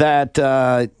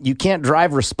that you can't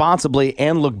drive responsibly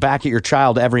and look back at your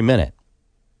child every minute.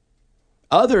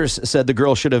 Others said the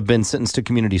girl should have been sentenced to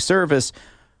community service.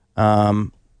 I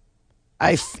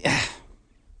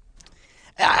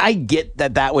get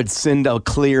that would send a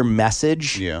clear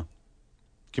message. Yeah.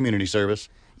 Community service.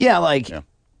 Yeah, I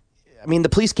mean, the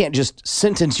police can't just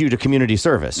sentence you to community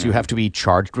service. Mm-hmm. You have to be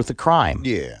charged with a crime.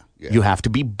 Yeah. You have to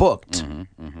be booked.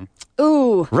 Mm-hmm, mm-hmm.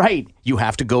 Ooh. Right. You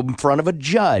have to go in front of a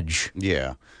judge.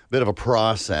 Yeah. Bit of a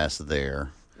process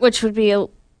there. Which would be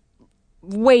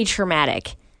way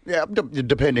traumatic. Yeah,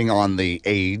 depending on the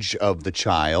age of the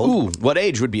child. Ooh, what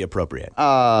age would be appropriate?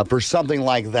 For something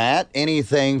like that,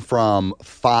 anything from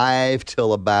 5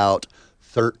 till about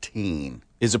 13.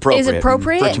 Is appropriate. Is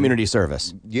appropriate? For community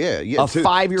service. Yeah. A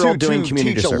 5-year-old doing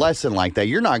community teach service. a lesson like that.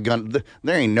 You're not going to,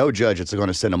 there ain't no judge that's going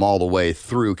to send them all the way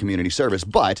through community service,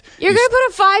 but. You're going to put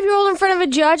a 5-year-old in front of a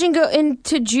judge and go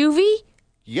into juvie?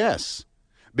 Yes.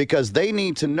 Because they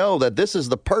need to know that this is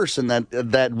the person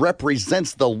that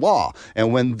represents the law.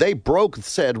 And when they broke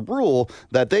said rule,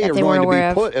 that they are going to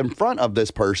be put in front of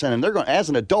this person, and they're going, as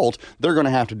an adult, they're going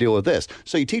to have to deal with this.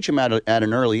 So you teach them at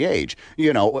an early age.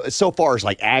 You know, so far as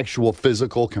like actual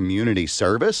physical community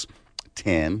service,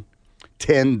 10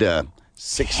 to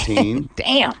 16.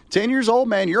 Damn. 10 years old,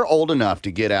 man, you're old enough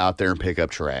to get out there and pick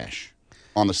up trash.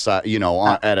 On the side, you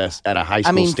know, at a high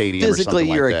school stadium or something like that.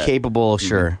 Physically, you're capable,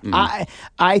 sure. Mm-hmm.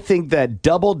 I think that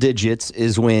double digits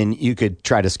is when you could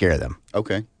try to scare them.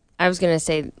 Okay. I was going to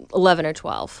say 11 or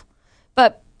 12.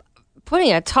 But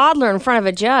putting a toddler in front of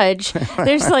a judge,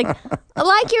 there's like, I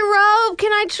like your robe.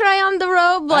 Can I try on the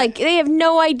robe? Like, they have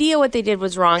no idea what they did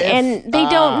was wrong. And they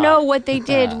don't know what they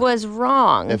did was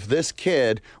wrong. If this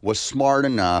kid was smart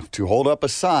enough to hold up a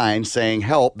sign saying,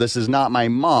 "Help, this is not my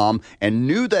mom," and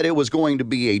knew that it was going to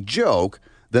be a joke,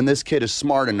 then this kid is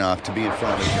smart enough to be in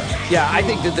front of the judge. Yeah, I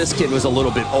think that this kid was a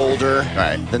little bit older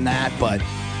than that, but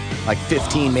like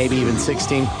 15, maybe even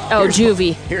 16. Oh,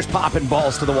 juvie. Here's popping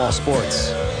balls to the wall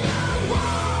sports.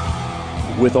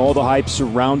 With all the hype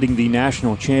surrounding the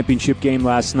national championship game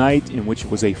last night, in which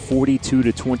it was a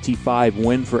 42-25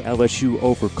 win for LSU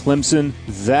over Clemson,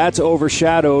 that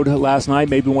overshadowed last night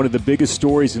maybe one of the biggest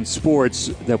stories in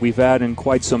sports that we've had in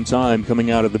quite some time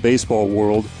coming out of the baseball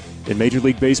world. And Major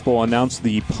League Baseball announced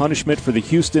the punishment for the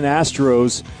Houston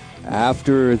Astros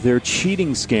after their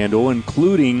cheating scandal,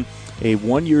 including a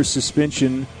 1-year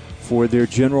suspension for their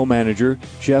general manager,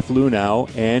 Jeff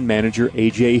Lunau, and manager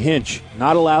A.J. Hinch.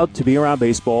 Not allowed to be around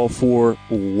baseball for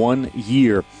 1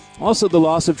 year. Also, the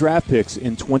loss of draft picks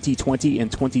in 2020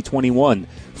 and 2021,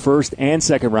 first and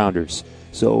second rounders.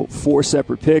 So 4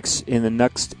 separate picks in the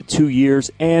next 2 years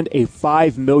and a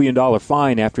 $5 million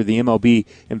fine after the MLB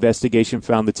investigation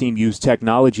found the team used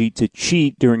technology to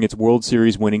cheat during its World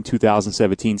Series winning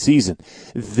 2017 season.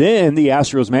 Then the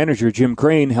Astros manager Jim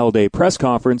Crane held a press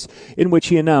conference in which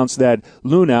he announced that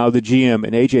Lunau, the GM,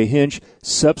 and A.J. Hinch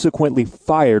subsequently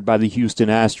fired by the Houston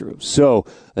Astros. So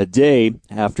a day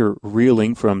after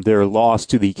reeling from their loss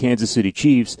to the Kansas City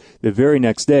Chiefs, the very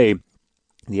next day,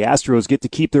 the Astros get to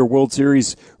keep their World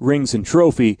Series rings and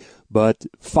trophy, but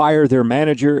fire their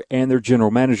manager and their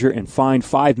general manager and fine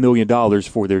 $5 million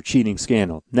for their cheating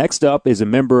scandal. Next up is a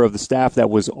member of the staff that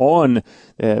was on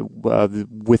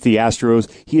with the Astros.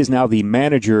 He is now the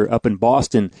manager up in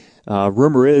Boston.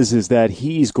 Rumor is that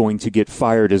he's going to get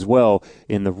fired as well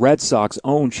in the Red Sox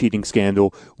own cheating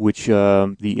scandal, which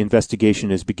the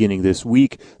investigation is beginning this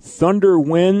week. Thunder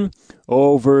win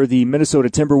over the Minnesota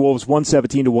Timberwolves,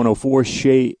 117-104.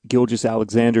 Shai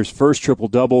Gilgeous-Alexander's first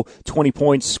triple-double, 20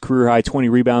 points, career-high 20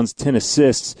 rebounds, 10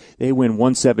 assists. They win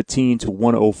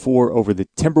 117-104 over the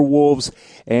Timberwolves.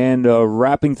 And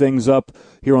wrapping things up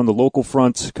here on the local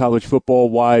front, college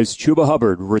football-wise, Chuba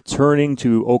Hubbard returning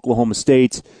to Oklahoma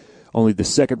State. Only the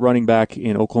second running back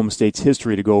in Oklahoma State's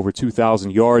history to go over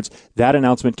 2,000 yards. That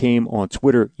announcement came on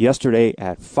Twitter yesterday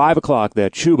at 5 o'clock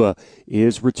that Chuba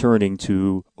is returning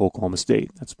to Oklahoma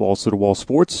State. That's Balls to the Wall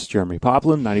Sports. Jeremy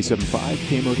Poplin, 97.5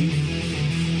 KMOD.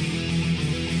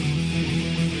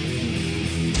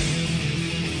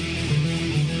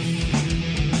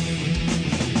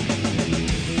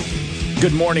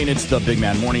 Good morning. It's the Big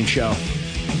Man Morning Show.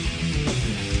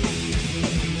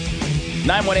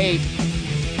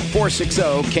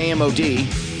 918-460-KMOD.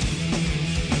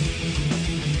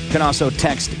 You can also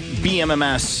text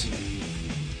BMMS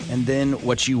and then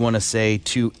what you want to say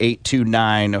to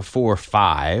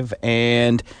 82945.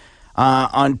 And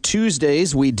on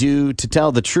Tuesdays, we do To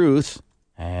Tell the Truth,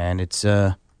 and it's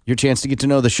your chance to get to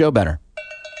know the show better.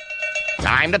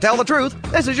 Time to tell the truth.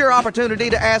 This is your opportunity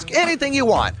to ask anything you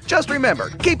want. Just remember,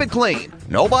 keep it clean.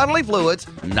 No bodily fluids,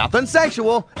 nothing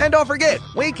sexual, and don't forget,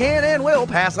 we can and will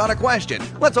pass on a question.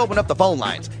 Let's open up the phone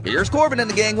lines. Here's Corbin and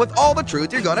the gang with all the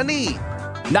truth you're gonna need.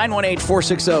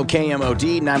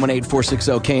 918-460-KMOD,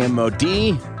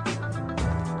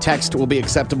 918-460-KMOD. Text will be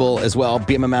acceptable as well,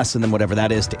 BMMS, and then whatever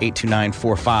that is to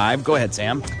 82945. Go ahead,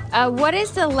 Sam. What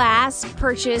is the last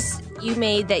purchase you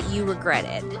made that you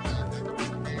regretted?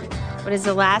 What is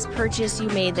the last purchase you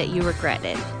made that you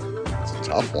regretted? It's a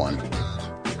tough one.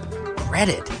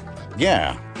 Regretted?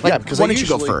 Yeah. Like, yeah, because why don't you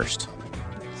go first?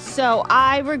 So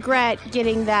I regret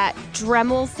getting that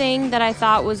Dremel thing that I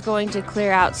thought was going to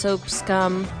clear out soap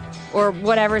scum or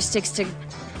whatever sticks to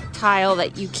tile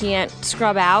that you can't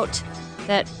scrub out.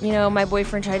 That, you know, my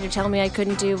boyfriend tried to tell me I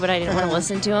couldn't do, but I didn't want to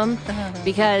listen to him.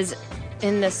 Because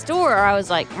in the store, I was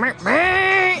like,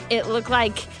 it looked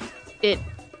like it,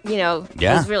 you know,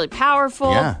 was really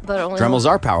powerful. Yeah. But only Dremels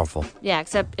are powerful. Yeah,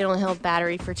 except it only held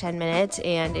battery for 10 minutes,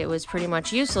 and it was pretty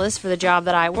much useless for the job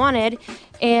that I wanted.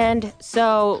 And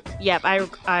so, yep,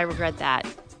 I regret that.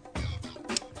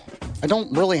 I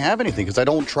don't really have anything because I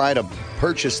don't try to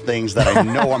purchase things that I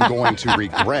know I'm going to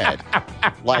regret.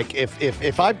 Like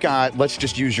if I've got, let's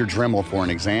just use your Dremel for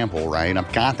an example, right?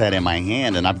 I've got that in my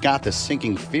hand and I've got this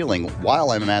sinking feeling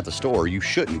while I'm at the store. You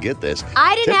shouldn't get this.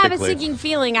 I didn't have a sinking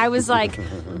feeling. I was like,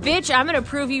 bitch, I'm going to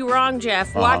prove you wrong,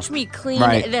 Jeff. Watch me clean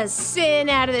the sin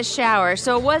out of the shower.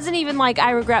 So it wasn't even like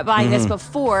I regret buying this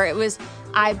before. It was...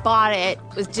 I bought it,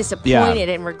 was disappointed,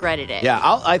 and regretted it. Yeah,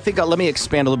 I think let me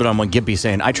expand a little bit on what Gimpy's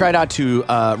saying. I tried out to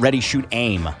ready, shoot,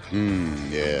 aim.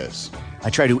 Yes. I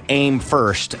try to aim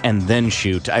first and then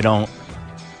shoot. I don't.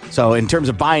 So in terms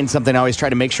of buying something, I always try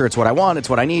to make sure it's what I want, it's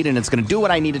what I need, and it's going to do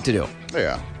what I need it to do.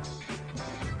 Yeah.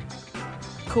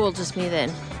 Cool, just me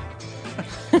then.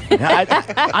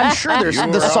 I'm sure there's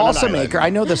the salsa maker. I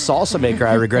know the salsa maker.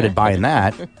 I regretted buying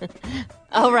that.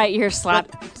 Oh, right, your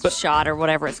slap shot or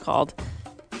whatever it's called.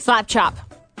 Slap chop.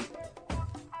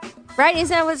 Right?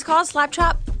 Isn't that what it's called? Slap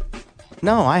chop?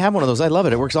 No, I have one of those. I love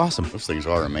it. It works awesome. Those things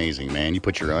are amazing, man. You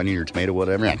put your onion, your tomato,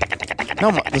 whatever.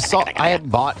 No, I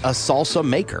had bought a salsa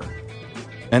maker.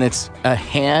 And it's a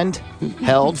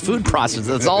hand-held food processor.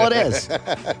 That's all it is.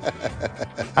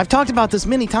 I've talked about this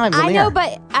many times on the air. I know,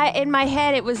 but in my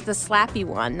head, it was the slappy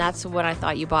one. That's what I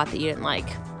thought you bought that you didn't like.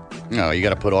 No, you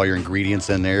got to put all your ingredients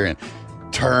in there and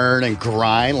turn and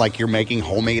grind like you're making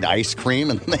homemade ice cream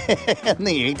in the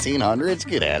 1800s.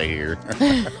 Get out of here.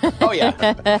 Oh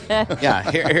yeah,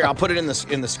 yeah. Here, I'll put it in the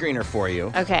screener for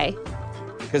you. Okay.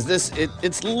 Because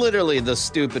it's literally the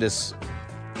stupidest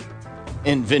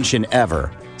invention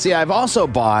ever. See, I've also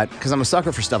bought, because I'm a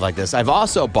sucker for stuff like this, I've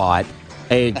also bought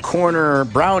a corner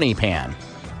brownie pan.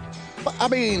 I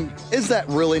mean, is that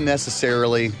really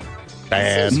necessarily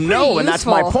bad? No, and that's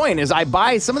my point, is I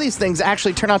buy some of these things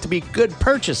actually turn out to be good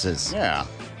purchases. Yeah.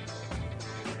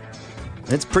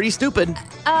 It's pretty stupid.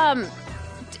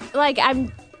 Like,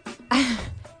 I'm...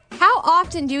 How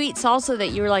often do you eat salsa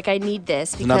that you were like, I need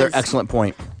this? Because another excellent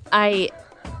point.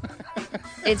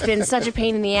 It's been such a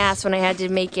pain in the ass when I had to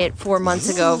make it 4 months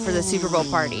ago for the Super Bowl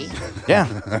party. Yeah.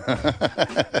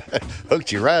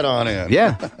 Hooked you right on in.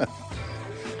 Yeah.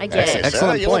 I get it.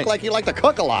 Excellent point. You look like you like to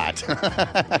cook a lot.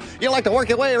 You like to work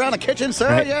your way around the kitchen, sir?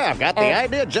 Right. Yeah, I've got the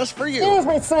idea just for you. Excuse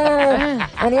me, sir.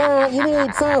 And you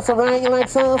need salsa, right? You like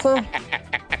salsa?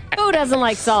 Who doesn't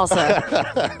like salsa?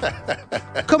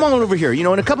 Come on over here. You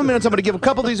know, in a couple minutes, I'm going to give a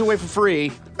couple of these away for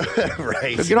free.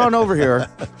 Right. So get on over here.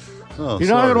 Oh, You're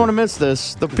not going to want to miss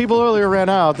this. The people earlier ran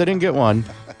out. They didn't get one.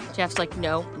 Jeff's like,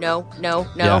 no.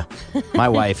 Yeah. My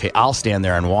wife, I'll stand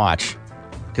there and watch.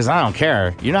 Because I don't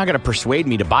care. You're not going to persuade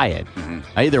me to buy it. Mm-hmm.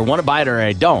 I either want to buy it or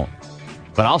I don't.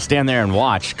 But I'll stand there and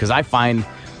watch because I find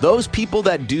those people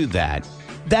that do that,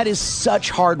 that is such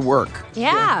hard work.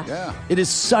 Yeah. It is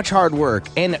such hard work.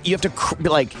 And you have to be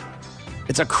like,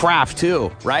 it's a craft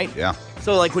too, right? Yeah.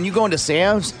 So like when you go into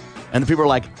Sam's and the people are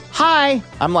like, hi,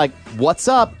 I'm like, what's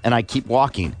up? And I keep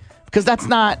walking because that's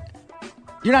not,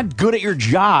 you're not good at your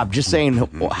job just saying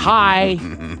hi,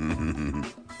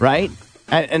 right?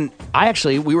 And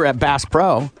we were at Bass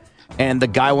Pro and the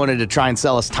guy wanted to try and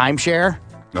sell us timeshare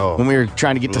when we were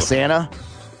trying to get to Santa.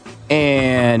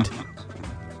 And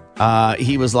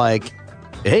he was like,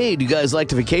 hey, do you guys like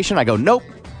to vacation? I go, nope.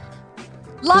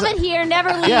 Love it here,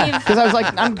 never leave. Yeah, because I was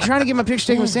like, I'm trying to get my picture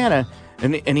taken with Santa.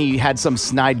 And he had some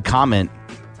snide comment,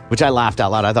 which I laughed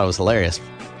out loud. I thought it was hilarious.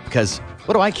 Because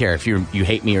what do I care if you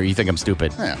hate me or you think I'm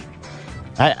stupid? Yeah.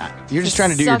 You're just trying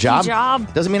to do your Sucky job.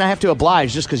 job. Doesn't mean I have to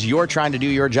oblige just because you're trying to do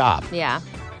your job. Yeah.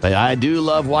 But I do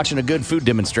love watching a good food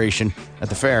demonstration at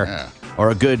the fair. Or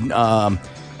a good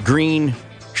green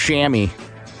chamois.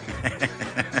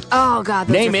 Oh, God,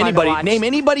 those Name are fun anybody. to watch. Name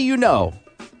anybody you know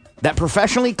that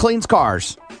professionally cleans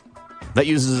cars that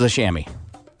uses a chamois.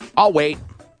 I'll wait.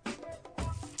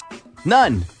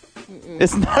 None.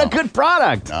 It's not a good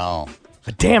product. No.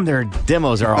 But damn, their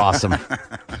demos are awesome.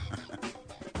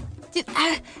 Dude,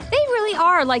 they really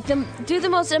are like do the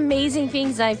most amazing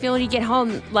things. And I feel when you get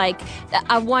home, like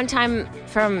one time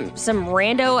from some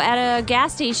rando at a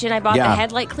gas station, I bought the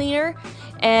headlight cleaner.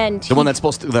 And the one that's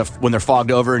supposed to, when they're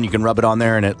fogged over and you can rub it on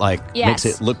there and it makes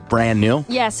it look brand new?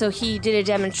 Yeah, so he did a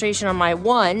demonstration on my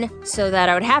one so that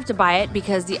I would have to buy it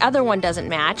because the other one doesn't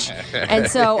match. And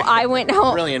so I went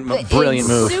home. Brilliant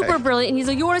move. Super brilliant. And he's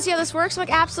like, you want to see how this works? I'm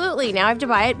like, absolutely. Now I have to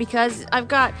buy it because I've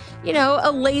got,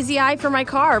 a lazy eye for my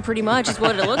car, pretty much is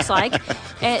what it looks like.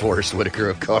 And, Forrest Whitaker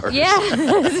of cars. yeah,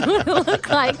 that's what it looked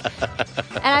like.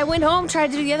 And I went home,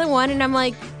 tried to do the other one, and I'm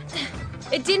like,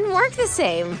 it didn't work the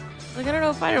same. Like, I don't know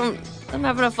if I don't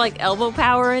have enough, elbow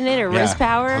power in it or wrist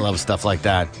power. I love stuff like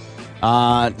that.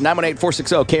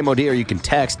 918-460-KMOD, or you can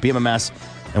text BMMS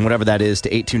and whatever that is to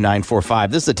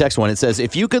 82945. This is the text one. It says,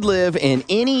 if you could live in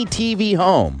any TV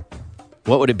home,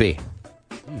 what would it be?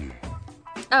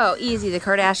 Oh, easy. The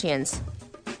Kardashians.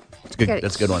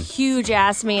 That's a good one.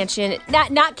 Huge-ass mansion.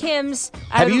 Not Kim's.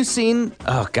 Have you seen...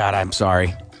 Oh, God, I'm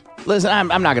sorry. Listen,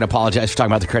 I'm not going to apologize for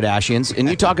talking about the Kardashians. And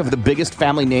you talk of the biggest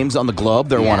family names on the globe,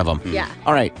 they're one of them. Yeah.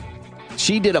 All right.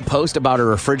 She did a post about her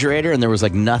refrigerator, and there was,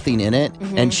 nothing in it.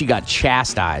 Mm-hmm. And she got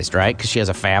chastised, right? Because she has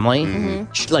a family.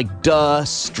 Mm-hmm. She,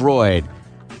 destroyed.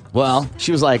 Well,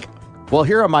 she was like, well,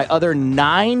 here are my other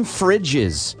 9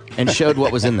 fridges, and showed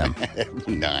what was in them.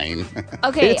 9.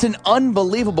 Okay. It's an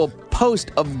unbelievable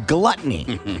post of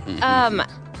gluttony.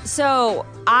 So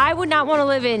I would not want to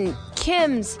live in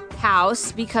Kim's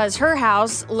house because her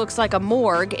house looks like a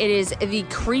morgue. It is the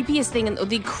creepiest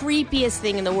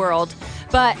thing in the world.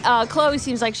 But Chloe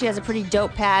seems like she has a pretty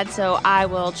dope pad, so I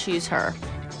will choose her.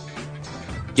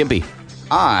 Gimpy.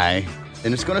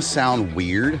 And it's going to sound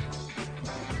weird,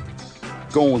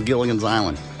 going with Gilligan's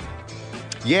Island.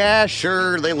 Yeah,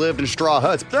 sure, they lived in straw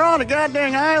huts, but they're on a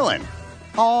goddamn island.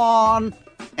 On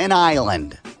an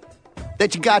island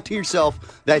that you got to yourself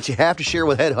that you have to share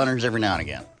with headhunters every now and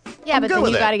again. Yeah, but then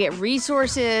you got to get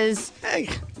resources. Hey,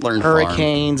 learn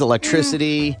hurricanes,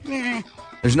 electricity.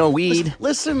 There's no weed.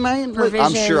 Listen, man.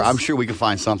 Provisions. I'm sure we can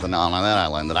find something on that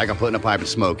island that I can put in a pipe and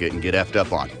smoke it and get effed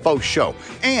up on. Faux show.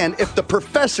 And if the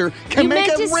professor can You make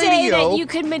meant a to say radio. that you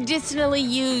could medicinally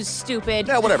use, stupid.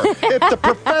 Yeah, whatever. If the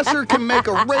professor can make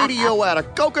a radio out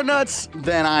of coconuts,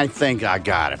 then I think I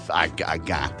got it. I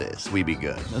got this. We be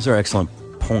good. Those are excellent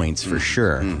points for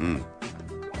sure. Mm-hmm.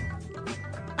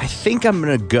 I think I'm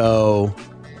gonna go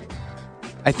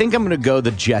the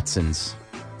Jetsons.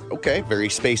 Okay, very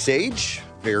space age.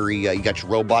 Very, you got your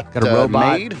robot, Got a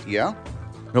robot. made. Yeah.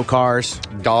 No cars.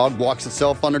 Dog walks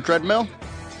itself on a treadmill.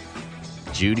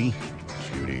 Judy.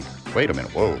 Wait a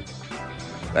minute. Whoa.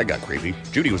 That got creepy.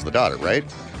 Judy was the daughter, right?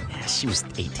 Yeah, she was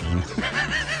 18.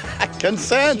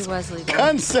 Consent. She was legal.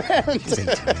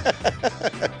 Consent.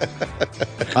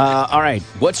 All right.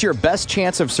 What's your best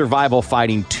chance of survival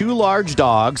fighting 2 large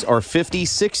dogs or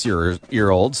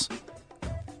 56-year-olds?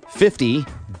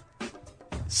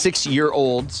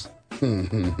 56-year-olds.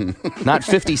 Not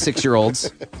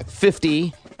 56-year-olds.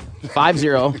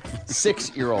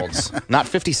 56-year-olds. Not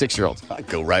 56-year-olds. I'd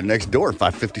go right next door and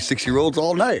fight 56-year-olds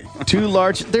all night. 2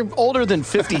 large. They're older than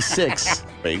 56.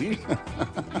 Baby.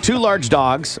 2 large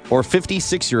dogs or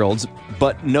 56-year-olds,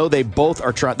 but no, they both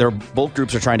are trying. Both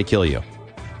groups are trying to kill you.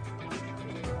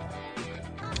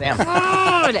 Damn.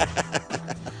 God.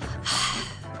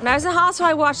 When I was in hospital,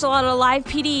 I watched a lot of live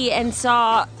PD and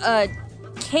saw a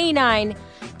canine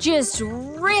just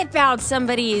rip out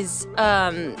somebody's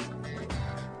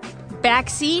back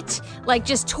seat, like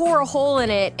just tore a hole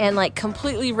in it and like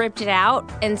completely ripped it out.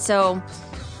 And so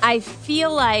I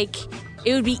feel like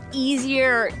it would be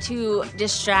easier to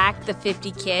distract the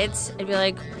 50 kids and be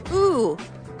like, ooh,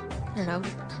 I don't know,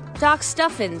 Doc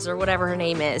Stuffins or whatever her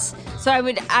name is. So I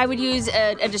would use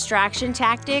a distraction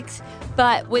tactics,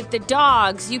 but with the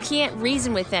dogs, you can't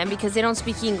reason with them because they don't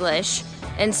speak English.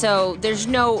 And so there's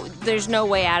no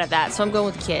way out of that. So I'm going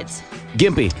with the kids.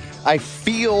 Gimpy. I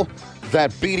feel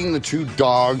that beating the 2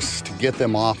 dogs to get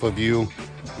them off of you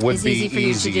would It's be easy for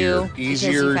you to do because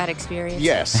you've had experience.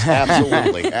 Yes,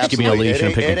 absolutely. Just give me a leash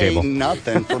and a picnic table. It ain't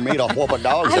nothing for me to whoop a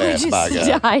dog's I would ass, by just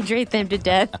God. dehydrate them to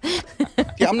death.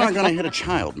 Yeah, I'm not going to hit a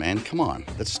child, man. Come on.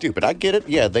 That's stupid. I get it.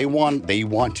 Yeah, they want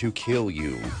to kill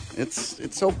you.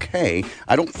 It's okay.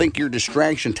 I don't think your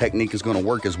distraction technique is going to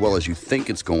work as well as you think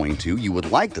it's going to. You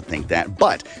would like to think that,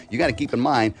 but you got to keep in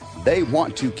mind they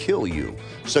want to kill you.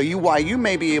 So while you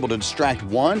may be able to distract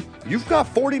one, you've got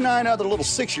 49 other little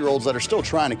 6-year-olds that are still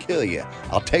trying to kill you.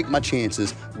 I'll take my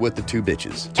chances with the 2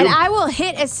 bitches. And I will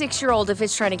hit a 6-year-old if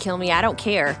it's trying to kill me. I don't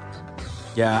care.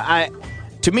 Yeah,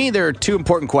 to me, there are 2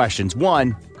 important questions.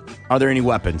 1, are there any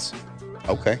weapons?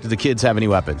 Okay. Do the kids have any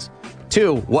weapons?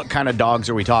 2, what kind of dogs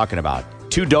are we talking about?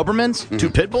 2 Dobermans? 2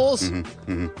 Pit Bulls?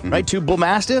 Right? 2 Bull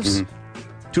Mastiffs?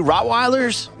 2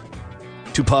 Rottweilers?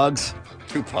 2 Pugs?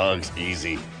 2 pugs,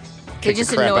 easy. They Kick just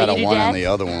the crap annoy out you of to one death? and the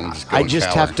other one just I just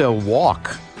have to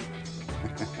walk.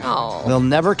 Oh. They'll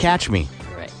never catch me.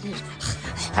 Right.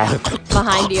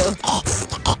 Behind you.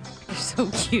 You're so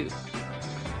cute.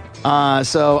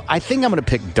 So I think I'm going to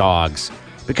pick dogs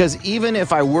because even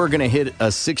if I were going to hit a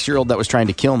 6-year-old that was trying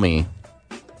to kill me,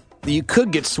 you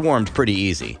could get swarmed pretty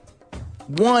easy.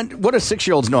 What do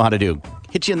 6-year-olds know how to do?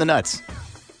 Hit you in the nuts.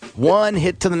 1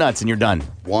 hit to the nuts and you're done.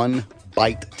 1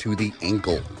 bite to the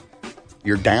ankle.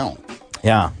 You're down.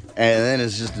 Yeah. And then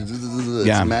it's just it's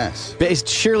a mess. Based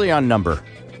surely on number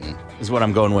is what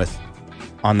I'm going with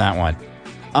on that one.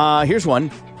 Here's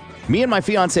one. Me and my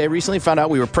fiance recently found out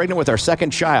we were pregnant with our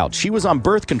 2nd child. She was on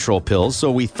birth control pills,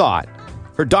 so we thought.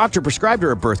 Her doctor prescribed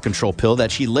her a birth control pill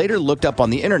that she later looked up on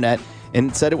the internet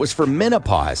and said it was for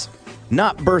menopause,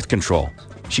 not birth control.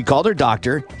 She called her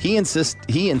doctor. He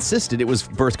insisted it was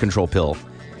birth control pill.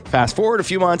 Fast forward a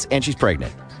few months and she's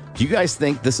pregnant. Do you guys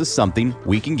think this is something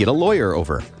we can get a lawyer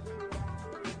over?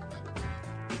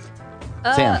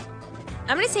 Sam.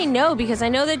 I'm going to say no because I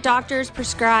know that doctors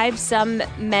prescribe some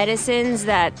medicines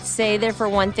that say they're for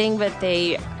one thing, but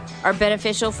they are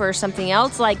beneficial for something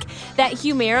else. Like that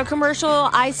Humira commercial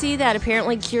I see that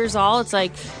apparently cures all. It's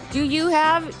like, do you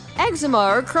have eczema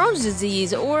or Crohn's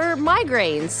disease or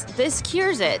migraines? This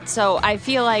cures it. So I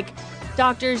feel like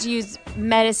doctors use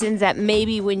medicines that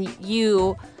maybe when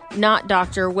you, not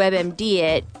Dr. WebMD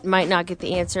it, might not get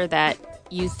the answer that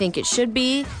you think it should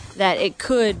be, that it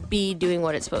could be doing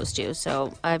what it's supposed to.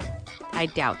 So I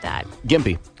doubt that.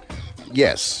 Gimpy.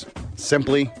 Yes,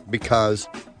 simply because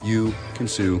you can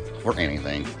sue for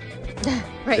anything.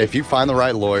 Right. If you find the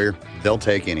right lawyer, they'll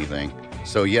take anything.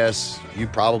 So yes, you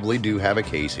probably do have a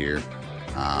case here.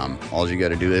 All you got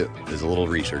to do is a little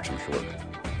research, I'm sure.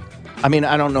 I mean,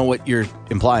 I don't know what you're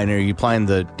implying. Are you implying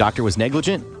the doctor was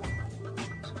negligent?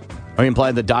 Are you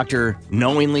implying the doctor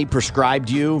knowingly prescribed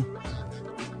you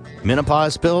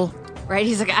menopause pill? Right?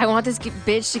 He's like, I want this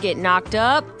bitch to get knocked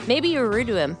up. Maybe you were rude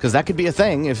to him. Because that could be a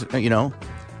thing, if you know.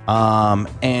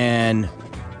 And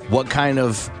what kind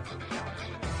of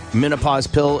menopause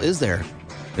pill is there?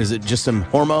 Is it just some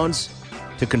hormones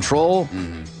to control?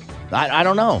 I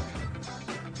don't know.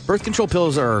 Birth control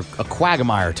pills are a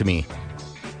quagmire to me.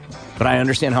 But I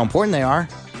understand how important they are.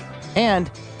 And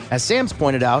as Sam's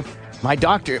pointed out, my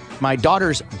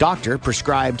daughter's doctor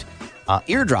prescribed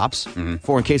eardrops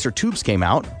for in case her tubes came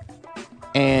out.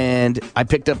 And I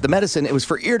picked up the medicine. It was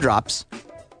for eardrops.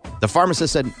 The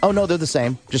pharmacist said, oh, no, they're the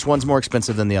same. Just one's more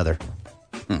expensive than the other.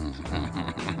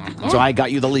 So I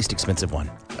got you the least expensive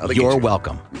one. You're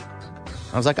welcome.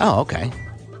 I was like, oh, okay.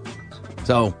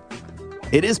 So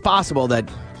it is possible that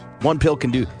one pill can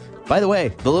do. By the way,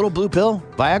 the little blue pill,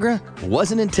 Viagra,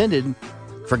 wasn't intended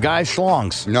for guys'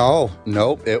 schlongs.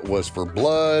 Nope. It was for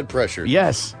blood pressure.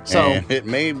 Yes. So and it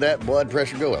made that blood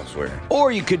pressure go elsewhere.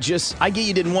 Or you could just, I get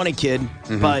you didn't want a kid,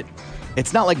 but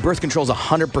it's not like birth control is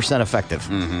 100% effective.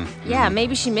 Yeah,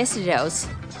 maybe she missed a dose.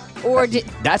 Or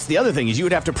that's the other thing, is you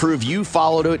would have to prove you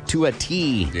followed it to a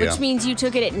T. Which means you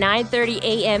took it at 9:30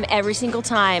 a.m. every single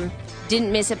time.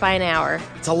 Didn't miss it by an hour.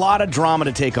 It's a lot of drama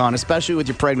to take on, especially with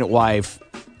your pregnant wife.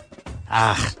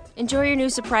 Enjoy your new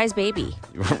surprise baby.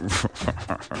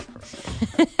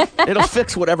 It'll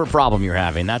fix whatever problem you're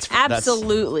having.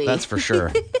 Absolutely. That's for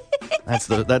sure.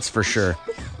 That's for sure.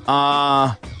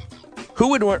 Who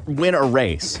would win a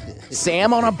race?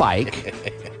 Sam on a bike,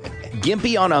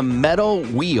 Gimpy on a metal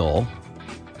wheel.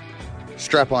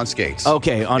 Strap-on skates.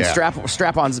 Okay, on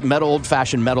strap-ons,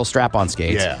 old-fashioned metal strap-on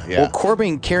skates. Yeah. Or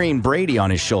Corbin carrying Brady on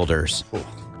his shoulders.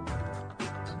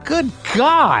 Good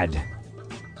God.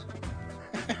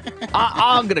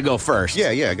 I'm going to go first.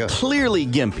 Yeah, go. Clearly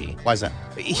Gimpy. Why is that?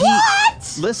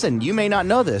 What? Listen, you may not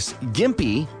know this.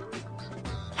 Gimpy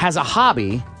has a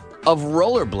hobby of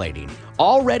rollerblading.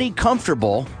 Already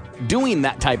comfortable doing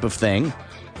that type of thing,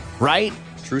 right?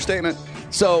 True statement.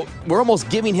 So we're almost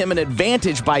giving him an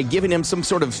advantage by giving him some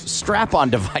sort of strap-on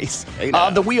device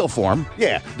of the wheel form.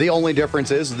 Yeah, the only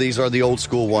difference is these are the old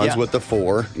school ones with the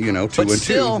 4, 2 and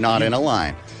 2, not in a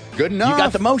line. Good enough. You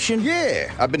got the motion.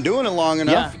 Yeah, I've been doing it long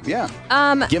enough. Yeah.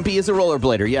 Gimpy is a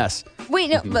rollerblader, yes. Wait,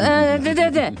 no.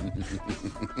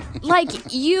 Like,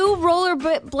 you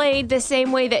rollerblade the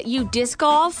same way that you disc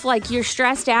golf? Like, you're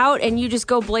stressed out and you just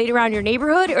go blade around your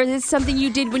neighborhood? Or is this something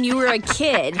you did when you were a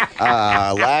kid?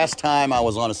 Last time I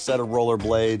was on a set of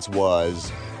rollerblades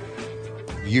was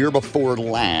year before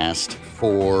last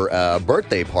for a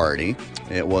birthday party.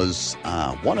 It was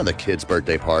one of the kids'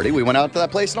 birthday party. We went out to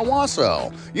that place in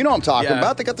Owasso. You know what I'm talking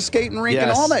about. They got the skating rink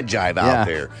and all that jive out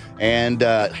there. And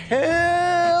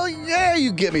hell yeah,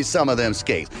 you give me some of them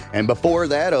skates. And before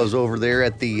that, I was over there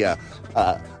at the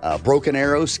Broken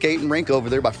Arrow skating rink over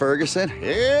there by Ferguson.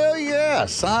 Hell yeah,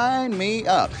 sign me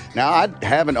up. Now, I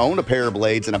haven't owned a pair of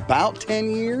blades in about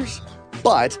 10 years,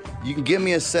 but you can give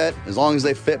me a set. As long as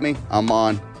they fit me, I'm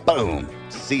on. Boom.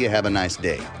 See you, have a nice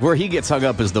day. Where he gets hung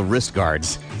up is the wrist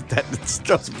guards. That's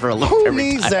just for a look. Who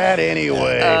needs that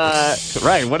anyway?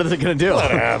 Right, what are they going to do?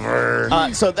 Whatever.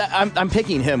 I'm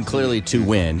picking him clearly to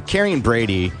win. Carrying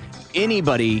Brady,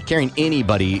 carrying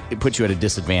anybody, it puts you at a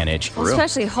disadvantage. Well,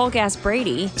 especially Hulk-ass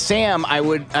Brady. Sam, I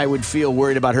would feel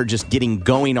worried about her just getting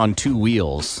going on 2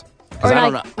 wheels. Or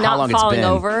I don't know how long falling it's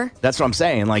been. over. That's what I'm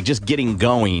saying. Like, just getting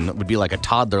going would be like a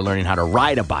toddler learning how to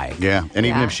ride a bike. Yeah, and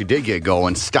even if she did get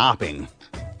going, stopping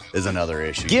is another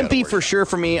issue. Gimpy for sure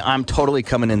for me. I'm totally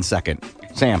coming in second.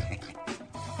 Sam.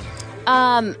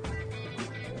 I'm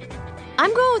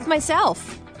going with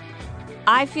myself.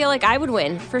 I feel like I would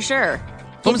win, for sure.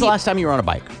 When was the last time you were on a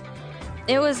bike?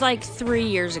 It was like 3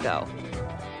 years ago.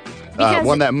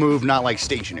 One that moved, not like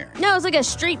stationary. No, it was like a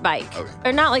street bike,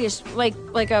 or not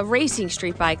like a racing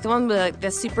street bike. The one with like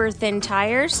the super thin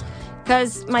tires.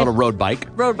 Because called a road bike.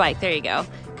 Road bike. There you go.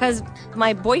 Because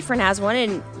my boyfriend has one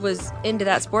and was into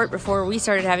that sport before we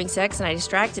started having sex, and I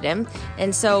distracted him.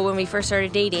 And so when we first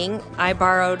started dating, I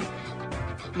borrowed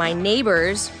my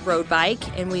neighbor's road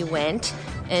bike, and we went.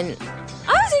 And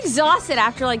I was exhausted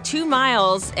after like 2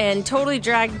 miles and totally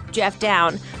dragged Jeff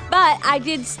down. But I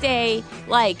did stay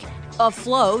like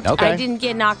afloat. Okay. I didn't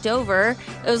get knocked over.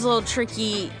 It was a little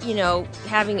tricky,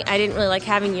 I didn't really like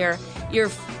having your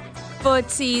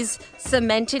footsies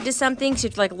cemented to something to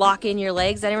like lock in your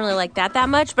legs. I didn't really like that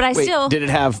much, but still. Did it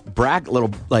have you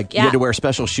had to wear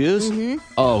special shoes? Mm-hmm.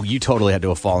 Oh, you totally had to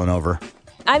have fallen over.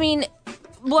 I mean,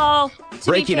 well,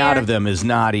 breaking out of them is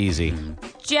not easy.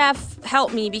 Jeff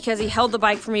helped me because he held the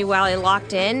bike for me while I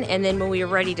locked in, and then when we were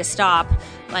ready to stop,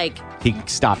 like He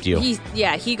stopped you.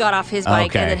 he got off his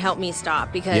bike Okay. and then helped me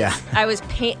stop because I was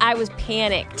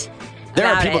panicked. There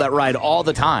are about people it. that ride all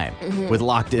the time Mhm. with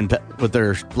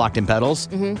their locked-in pedals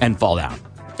and fall down.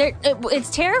 It's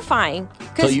terrifying.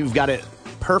 So 'Cause- you've got it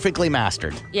perfectly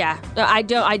mastered. Yeah, no, I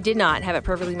did not have it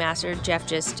perfectly mastered. Jeff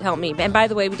just helped me. And by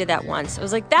the way, we did that once. I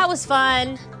was like, that was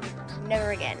fun.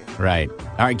 Never again. Right.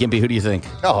 All right, Gimpy, who do you think?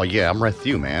 Oh, yeah, I'm with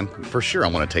you, man. For sure, I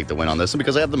want to take the win on this one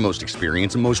because I have the most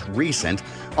experience and most recent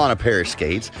on a pair of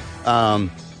skates.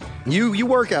 You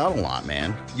work out a lot,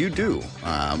 man. You do.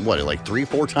 Like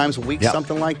 3-4 times a week,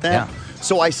 something like that? Yeah.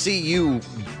 So I see you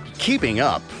keeping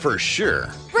up for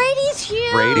sure. Brady's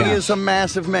huge. Brady is a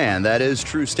massive man. That is a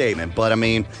true statement. But, I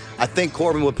mean, I think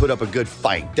Corbin would put up a good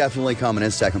fight. Definitely coming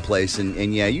in second place.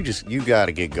 And yeah, you got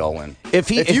to get going. If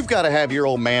you've got to have your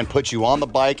old man put you on the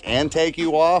bike and take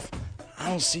you off, I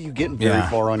don't see you getting very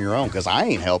far on your own because I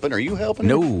ain't helping. Are you helping?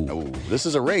 No. No. This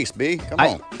is a race, B. Come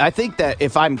on. I think that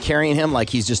if I'm carrying him like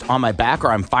he's just on my back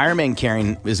or I'm fireman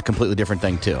carrying is a completely different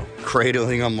thing, too.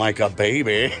 Cradling him like a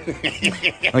baby.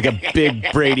 Like a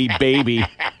big Brady baby.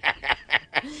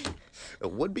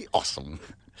 It would be awesome.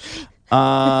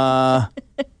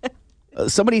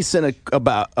 Somebody sent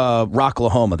about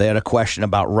Rocklahoma. They had a question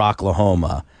about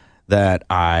Rocklahoma that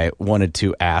I wanted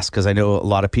to ask because I know a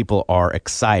lot of people are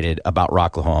excited about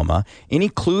Rocklahoma. Any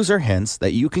clues or hints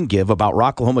that you can give about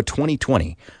Rocklahoma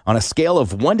 2020 on a scale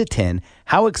of 1 to 10?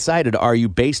 How excited are you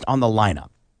based on the lineup?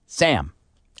 Sam.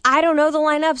 I don't know the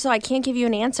lineup, so I can't give you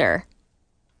an answer.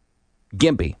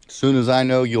 Gimpy. As soon as I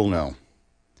know, you'll know.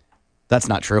 That's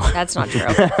not true. That's not true.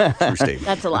 True statement.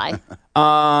 That's a lie.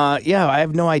 Yeah, I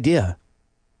have no idea.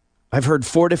 I've heard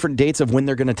 4 different dates of when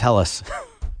they're going to tell us.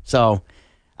 So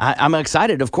I'm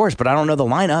excited, of course, but I don't know the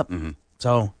lineup.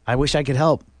 So I wish I could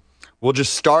help. We'll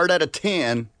just start at a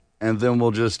 10, and then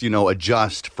we'll just,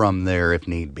 adjust from there if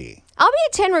need be. I'll be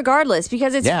a 10 regardless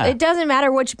because Yeah. it doesn't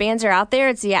matter which bands are out there.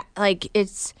 It's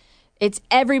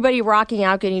everybody rocking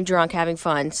out, getting drunk, having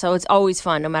fun. So it's always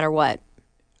fun no matter what.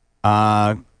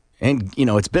 And,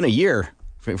 it's been a year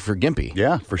for Gimpy.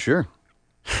 Yeah, for sure.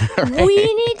 We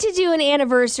need to do an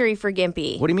anniversary for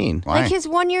Gimpy. What do you mean? Like his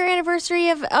 1-year anniversary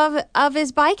of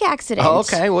his bike accident. Oh,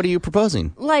 okay. What are you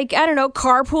proposing? Like, I don't know,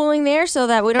 carpooling there so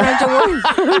that we don't have to worry.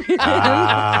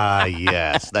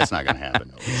 Yes. That's not going to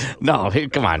happen. No,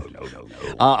 come on. No.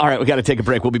 All right, we got to take a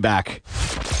break. We'll be back.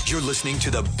 You're listening to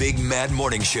the Big Mad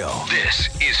Morning Show. This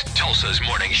is Tulsa's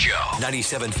Morning Show.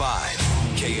 97.5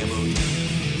 KMOD.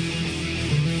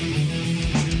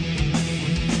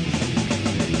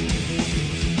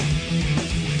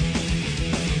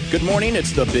 Good morning.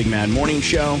 It's the Big Man Morning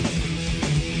Show.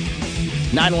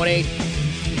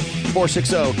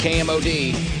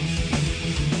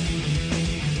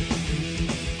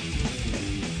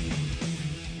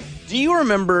 918-460-KMOD. Do you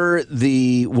remember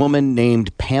the woman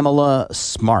named Pamela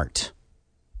Smart?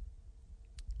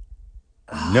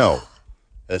 No.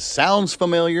 It sounds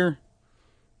familiar,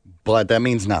 but that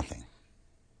means nothing.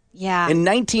 Yeah. In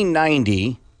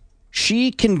 1990,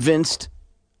 she convinced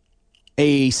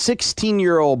a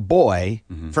 16-year-old boy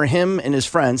for him and his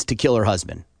friends to kill her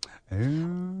husband.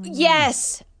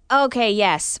 Yes. Okay,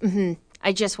 yes.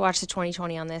 I just watched the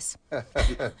 2020 on this.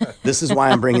 This is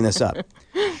why I'm bringing this up.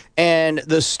 And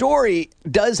the story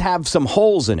does have some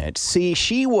holes in it. See,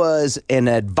 she was an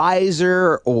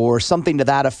advisor or something to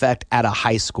that effect at a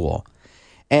high school.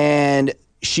 And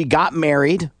she got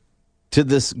married to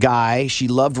this guy. She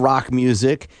loved rock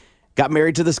music. Got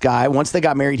married to this guy. Once they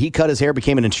got married, he cut his hair,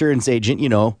 became an insurance agent,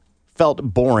 felt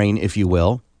boring, if you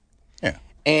will. Yeah.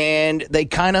 And they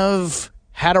kind of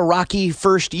had a rocky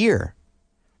first year.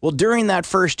 Well, during that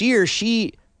first year,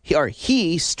 he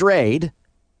strayed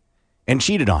and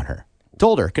cheated on her.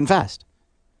 Told her, confessed.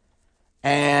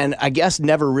 And I guess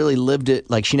never really lived it,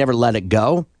 like she never let it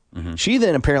go. She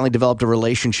then apparently developed a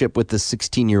relationship with this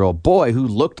 16-year-old boy who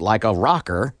looked like a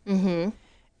rocker.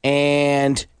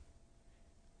 And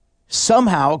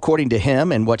somehow, according to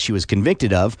him and what she was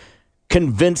convicted of,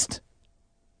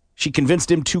 she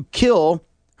convinced him to kill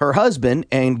her husband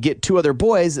and get 2 other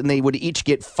boys, and they would each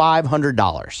get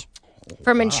 $500.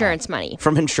 From insurance money.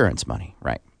 From insurance money,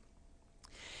 right.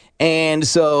 And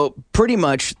so pretty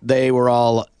much they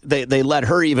let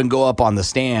her even go up on the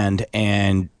stand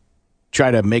and try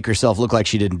to make herself look like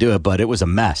she didn't do it, but it was a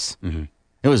mess.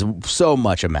 It was so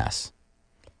much a mess.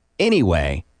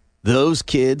 Anyway, those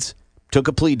kids took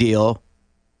a plea deal,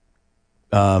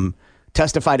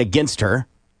 testified against her,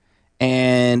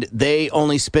 and they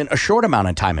only spent a short amount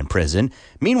of time in prison.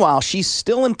 Meanwhile, she's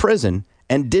still in prison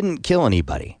and didn't kill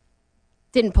anybody.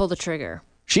 Didn't pull the trigger.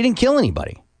 She didn't kill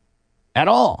anybody at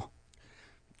all.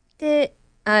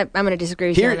 I'm going to disagree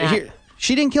with you on that.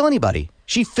 She didn't kill anybody.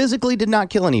 She physically did not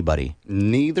kill anybody.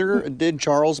 Neither did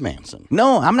Charles Manson.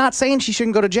 No, I'm not saying she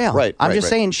shouldn't go to jail. Right. I'm just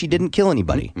saying she didn't kill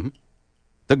anybody. Mm-hmm.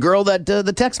 The girl that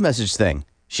the text message thing,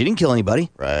 she didn't kill anybody.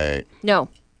 Right. No.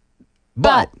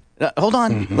 But hold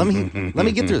on, let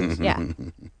me get through this. Yeah.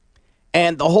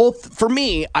 And the whole for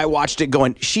me, I watched it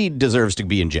going. She deserves to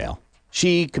be in jail.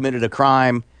 She committed a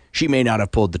crime. She may not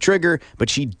have pulled the trigger, but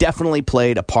she definitely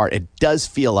played a part. It does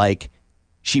feel like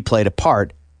she played a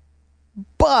part,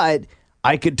 but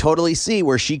I could totally see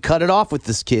where she cut it off with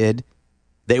this kid.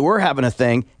 They were having a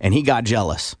thing, and he got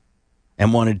jealous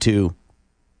and wanted to.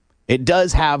 It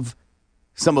does have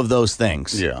some of those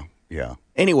things. Yeah.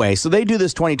 Anyway, so they do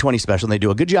this 2020 special, and they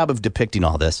do a good job of depicting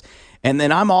all this. And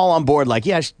then I'm all on board, like,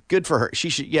 yeah, good for her. She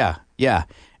should, yeah.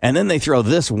 And then they throw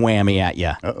this whammy at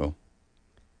you. Uh-oh.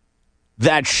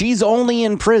 That she's only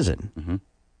in prison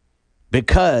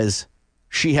because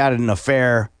she had an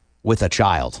affair with a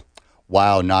child.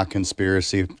 Wow, not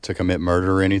conspiracy to commit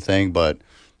murder or anything, but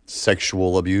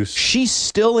sexual abuse. She's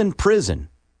still in prison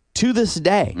to this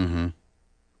day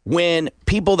when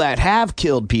people that have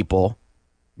killed people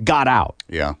got out.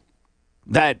 Yeah.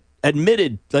 That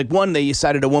admitted, like one, they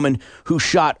cited a woman who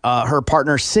shot her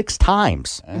partner 6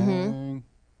 times.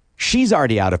 She's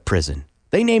already out of prison.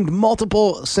 They named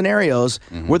multiple scenarios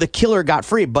where the killer got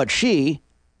free, but she,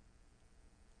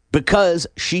 because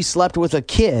she slept with a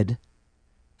kid,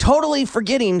 totally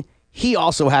forgetting he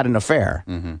also had an affair.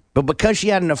 But because she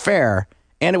had an affair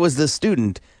and it was this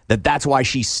student, that's why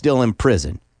she's still in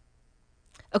prison.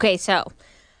 Okay, so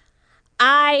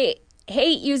I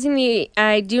hate using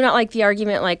I do not like the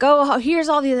argument like, oh, here's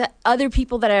all the other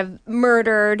people that have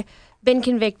murdered, been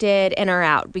convicted, and are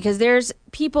out. Because there's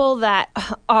people that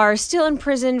are still in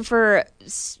prison for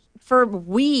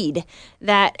weed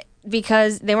that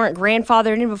because they weren't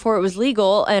grandfathered in before it was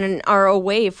legal and are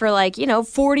away for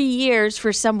 40 years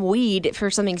for some weed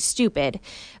for something stupid.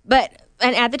 And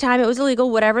at the time it was illegal,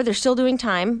 whatever, they're still doing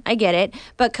time. I get it.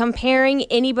 But comparing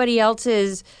anybody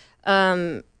else's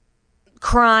crime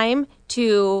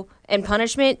and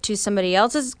punishment to somebody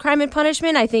else's crime and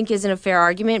punishment, I think isn't a fair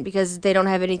argument because they don't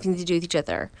have anything to do with each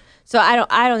other. So I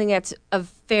don't think that's a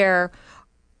fair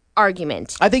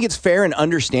argument. I think it's fair and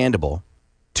understandable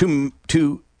to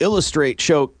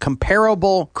show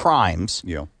comparable crimes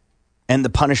and the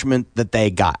punishment that they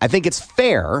got. I think it's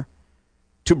fair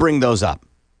to bring those up.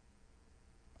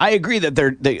 I agree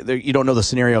that you don't know the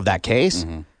scenario of that case,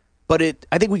 but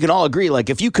I think we can all agree, like,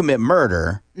 if you commit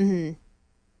murder,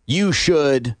 there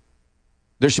should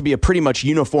be a pretty much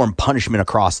uniform punishment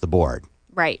across the board.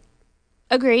 Right.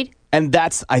 Agreed. And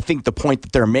that's, I think, the point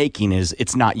that they're making is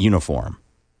it's not uniform.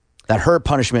 That her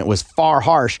punishment was far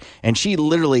harsh, and she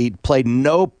literally played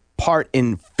no part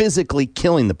in physically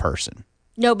killing the person.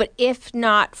 No, but if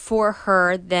not for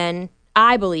her, then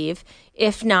I believe,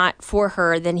 if not for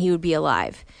her, then he would be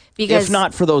alive. Because if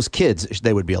not for those kids,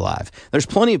 they would be alive. There's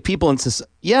plenty of people in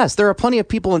society. Yes, there are plenty of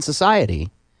people in society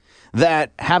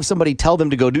that have somebody tell them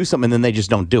to go do something and then they just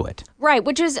don't do it. Right,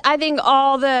 which is, I think,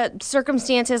 all the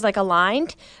circumstances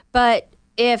aligned. But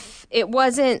if it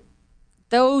wasn't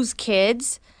those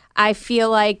kids, I feel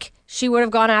like she would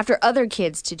have gone after other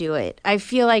kids to do it. I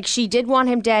feel like she did want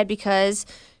him dead because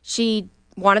she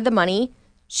wanted the money.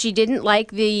 She didn't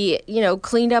like the,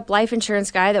 cleaned up life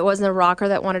insurance guy that wasn't a rocker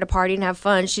that wanted to party and have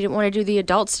fun. She didn't want to do the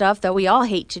adult stuff that we all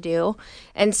hate to do.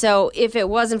 And so if it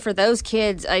wasn't for those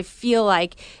kids, I feel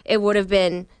like it would have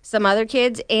been some other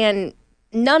kids. And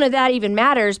none of that even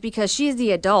matters because she's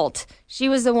the adult. She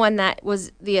was the one that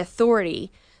was the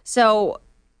authority. So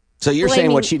you're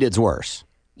saying what she did's worse?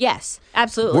 Yes,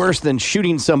 absolutely. Worse than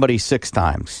shooting somebody 6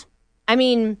 times. I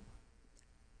mean,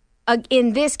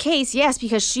 in this case, yes,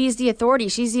 because she's the authority.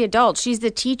 She's the adult. She's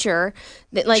the teacher.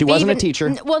 She wasn't a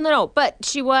teacher. Well, no, but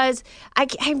she was.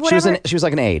 She was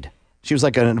like an aide. She was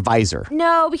like an advisor.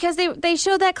 No, because they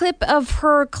showed that clip of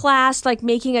her class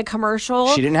making a commercial.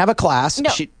 She didn't have a class.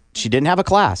 No. She didn't have a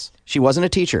class. She wasn't a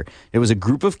teacher. It was a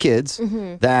group of kids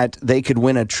that they could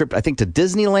win a trip, I think, to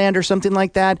Disneyland or something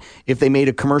like that if they made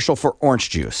a commercial for orange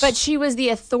juice. But she was the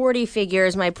authority figure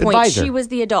is my point. Advisor. She was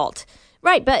the adult.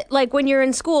 Right, but when you're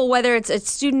in school, whether it's a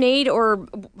student aide or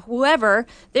whoever,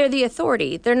 they're the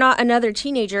authority. They're not another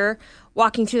teenager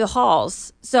walking through the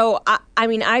halls. So,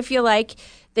 I feel like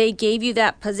they gave you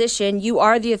that position. You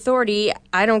are the authority.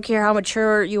 I don't care how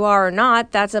mature you are or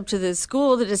not. That's up to the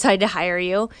school to decide to hire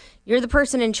you. You're the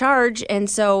person in charge. And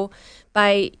so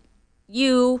by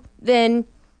you then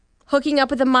hooking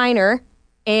up with a minor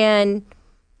and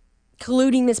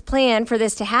colluding this plan for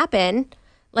this to happen,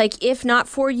 Like, if not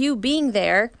for you being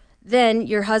there, then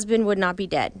your husband would not be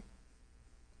dead.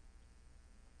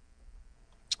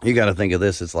 You got to think of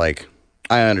this as like,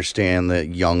 I understand that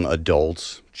young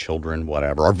adults, children,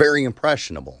 whatever, are very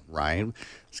impressionable, right?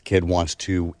 This kid wants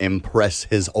to impress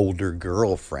his older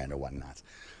girlfriend or whatnot.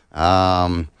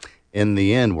 In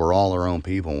the end, we're all our own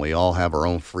people, and we all have our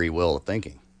own free will of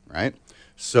thinking, right?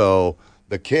 So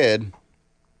the kid,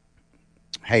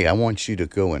 hey, I want you to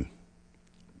go and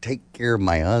take care of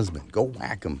my husband. Go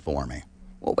whack him for me.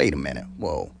 Well, wait a minute.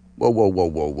 Whoa.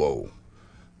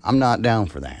 I'm not down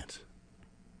for that.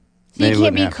 So you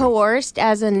can't be coerced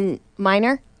as a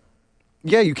minor?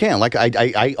 Yeah, you can. Like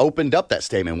I opened up that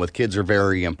statement with kids are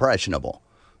very impressionable.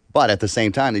 But at the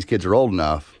same time, these kids are old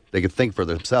enough, they can think for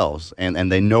themselves,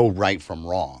 and they know right from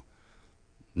wrong.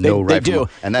 They do.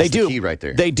 And that's they the do. key right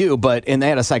there. They do, and they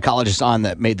had a psychologist on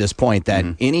that made this point that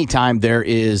anytime there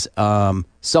is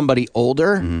somebody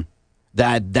older,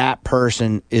 that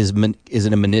person is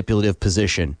in a manipulative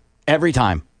position every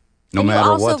time. No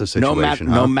matter what the situation.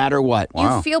 No matter what.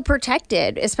 You feel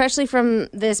protected, especially from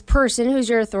this person who's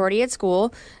your authority at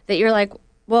school, that you're like,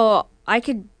 well, I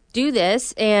could do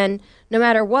this, and no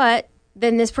matter what,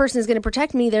 then this person is going to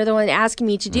protect me. They're the one asking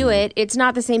me to do it. It's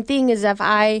not the same thing as if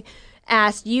I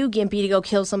asked you, Gimpy, to go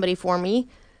kill somebody for me.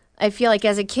 I feel like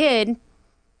as a kid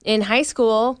in high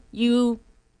school, you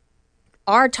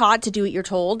are taught to do what you're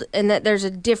told, and that there's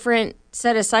a different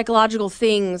set of psychological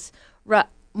things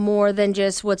more than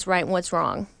just what's right and what's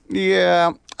wrong.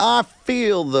 Yeah, I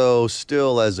feel, though,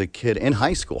 still as a kid in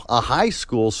high school, a high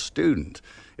school student,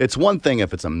 it's one thing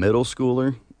if it's a middle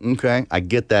schooler, okay? I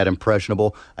get that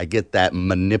impressionable. I get that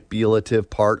manipulative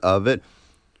part of it.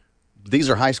 These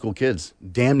are high school kids,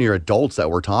 damn near adults that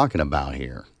we're talking about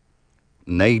here.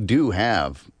 And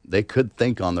they could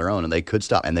think on their own, and they could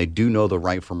stop, and they do know the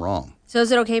right from wrong. So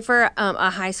is it okay for a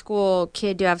high school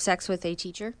kid to have sex with a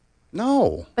teacher?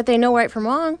 No. But they know right from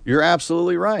wrong. You're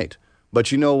absolutely right.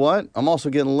 But you know what? I'm also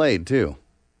getting laid, too.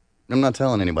 I'm not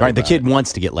telling anybody. Right, the kid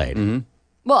wants to get laid.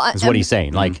 Well, That's what he's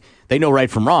saying. Like, they know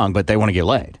right from wrong, but they want to get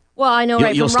laid. Well, I know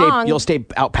right from wrong. You'll stay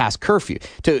out past curfew.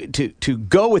 To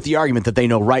go with the argument that they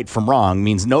know right from wrong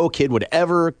means no kid would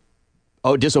ever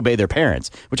disobey their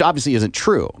parents, which obviously isn't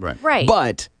true. Right.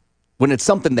 But when it's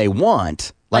something they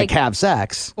want, like have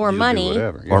sex. Or money.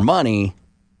 Or money.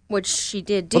 Which she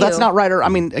did do. Well, that's not right. I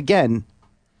mean, again,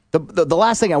 the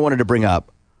last thing I wanted to bring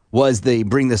up was they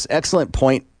bring this excellent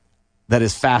point that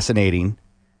is fascinating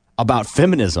about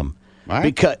feminism.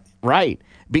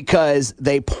 Because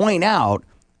they point out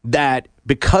that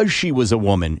because she was a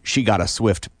woman, she got a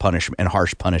swift punishment and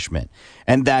harsh punishment.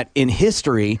 And that in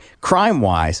history,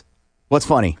 crime-wise, what's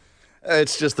funny?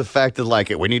 It's just the fact that, like,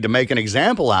 we need to make an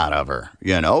example out of her.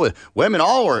 You know, women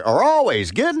are always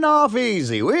getting off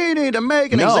easy. We need to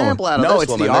make an example out of this woman.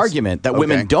 No, it's the argument that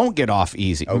women don't get off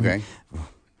easy. Okay.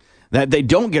 That they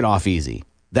don't get off easy.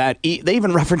 That they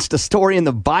even referenced a story in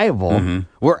the Bible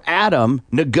where Adam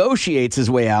negotiates his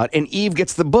way out and Eve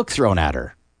gets the book thrown at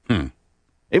her.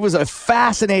 It was a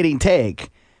fascinating take.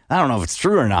 I don't know if it's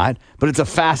true or not, but it's a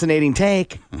fascinating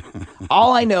take.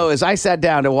 All I know is I sat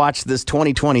down to watch this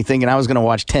 2020 thing, and I was going to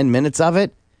watch 10 minutes of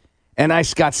it, and I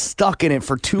got stuck in it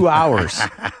for 2 hours.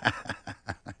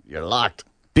 You're locked.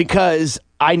 Because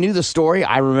I knew the story.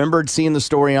 I remembered seeing the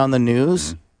story on the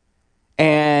news.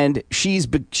 And she's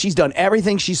done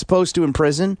everything she's supposed to in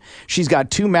prison. She's got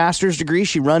 2 master's degrees.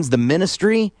 She runs the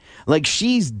ministry. Like,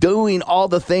 she's doing all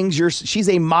the things. She's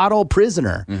a model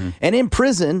prisoner. And in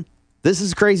prison, this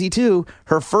is crazy too,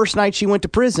 her first night she went to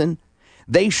prison,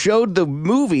 they showed the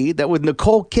movie that with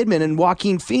Nicole Kidman and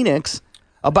Joaquin Phoenix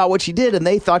about what she did, and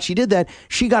they thought she did that.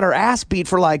 She got her ass beat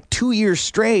for like 2 years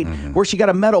straight, where she got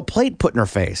a metal plate put in her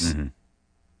face.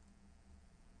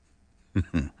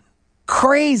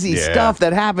 Crazy stuff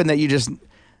that happened that you just...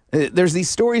 there's these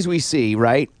stories we see,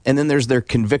 right? And then there's their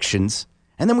convictions,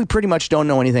 and then we pretty much don't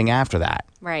know anything after that.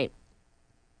 Right.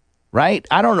 Right?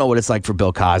 I don't know what it's like for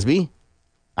Bill Cosby.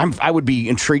 I would be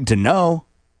intrigued to know.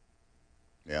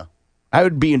 Yeah. I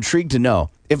would be intrigued to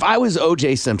know. If I was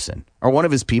O.J. Simpson or one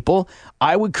of his people,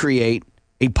 I would create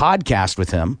a podcast with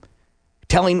him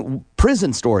telling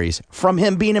prison stories from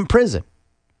him being in prison.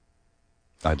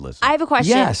 I'd listen. I have a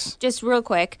question. Yes. Just real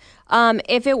quick.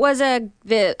 If it was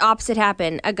the opposite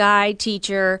happened, a guy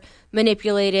teacher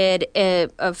manipulated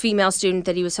a female student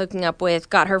that he was hooking up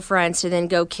with, got her friends to then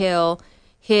go kill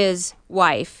his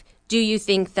wife, do you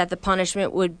think that the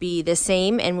punishment would be the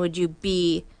same, and would you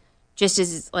be just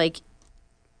as like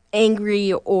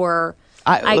angry or?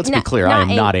 Let's be clear. I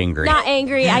am not angry. Not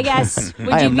angry, I guess. Would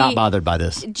I you am be not bothered by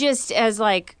this. just as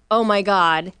like, oh my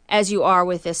God, as you are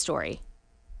with this story.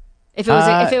 If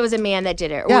it was a man that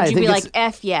did it, or yeah, would I you think be it's- like,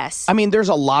 F yes? I mean, there's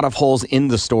a lot of holes in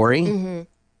the story. Mm-hmm.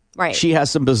 Right. She has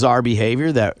some bizarre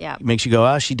behavior that Yeah. makes you go,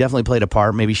 oh, she definitely played a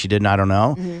part. Maybe she didn't. I don't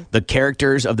know. Mm-hmm. The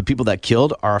characters of the people that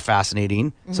killed are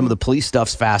fascinating. Some of the police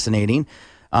stuff's fascinating.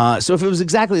 So if it was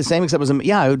exactly the same, except it was,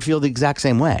 I would feel the exact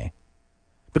same way.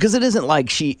 Because it isn't like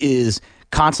she is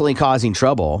constantly causing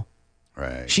trouble.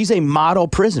 Right. She's a model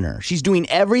prisoner. She's doing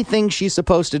everything she's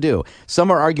supposed to do.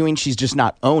 Some are arguing she's just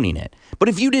not owning it. But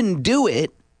if you didn't do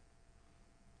it,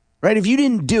 right? If you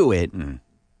didn't do it,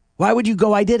 why would you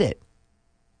go, I did it?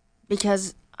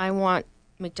 Because I want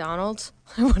McDonald's.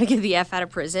 I want to get the F out of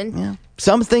prison. Yeah.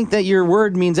 Some think that your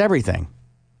word means everything.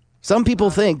 Some people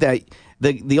think that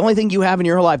the only thing you have in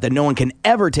your life that no one can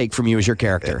ever take from you is your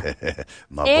character.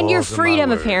 And your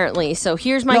freedom, apparently. So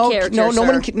here's my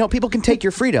character. No, people can take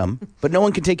your freedom, but no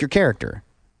one can take your character.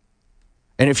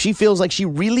 And if she feels like she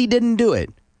really didn't do it,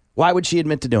 why would she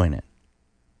admit to doing it?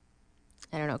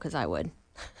 I don't know, because I would.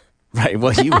 Right.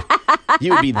 Well, you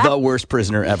would be the worst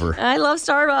prisoner ever. I love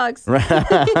Starbucks.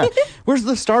 Where's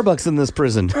the Starbucks in this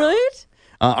prison? Right?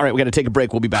 All right, we got to take a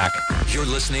break. We'll be back. You're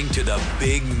listening to the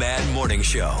Big Mad Morning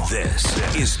Show. This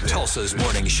is Tulsa's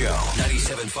Morning Show.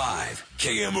 97.5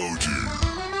 KMOD.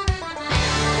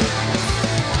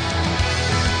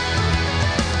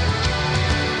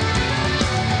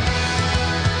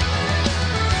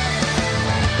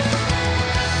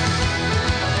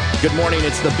 Good morning.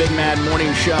 It's the Big Mad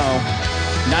Morning Show.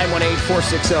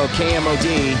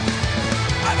 918-460-KMOD.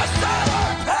 I'm a sailor,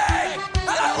 hey, and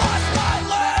I lost my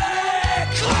leg.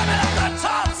 Climbing up the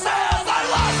top sails, I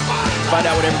lost my leg. Find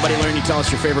out what everybody learned. You tell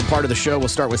us your favorite part of the show. We'll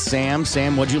start with Sam.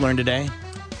 Sam, what'd you learn today?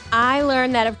 I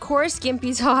learned that, of course,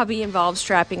 Gimpy's hobby involves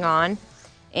strapping on.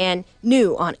 And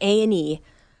new on A&E,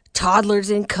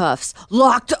 toddlers in cuffs,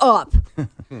 locked up.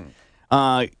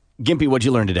 Gimpy, what'd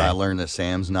you learn today? I learned that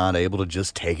Sam's not able to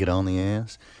just take it on the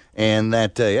ass. And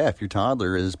that, if your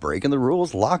toddler is breaking the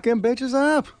rules, lock them bitches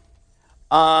up.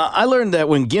 I learned that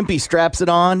when Gimpy straps it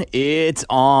on, it's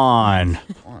on.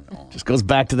 Just goes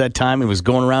back to that time he was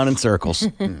going around in circles.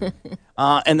 And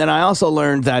then I also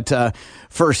learned that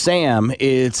for Sam,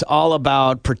 it's all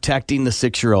about protecting the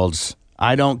 6-year-olds.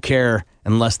 I don't care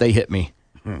unless they hit me.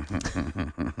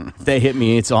 If they hit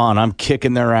me, it's on. I'm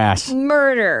kicking their ass.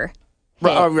 Murder.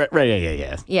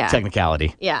 Right, yeah.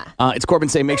 Technicality. Yeah. It's Corbin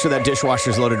saying, make sure that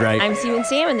dishwasher's loaded right. I'm Steven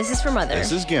Sam, and this is for Mother.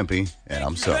 This is Gimpy, and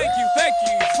I'm sorry. Thank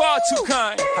you, far too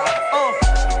kind.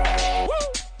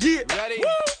 Yeah. Ready?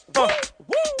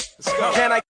 Let's go.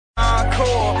 Can I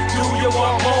encore? Do you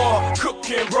want more? Cook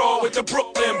and roll with the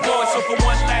Brooklyn boys. So for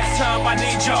one last time, I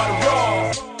need y'all to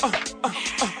roll.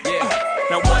 Yeah.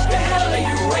 Now what the hell are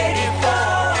you waiting for?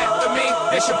 After me,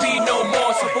 there should be no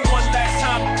more. So for one last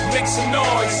time, make some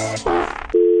noise.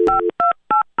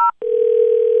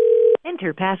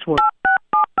 Enter password.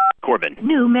 Corbin.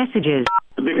 New messages.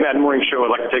 The Big Mad Morning Show would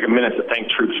like to take a minute to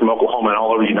thank troops from Oklahoma and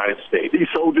all over the United States. These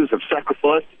soldiers have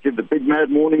sacrificed to give the Big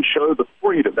Mad Morning Show the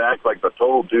freedom to act like the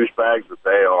total douchebags that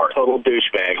they are. Total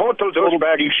douchebag. Total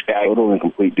douchebag. Total and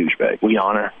complete douchebag. We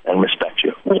honor and respect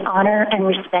you. We honor and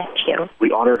respect you.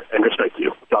 We honor and respect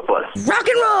you. God bless. Rock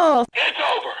and roll! It's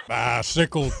over.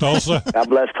 Bicycle, Tulsa. God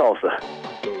bless Tulsa.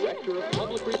 Director of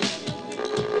Public Relations.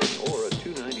 Or a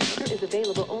 299 is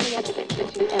available only at the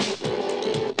Institute of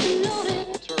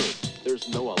There's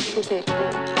no other. They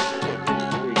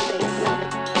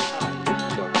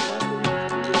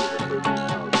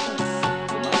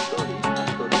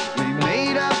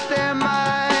made up their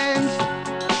minds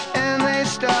and they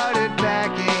started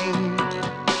packing.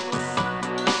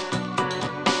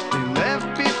 They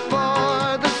left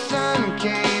before the sun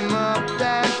came up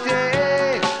that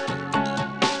day.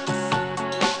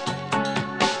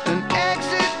 An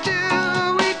exit to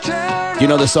eternal. You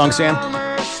know this song, Sam?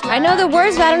 I know the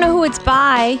words, but I don't know who it's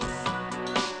by.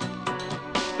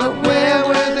 But where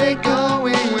were they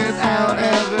going without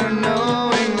ever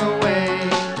knowing the way?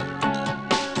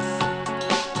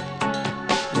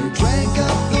 They drank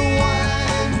up the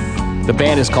wine. The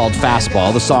band is called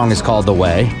Fastball. The song is called The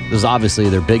Way. This is obviously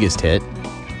their biggest hit.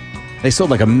 They sold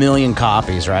like 1 million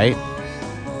copies, right?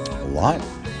 A lot.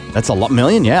 That's a lot.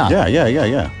 Million, yeah.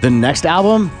 Yeah. The next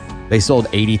album, they sold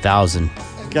 80,000.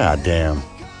 God damn.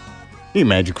 Can you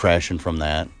imagine crashing from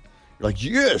that? You're like,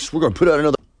 yes, we're going to put out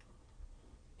another.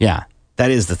 Yeah,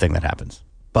 that is the thing that happens.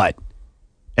 But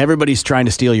everybody's trying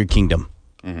to steal your kingdom.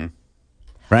 Mm-hmm.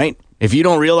 Right? If you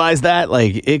don't realize that,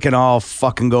 like, it can all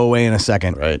fucking go away in a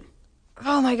second. Right.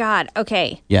 Oh my God.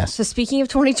 Okay. Yes. So speaking of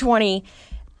 2020,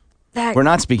 We're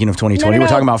not speaking of 2020. No. We're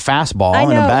talking about Fastball I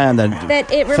and a know band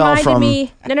that it fell reminded from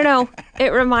me. No.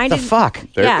 It reminded. The fuck?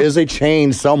 There is a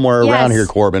chain somewhere around Yes. here,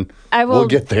 Corbin. We'll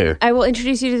get there. I will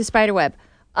introduce you to the spider web.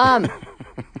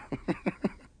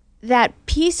 That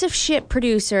piece of shit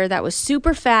producer that was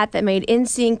super fat that made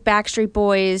NSYNC, Backstreet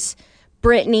Boys,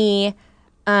 Britney,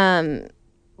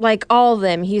 like all of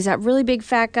them. He's that really big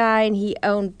fat guy, and he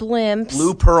owned Blimps.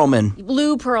 Lou Pearlman.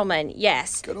 Lou Pearlman,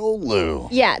 yes. Good old Lou.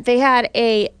 Yeah, they had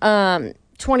a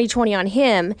 2020 on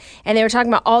him, and they were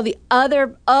talking about all the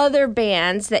other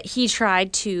bands that he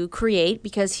tried to create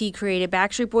because he created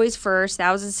Backstreet Boys first.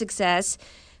 That was a success.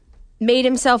 Made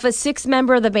himself a sixth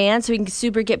member of the band so he can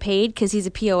super get paid because he's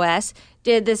a POS.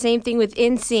 Did the same thing with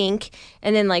NSYNC,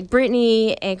 and then like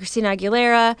Britney and Christina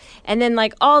Aguilera, and then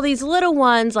like all these little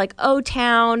ones like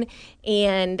O-Town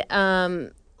and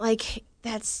like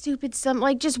that stupid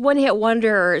like just one-hit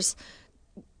wonders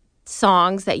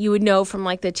songs that you would know from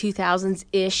like the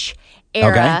 2000s-ish era.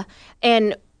 Okay.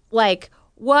 And like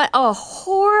what a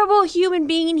horrible human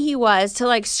being he was to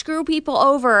like screw people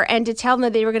over and to tell them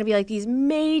that they were going to be like these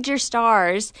major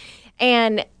stars.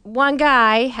 And one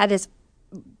guy had this,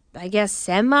 I guess,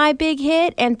 semi-big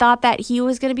hit and thought that he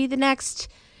was going to be the next,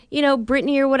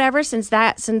 Britney or whatever,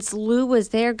 since Lou was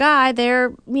their guy,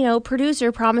 their,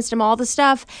 producer, promised him all the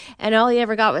stuff, and all he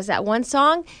ever got was that one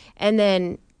song, and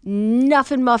then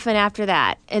nothing muffin after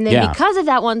that. And then because of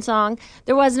that one song,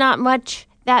 there was not much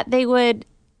that they would,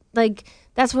 like,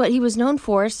 that's what he was known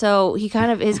for, so he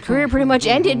his career pretty much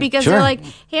ended because they're like,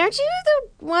 hey, aren't you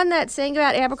the one that sang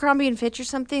about Abercrombie and Fitch or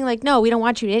something? Like, no, we don't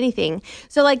want you to anything.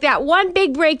 So, like, that one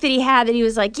big break that he had that he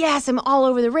was like, yes, I'm all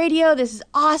over the radio, this is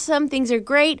awesome, things are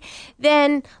great,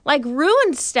 then, like,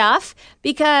 ruined stuff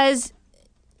because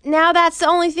now that's the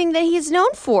only thing that he's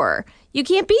known for. You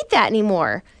can't beat that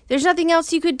anymore. There's nothing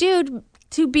else you could do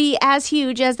to be as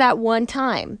huge as that one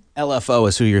time. LFO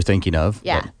is who you're thinking of.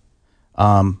 Yeah. But,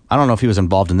 I don't know if he was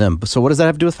involved in them. So what does that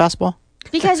have to do with Fastball?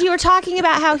 Because you were talking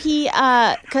about how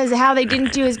how they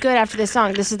didn't do as good after this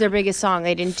song. This is their biggest song.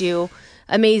 They didn't do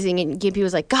amazing. And Gimpy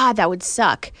was like, God, that would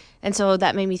suck. And so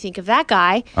that made me think of that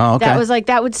guy. Oh, okay. That was like,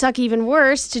 that would suck even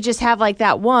worse to just have like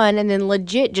that one and then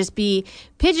legit just be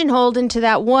pigeonholed into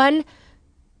that one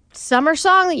summer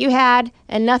song that you had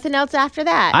and nothing else after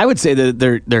that. I would say that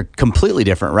they're completely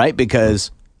different, right? Because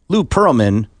Lou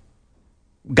Pearlman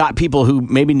got people who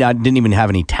maybe didn't even have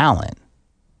any talent,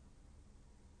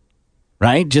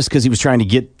 right? Just because he was trying to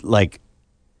get like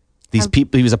these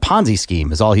people, he was a Ponzi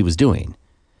scheme is all he was doing,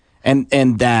 and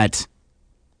that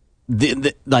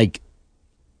like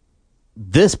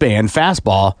this band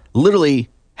Fastball literally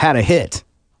had a hit,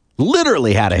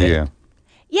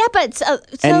 Yeah, but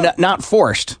and not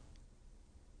forced.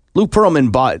 Lou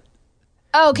Pearlman bought.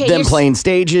 Okay, them playing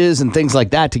stages and things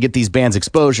like that to get these bands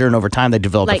exposure, and over time they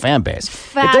developed a fan base.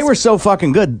 If they were so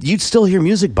fucking good, you'd still hear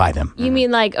music by them. You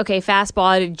mean like, okay,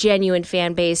 Fastball had a genuine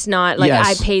fan base, not like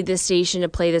I paid this station to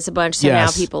play this a bunch, so now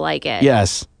people like it.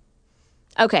 Yes.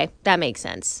 Okay, that makes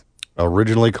sense.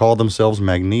 Originally called themselves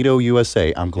Magneto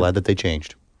USA. I'm glad that they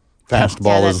changed.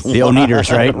 Fastball is the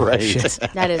Oneaters, right? Right. Shit.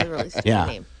 That is a really stupid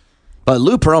name. But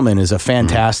Lou Pearlman is a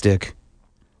fantastic.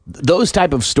 Those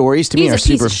type of stories to me He's are a piece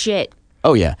super. of shit.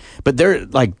 Oh yeah, but they're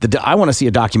like I want to see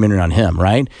a documentary on him,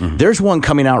 right? There's one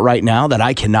coming out right now that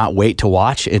I cannot wait to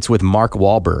watch. It's with Mark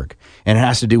Wahlberg, and it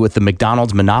has to do with the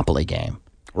McDonald's Monopoly game.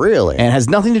 Really? And it has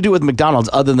nothing to do with McDonald's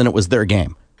other than it was their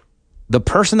game. The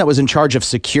person that was in charge of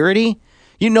security,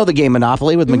 you know the game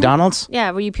Monopoly with McDonald's? Yeah,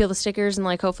 where you peel the stickers and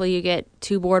like hopefully you get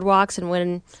 2 boardwalks and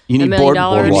win You $1 need million.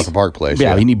 Boardwalk and Park Place.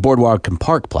 Yeah, you need Boardwalk and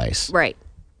Park Place. Right.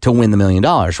 To win the $1 million,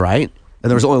 right? And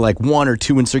there was only like 1 or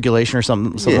 2 in circulation or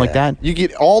something like that. You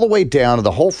get all the way down to the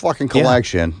whole fucking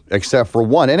collection except for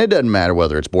one. And it doesn't matter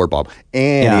whether it's Boardwalk,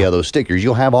 any of those stickers.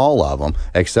 You'll have all of them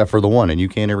except for the one, and you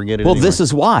can't ever get it Well, anywhere. this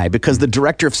is why. Because the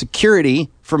director of security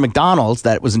for McDonald's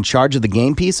that was in charge of the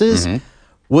game pieces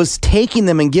was taking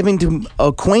them and giving to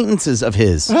acquaintances of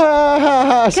his.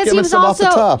 Because he was some off also the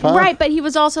top, huh? right, but he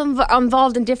was also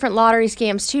involved in different lottery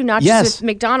scams too, not just with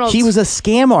McDonald's. He was a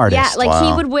scam artist. Yeah, like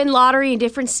he would win lottery in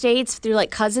different states through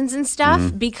like cousins and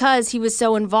stuff because he was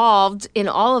so involved in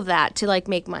all of that to like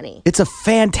make money. It's a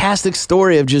fantastic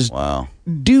story of just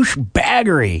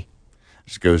douchebaggery.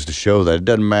 Just goes to show that it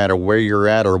doesn't matter where you're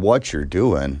at or what you're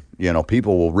doing. You know,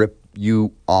 people will rip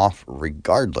you off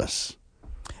regardless.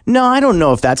 No, I don't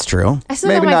know if that's true. I still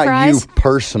Maybe got my not fries. you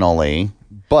personally,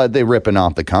 but they ripping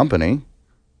off the company.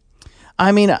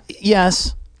 I mean,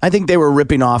 yes. I think they were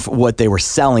ripping off what they were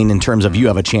selling in terms of you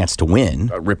have a chance to win.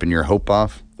 Ripping your hope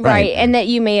off. Right, and that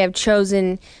you may have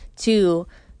chosen to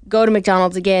go to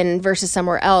McDonald's again versus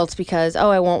somewhere else because,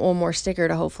 I want one more sticker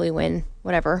to hopefully win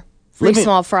whatever. free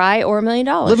small fry or $1 million.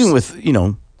 Living with,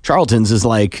 charlatans is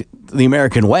like the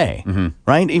American way,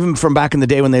 right? Even from back in the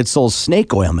day when they had sold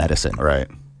snake oil medicine. Right.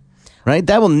 Right?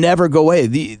 That will never go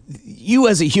away. You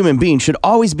as a human being should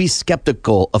always be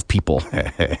skeptical of people.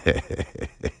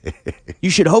 You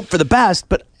should hope for the best,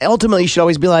 but ultimately you should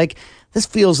always be like, this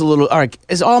feels a little, all right,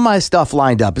 is all my stuff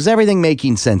lined up? Is everything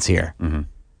making sense here?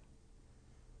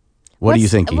 What are you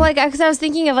thinking? Because I was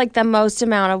thinking of like the most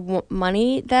amount of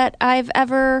money that I've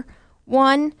ever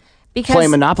won. Because Play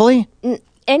Monopoly?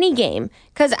 Any game.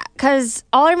 Because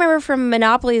all I remember from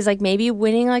Monopoly is like maybe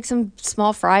winning like some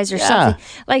small fries or something.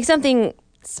 Like something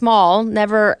small,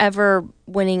 never ever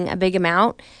winning a big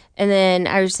amount. And then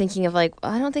I was thinking of like,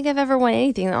 I don't think I've ever won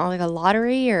anything, like a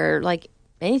lottery or like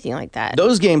anything like that.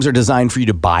 Those games are designed for you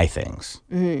to buy things,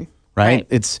 right?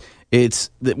 It's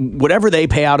whatever they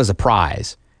pay out as a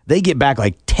prize, they get back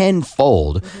like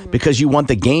tenfold because you want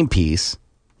the game piece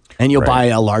and you'll buy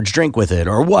a large drink with it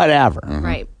or whatever.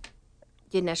 Right.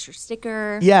 Get an extra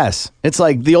sticker. Yes. It's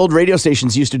like the old radio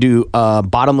stations used to do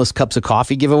bottomless cups of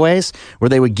coffee giveaways where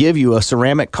they would give you a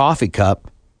ceramic coffee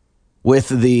cup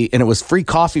and it was free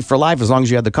coffee for life as long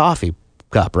as you had the coffee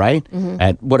cup, right?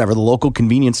 At whatever, the local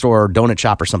convenience store or donut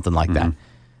shop or something like that.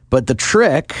 But the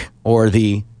trick or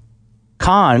the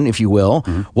con, if you will,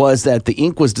 was that the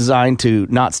ink was designed to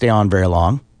not stay on very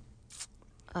long.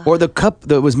 Or the cup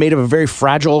that was made of a very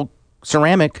fragile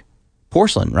ceramic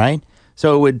porcelain, right?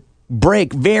 So it would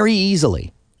break very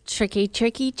easily. Tricky.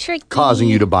 Causing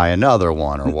you to buy another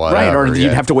one or whatever. Right, or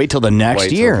you'd have to wait till the next Wait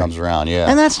till year. it comes around, yeah.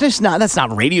 And that's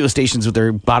not radio stations with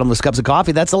their bottomless cups of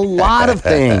coffee. That's a lot of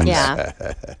things. Yeah.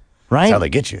 Right? That's how they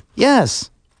get you.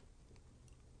 Yes.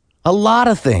 A lot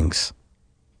of things.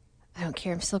 I don't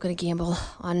care. I'm still going to gamble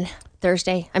on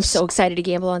Thursday. I'm so excited to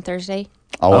gamble on Thursday.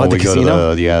 Oh, the we go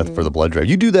casino? to for the blood drive.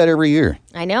 You do that every year.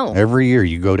 I know. Every year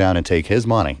you go down and take his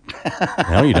money.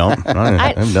 No, you don't.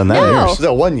 I haven't done that in No. years.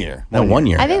 No, 1 year. No, 1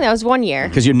 year. I think that was 1 year.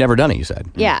 Because you'd never done it, you said.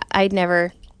 Yeah, I'd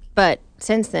never. But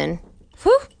since then,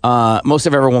 Most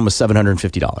I've ever won was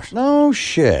 $750. No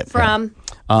shit. from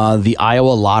The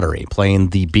Iowa Lottery, playing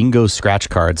the bingo scratch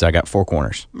cards. I got 4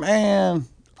 corners. Man.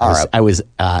 I was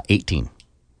 18.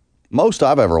 Most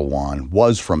I've ever won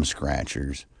was from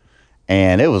scratchers,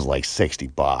 and it was like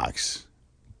 $60.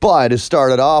 But it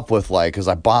started off with because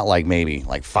I bought maybe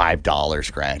 $5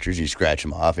 scratchers. You scratch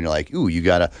them off, and you're like, ooh, you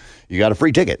got a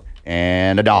free ticket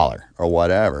and $1 or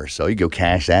whatever. So you go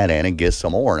cash that in and get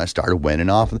some more. And I started winning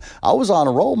off. I was on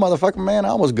a roll, motherfucker, man.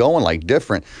 I was going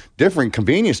different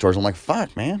convenience stores. I'm like,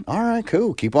 fuck, man. All right,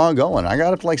 cool. Keep on going. I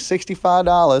got up to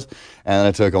 $65, and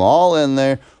I took them all in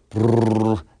there.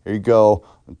 Here you go.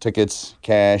 Tickets,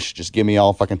 cash, just give me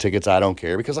all fucking tickets. I don't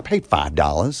care because I paid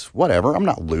 $5. Whatever. I'm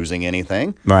not losing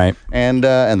anything. Right. And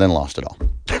then lost it all.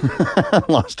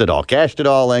 Lost it all. Cashed it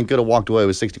all in. Could have walked away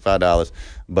with $65,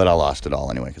 but I lost it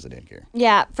all anyway because I didn't care.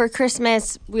 Yeah, for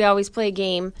Christmas, we always play a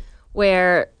game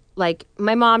where,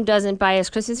 my mom doesn't buy us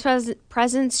Christmas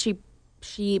presents.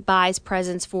 She buys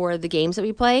presents for the games that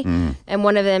we play. And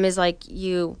one of them is,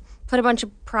 you put a bunch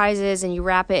of prizes and you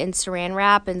wrap it in saran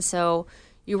wrap. And so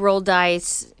you roll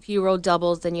dice. If you roll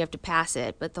doubles, then you have to pass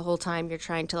it. But the whole time you're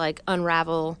trying to,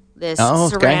 unravel this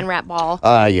saran wrap ball.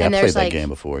 Yeah, and I there's, played that game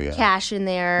before, yeah. cash in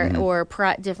there or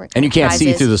different And you can't see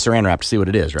prizes. through the saran wrap to see what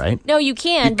it is, right? No, you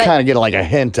can. You But kind of get a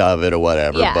hint of it or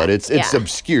whatever, Yeah, but it's yeah.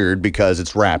 obscured because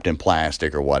it's wrapped in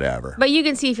plastic or whatever. But you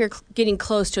can see if you're getting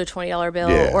close to a $20 bill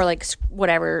Yeah. or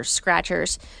whatever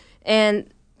scratchers. And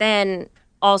then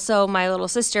also my little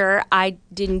sister, I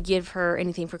didn't give her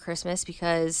anything for Christmas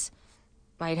because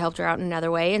I had helped her out in another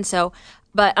way. And so,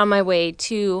 but on my way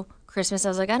to Christmas, I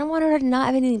was like, I don't want her to not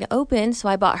have anything to open. So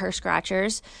I bought her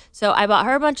scratchers. So I bought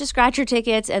her a bunch of scratcher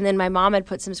tickets. And then my mom had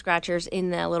put some scratchers in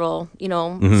the little,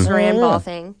 saran ball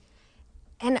thing.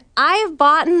 And I've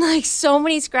bought so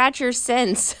many scratchers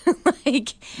since.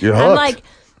 You're I'm hooked. like,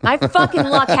 my fucking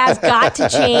luck has got to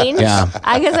change. Yeah.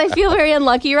 I guess I feel very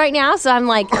unlucky right now. So I'm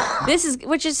like,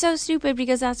 which is so stupid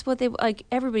because that's what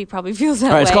everybody probably feels that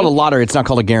All right, way. it's called a lottery. It's not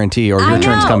called a guarantee or your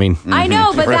turn's coming. I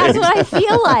know, but that's what I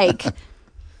feel like.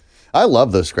 I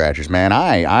love those scratchers, man.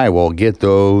 I will get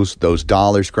those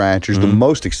dollar scratchers. The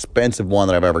most expensive one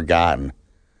that I've ever gotten.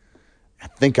 I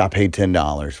think I paid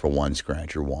 $10 for one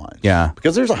scratcher once. Yeah.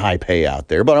 Because there's a high pay out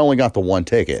there, but I only got the one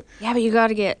ticket. Yeah, but you got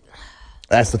to get.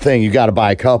 That's the thing. You got to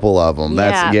buy a couple of them.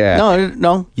 Yeah.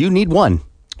 No, you need one.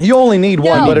 You only need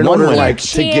one, but in one order winner.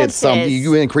 to get some,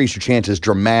 you increase your chances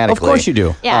dramatically. Of course you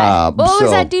do. Yeah. What was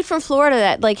so- that dude from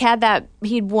Florida that had that?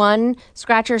 He'd won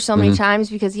scratcher so many times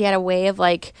because he had a way of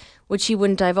which he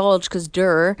wouldn't divulge because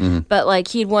Mhm. but like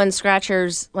he'd won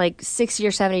scratchers like 60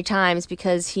 or 70 times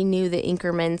because he knew the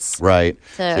increments Right.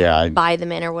 to buy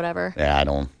them in or whatever. Yeah,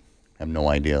 I have no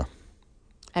idea.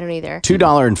 I don't either.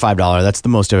 $2 and $5. That's the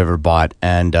most I've ever bought,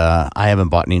 and I haven't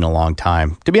bought any in a long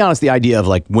time. To be honest, the idea of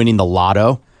like winning the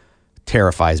lotto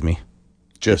terrifies me.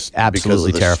 Just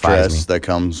absolutely because of the terrifies stress me. that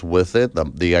comes with it,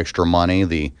 the extra money,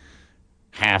 the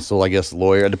hassle, I guess,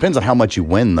 lawyer. It depends on how much you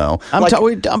win, though.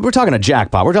 We're talking a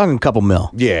jackpot. We're talking a couple mil.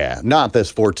 Yeah, not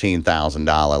this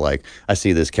 $14,000. Like I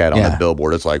see this cat on the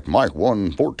billboard. It's like Mike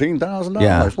won $14,000.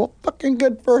 Yeah. Well, fucking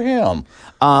good for him.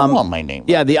 I want my name.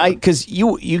 Yeah, because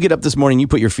you get up this morning, you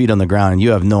put your feet on the ground, and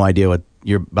you have no idea what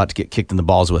you're about to get kicked in the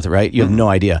balls with, right? You have no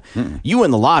idea. You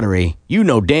win the lottery, you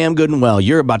know damn good and well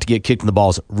you're about to get kicked in the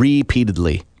balls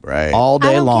repeatedly, right? All I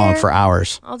day don't long care. for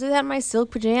hours. I'll do that in my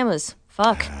silk pajamas.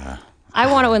 Fuck. I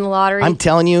want to win the lottery. I'm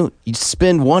telling you, you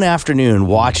spend one afternoon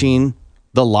watching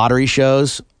the lottery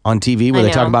shows on TV where I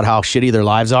they talk know. about how shitty their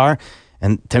lives are,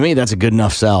 and to me, that's a good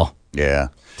enough sell. Yeah.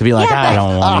 To be like, Yeah, I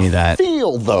don't want any of that.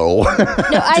 Feel though. No,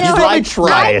 I know. I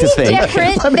try I'd it. be To think.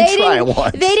 different. Let me they try didn't. it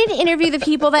once. They didn't interview the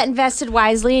people that invested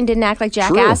wisely and didn't act like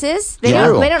jackasses. They Yeah.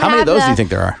 don't. They don't How many have of those the, do you think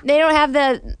there are? They don't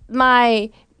have my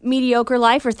mediocre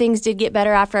life, or things did get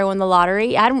better after I won the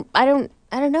lottery. I don't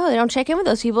know. They don't check in with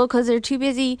those people because they're too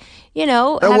busy, That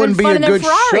having wouldn't be fun a in their good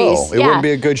Ferraris. show. It wouldn't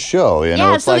be a good show.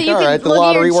 Yeah, It's so like, that you all can right, the look at your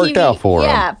lottery worked TV. out for him.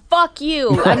 Yeah, fuck you.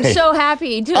 I'm Right. so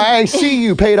happy. To- I see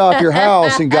you paid off your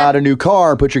house and got a new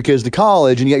car and put your kids to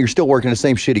college, and yet you're still working the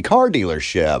same shitty car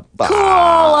dealership.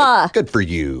 Cool. Good for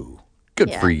you. Good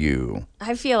Yeah. for you.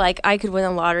 I feel like I could win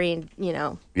the lottery and,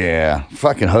 Yeah,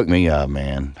 fucking hook me up,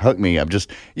 man. Hook me up.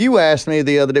 You asked me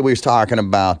the other day, we was talking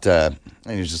about, it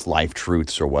was just life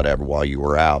truths or whatever while you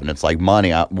were out. And it's like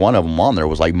money. One of them on there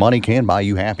was like, money can buy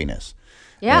you happiness.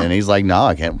 Yeah. And he's like, no,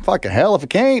 I can't. Fucking hell if it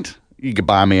can't. You could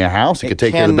buy me a house. You could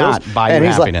take care of the bills. cannot buy you and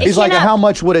he's happiness. Like, he's It like, cannot- how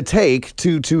much would it take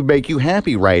to make you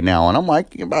happy right now? And I'm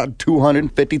like, about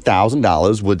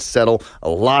 $250,000 would settle a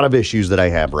lot of issues that I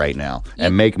have right now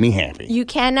and make me happy. you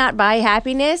cannot buy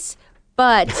happiness,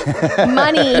 but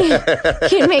money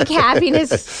can make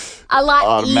happiness a lot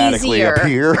Automatically easier.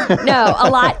 appear. No,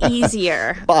 a lot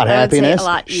easier. About I would say happiness. a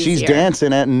lot easier. She's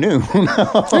dancing at noon.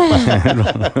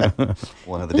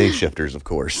 One of the day shifters, of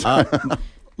course.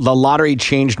 The lottery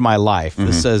changed my life.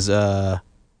 This says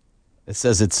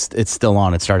it's still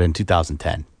on. It started in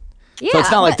 2010. Yeah, So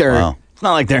it's not like but they're it's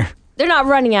not like they're they're not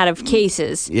running out of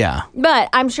cases. yeah. But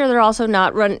I'm sure they're also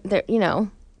not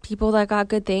people that got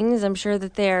good things. I'm sure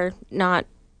that they're not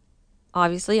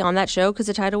obviously on that show because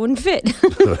the title wouldn't fit.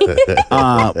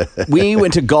 We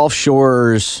went to Gulf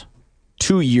Shores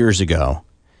 2 years ago,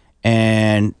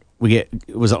 and we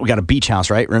got a beach house,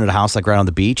 right? Rented a house like right on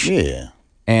the beach. Yeah.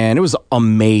 And it was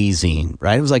amazing,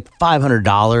 right? It was like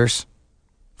 $500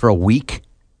 for a week,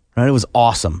 right? It was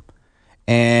awesome.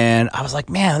 And I was like,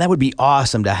 man, that would be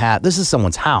awesome to have. This is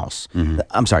someone's house.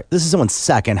 I'm sorry. This is someone's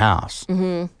second house.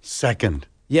 Second.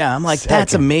 Yeah, I'm like,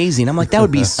 that's amazing. I'm like, that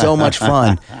would be so much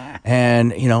fun.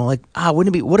 And, wouldn't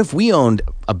it be, what if we owned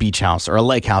a beach house or a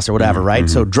lake house or whatever, right?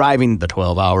 So driving the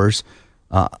 12 hours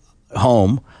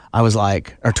home, I was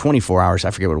like, or 24 hours,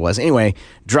 I forget what it was. Anyway,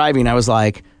 driving, I was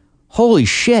like, holy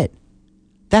shit,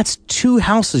 that's 2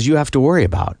 houses you have to worry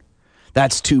about.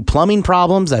 That's 2 plumbing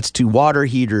problems. That's 2 water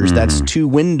heaters. That's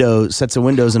 2 sets of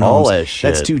windows in All homes. that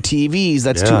shit. That's 2 TVs.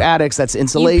 That's 2 Yeah. attics. That's You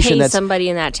insulation. pay That's somebody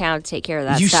in that town to take care of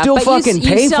that You stuff. still but fucking you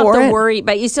pay still for have to it. worry,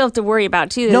 but you still have to worry about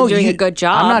too that they're doing a good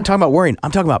job. I'm not talking about worrying.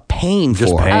 I'm talking about paying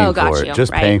Just for paying it. Oh, got for you, it.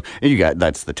 Just right. paying. And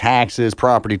that's the taxes,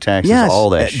 property taxes, Yes, all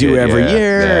that shit. do every Yeah.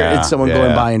 year. Yeah. It's someone Yeah.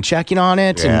 going by and checking on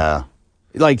it. Yeah.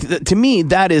 And like to me,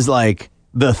 that is like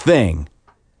the thing.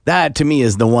 That to me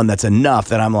is the one that's enough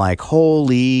that I'm like,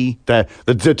 holy. That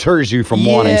deters you from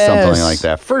wanting something like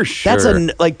that for sure.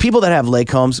 That's like people that have lake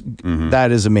homes.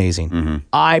 That is amazing.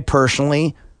 I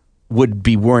personally would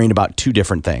be worrying about 2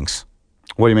 different things.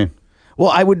 What do you mean?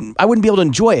 Well, I wouldn't be able to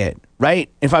enjoy it, right?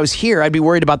 If I was here, I'd be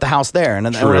worried about the house there, and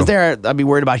then when I was there, I'd be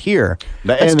worried about here.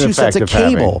 That's and the 2 sets of fact of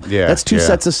having- cable. yeah, That's 2 yeah.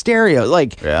 sets of stereo.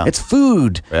 Like it's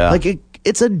food. Yeah. Like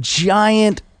it's a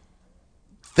giant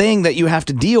thing that you have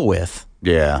to deal with.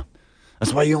 Yeah.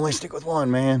 That's why you only stick with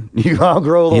one, man. You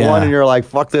outgrow the Yeah. one and you're like,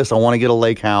 fuck this. I want to get a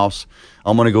lake house.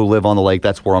 I'm going to go live on the lake.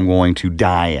 That's where I'm going to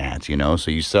die at,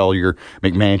 So you sell your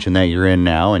McMansion that you're in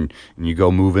now and you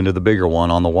go move into the bigger one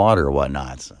on the water or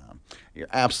whatnot. So you're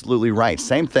absolutely right.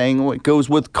 Same thing goes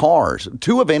with cars.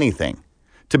 2 of anything,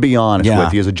 to be honest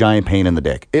with you, is a giant pain in the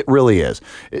dick. It really is.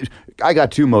 I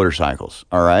got 2 motorcycles,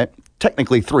 all right?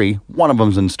 Technically 3. One of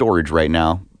them's in storage right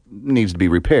now. Needs to be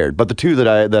repaired. But the 2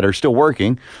 that are still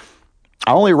working,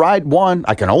 I only ride one.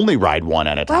 I can only ride one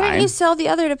at a Why time. don't you sell the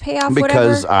other to pay off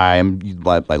Because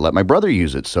whatever? I let my brother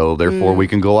use it, so therefore we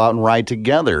can go out and ride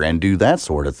together and do that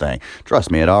sort of thing. Trust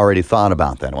me, I'd already thought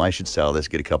about that. Well, I should sell this,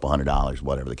 get a couple $100,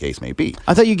 whatever the case may be.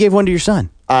 I thought you gave one to your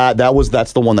son.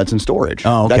 That's the one that's in storage.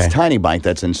 Oh, okay. That's Tiny Bike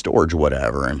that's in storage,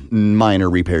 whatever, and minor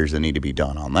repairs that need to be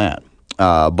done on that.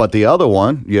 But the other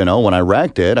one, you know, when I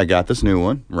wrecked it, I got this new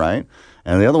one, right?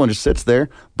 And the other one just sits there,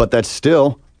 but that's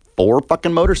still 4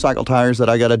 fucking motorcycle tires that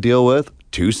I got to deal with,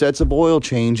 2 sets of oil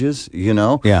changes, you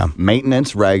know,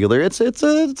 maintenance regular. It's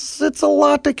a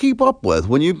lot to keep up with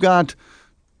when you've got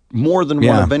more than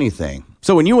one of anything.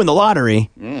 So when you win the lottery,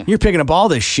 you're picking up all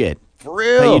this shit for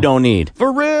real that you don't need.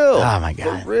 For real. Oh my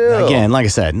God. For real. Again, like I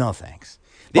said, no thanks.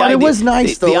 But it was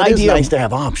nice, though. It is nice to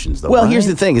have options, though. Well, right? here's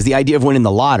the thing: is the idea of winning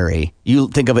the lottery. You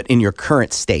think of it in your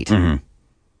current state. Mm-hmm.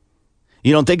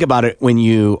 You don't think about it when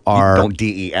you are don't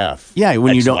DEF. Yeah,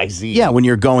 when you don't. XYZ. Yeah, when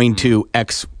you're going to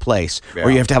X place, or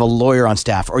you have to have a lawyer on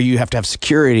staff, or you have to have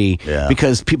security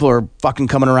because people are fucking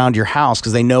coming around your house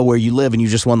because they know where you live and you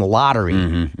just won the lottery.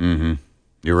 Mm-hmm.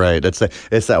 You're right. It's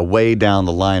that way down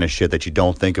the line of shit that you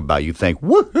don't think about. You think,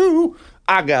 woohoo!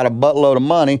 I got a buttload of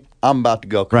money. I'm about to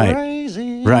go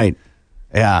crazy. Right.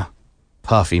 Yeah.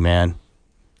 Puffy, man.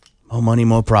 More money,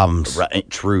 more problems. Right.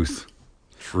 Truth.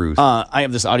 I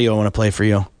have this audio I want to play for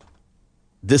you.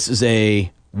 This is a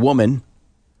woman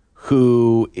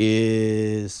who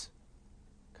is...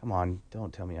 Come on,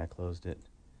 don't tell me I closed it.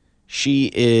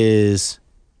 She is...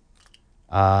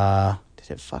 There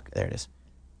it is.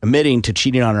 Admitting to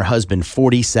cheating on her husband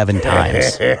 47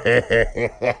 times.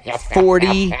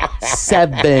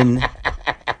 47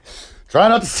 Try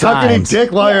not to suck any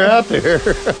dick while you're out there.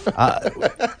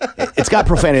 It's got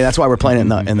profanity. That's why we're playing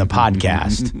it in the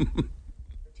podcast.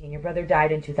 Your brother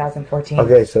died in 2014.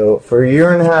 Okay, so for a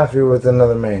year and a half, you were with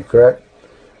another man, correct?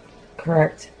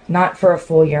 Correct. Not for a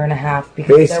full year and a half,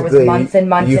 because there was months and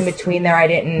months in between there I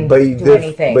didn't do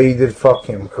anything. But you did fuck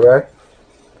him, correct?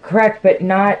 Correct, but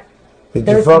not... Did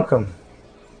you fuck him?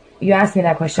 You asked me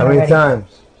that question How many already.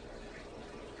 times?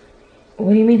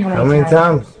 What do you mean, How many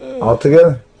times?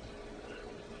 Altogether?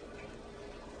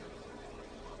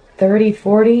 30,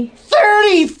 40?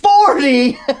 30,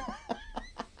 40?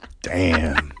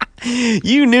 Damn.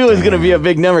 You knew it was going to be a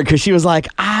big number because she was like,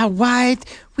 why?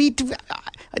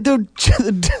 The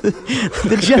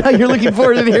Jedi you're looking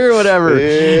for isn't here or whatever.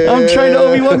 Yeah. I'm trying to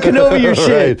Obi-Wan Kenobi your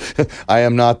shit. Right. I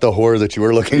am not the whore that you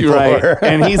were looking Right. for.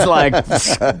 And he's like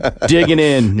digging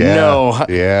in. Yeah. No.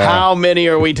 Yeah. How many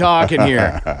are we talking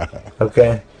here?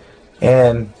 Okay.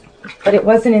 And... But it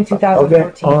wasn't in 2014.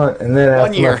 Okay, hold on. And then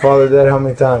after year. my father died, how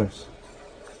many times?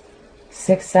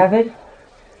 6, 7?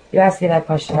 You asked me that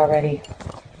question already.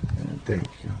 Thank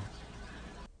you.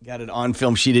 Got it on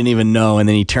film. She didn't even know. And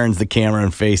then he turns the camera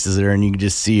and faces her, and you can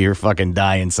just see her fucking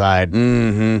die inside.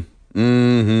 30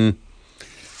 and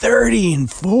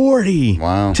 40.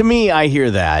 Wow. To me, I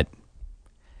hear that.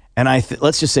 And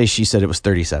let's just say she said it was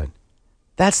 37.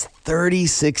 That's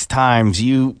 36 times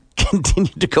you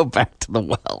continue to go back to the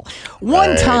well.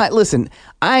 One time, listen,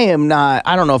 I don't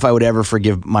know if I would ever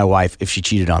forgive my wife if she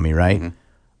cheated on me, right? Mm-hmm.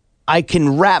 I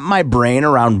can wrap my brain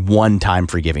around one time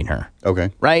forgiving her.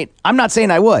 Okay. Right? I'm not saying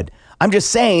I would. I'm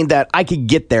just saying that I could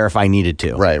get there if I needed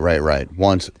to. Right.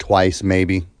 Once, twice,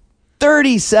 maybe.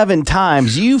 37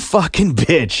 times, you fucking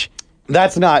bitch.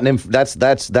 That's not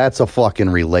that's a fucking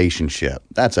relationship.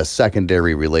 That's a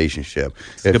secondary relationship.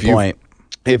 Good point.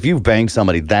 If you've banged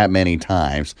somebody that many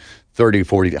times, 30,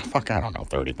 40, fuck, I don't know,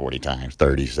 30, 40 times,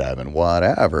 37,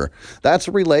 whatever. That's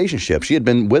a relationship. She had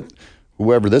been with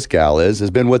whoever this gal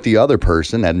has been with the other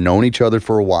person, had known each other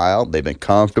for a while. They've been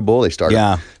comfortable. They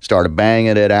started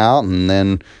banging it out, and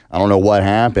then I don't know what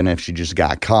happened, if she just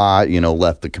got caught,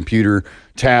 left the computer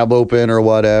tab open or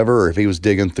whatever, or if he was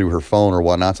digging through her phone or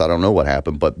whatnot. So I don't know what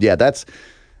happened. But yeah, that's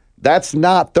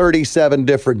not 37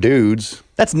 different dudes.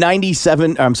 That's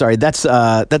 97. I'm sorry. That's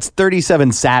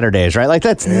 37 Saturdays, right? Like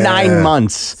that's 9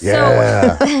 months.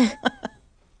 Yeah.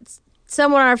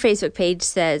 Someone on our Facebook page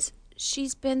says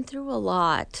she's been through a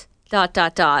lot. ...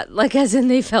 Like as in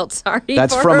they felt sorry.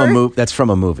 That's for from her. a movie. That's from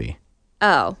a movie.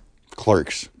 Oh.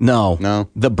 Clerks. No.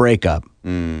 The Breakup.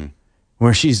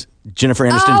 Where Jennifer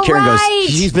Aniston. Oh, Karen right.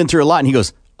 goes. She's been through a lot, and he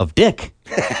goes, of dick.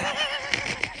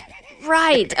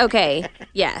 Right. Okay.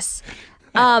 Yes.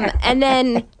 And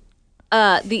then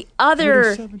the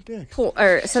other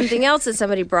or something else that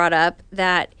somebody brought up,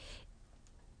 that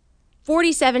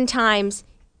 47 times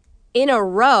in a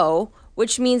row,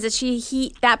 which means that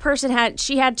she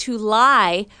had to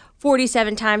lie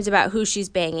 47 times about who she's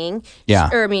banging. Yeah.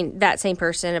 Or I mean that same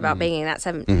person about banging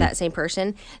that same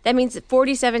person. That means that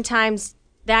 47 times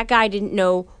that guy didn't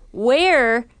know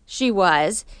where she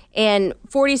was, and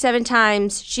 47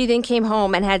 times she then came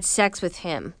home and had sex with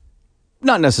him.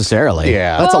 Not necessarily.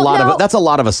 Yeah. That's Well, no. that's a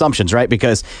lot of assumptions, right?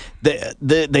 Because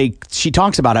she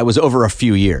talks about it was over a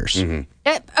few years. Still.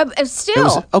 It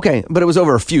was, okay, but it was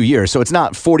over a few years, so it's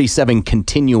not 47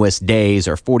 continuous days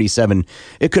or 47.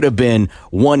 It could have been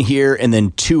 1 here and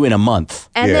then 2 in a month.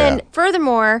 And then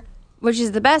furthermore, which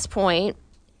is the best point,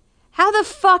 how the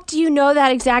fuck do you know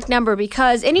that exact number?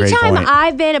 Because anytime point.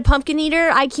 I've been a pumpkin eater,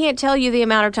 I can't tell you the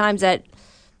amount of times that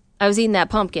I was eating that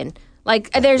pumpkin.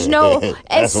 Like, there's no,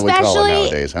 That's what we call it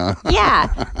nowadays, huh?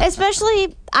 Yeah,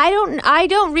 especially I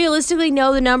don't realistically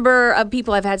know the number of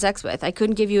people I've had sex with. I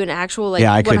couldn't give you an actual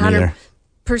I couldn't either.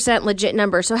 100% legit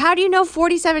number. So how do you know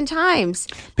 47 times?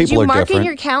 Did People you are mark different. in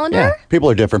your calendar? Yeah. People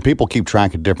are different. People keep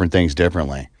track of different things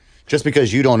differently. Just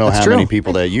because you don't know how many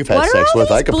people that you've had What are sex all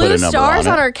with, I these could blue put a number stars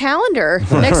on on it. our calendar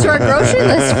next to our grocery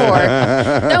list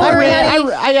for? Don't worry,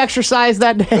 honey. I exercised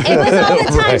that day. It was all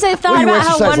the times I thought Well, you about how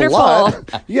exercise a wonderful.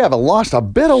 lot. You haven't lost a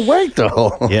bit of weight,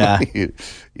 though. Yeah.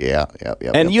 yeah.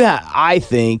 And I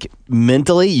think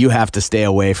mentally you have to stay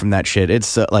away from that shit.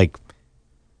 It's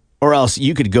or else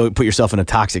you could go put yourself in a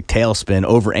toxic tailspin,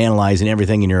 overanalyzing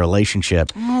everything in your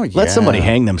relationship. Oh, yeah. Let somebody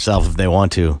hang themselves if they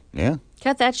want to. Yeah.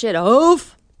 Cut that shit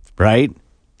off. Right?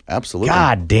 Absolutely.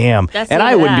 God damn. That's and the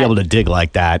I end of wouldn't be that. able to dig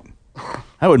like that.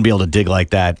 I wouldn't be able to dig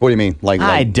like that. What do you mean?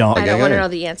 I don't. I don't want to know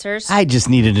the answers. I just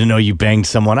needed to know you banged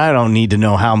someone. I don't need to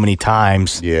know how many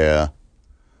times. Yeah.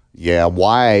 Yeah.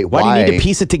 Why? Why do you need to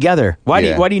piece it together? Why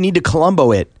do you need to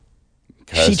Columbo it?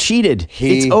 She cheated.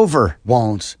 It's over.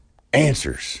 Wants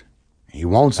answers. He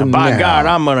wants them By now. God,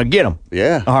 I'm gonna get him.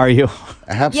 Yeah. Are you?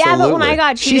 Absolutely. Yeah, but when I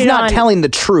got cheated She's not on- telling the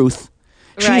truth.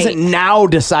 She Right. isn't now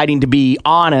deciding to be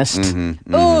honest.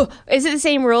 Oh, is it the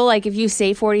same rule? Like if you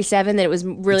say 47, that it was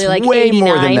really like Way 89?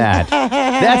 more than that.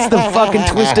 That's the fucking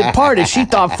twisted part. Is she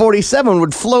thought 47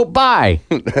 would float by?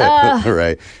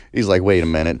 Right. He's like, wait a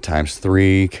minute. Times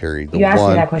 3 carried the You asked me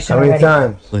one. that question How many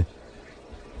already. times?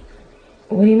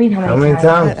 What do you mean, How many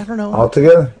times? I don't know.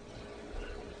 Altogether?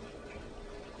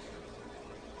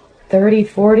 30,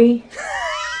 40?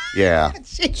 Yeah.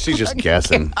 She's just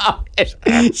guessing.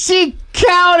 She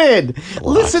counted.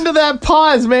 Listen to that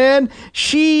pause, man.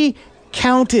 She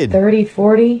counted. 30,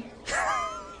 40?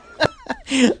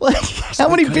 Like, how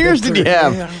many beers did you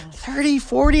have? 30,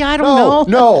 40? I don't know.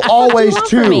 No, always want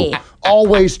from two. me?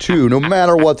 Always two, no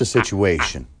matter what the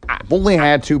situation. I've only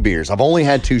had 2 beers. I've only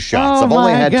had 2 shots. Oh I've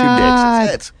only my had 2 dicks. God.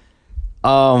 That's it.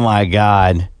 Oh my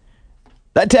God.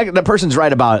 That person's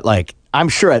right about, like, I'm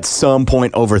sure at some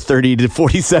point over 30 to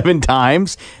 47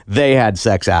 times they had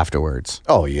sex afterwards.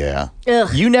 Oh, yeah. Ugh.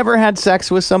 You never had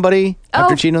sex with somebody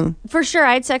after Oh, cheating on them? For sure.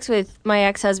 I had sex with my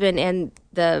ex-husband and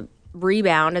the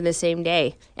rebound in the same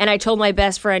day. And I told my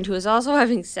best friend who was also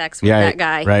having sex with Yeah, that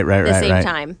guy right, at the same right.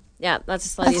 time. Yeah,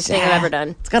 that's the sluttiest thing I've ever done.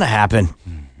 It's going to happen.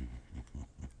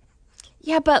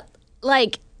 Yeah, but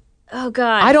like, oh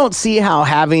God. I don't see how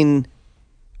having...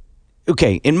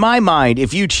 Okay, in my mind,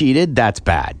 if you cheated, that's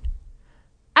bad.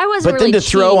 I wasn't But really then to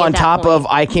throw cheating at on that top point. of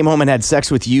I came home and had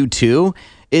sex with you too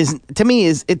is, to me,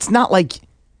 it's not like,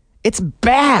 it's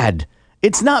bad.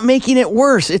 It's not making it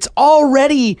worse. It's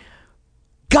already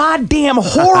goddamn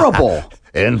horrible.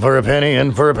 In for a penny,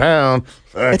 in for a pound.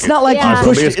 It's not like Yeah. you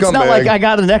pushed Be a it. It's not like scumbag. I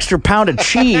got an extra pound of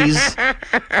cheese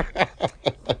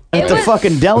at the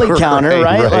fucking deli counter,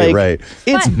 right? Like,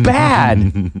 it's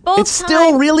bad. Both It's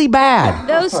still really bad.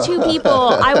 Those two people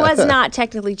I was not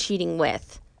technically cheating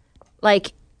with.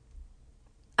 Like,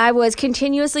 I was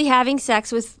continuously having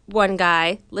sex with one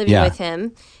guy, living Yeah. with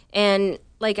him, and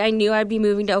like I knew I'd be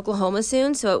moving to Oklahoma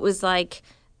soon, so it was like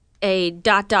a ...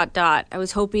 I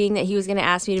was hoping that he was going to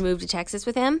ask me to move to Texas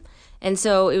with him, and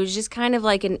so it was just kind of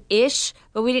like an ish,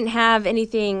 but we didn't have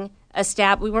anything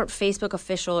established. We weren't Facebook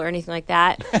official or anything like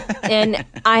that, and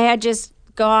I had just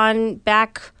gone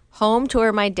back home to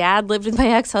where my dad lived with my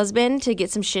ex-husband to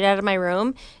get some shit out of my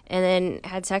room, and then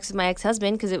had sex with my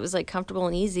ex-husband because it was like comfortable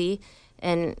and easy.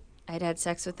 And I'd had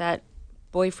sex with that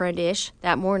boyfriend-ish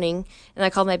that morning, and I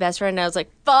called my best friend and I was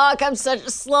like, fuck, I'm such a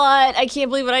slut, I can't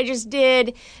believe what I just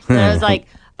did. And I was like,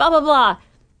 blah blah blah.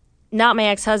 Not my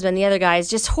ex-husband, the other guy is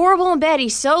just horrible in bed,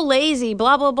 he's so lazy,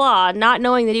 blah blah blah, not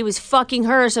knowing that he was fucking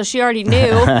her, so she already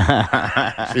knew.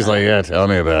 She's like, yeah, tell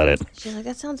me about it. She's like,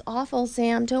 that sounds awful,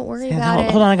 Sam, don't worry about it.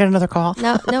 Hold on, I got another call.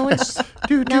 No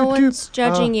one's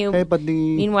judging you. Hey,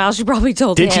 buddy. Meanwhile, she probably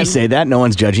told Did him. she say that? No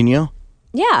one's judging you?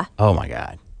 Yeah, Oh my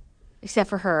God. except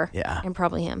for her. Yeah. And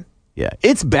probably him. Yeah,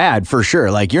 it's bad for sure.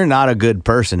 Like, you're not a good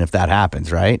person if that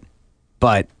happens, right?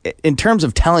 But in terms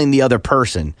of telling the other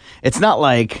person, it's not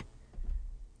like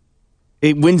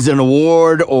it wins an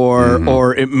award or Mm-hmm.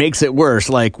 or it makes it worse.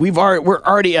 Like we're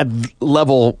already at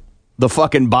the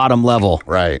fucking bottom level.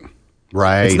 Right.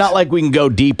 It's not like we can go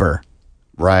deeper.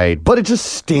 Right. But it just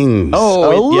stings a yeah.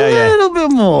 little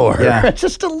bit more. Yeah.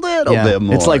 Just a little bit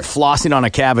more. It's like flossing on a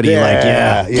cavity.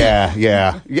 Yeah,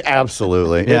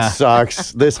 absolutely. Yeah. It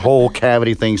sucks. This whole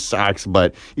cavity thing sucks,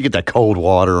 but you get that cold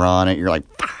water on it. You're like,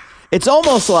 It's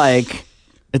almost like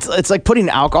it's like putting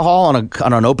alcohol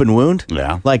on an open wound.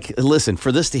 Yeah. Like, listen,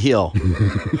 for this to heal,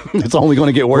 it's only going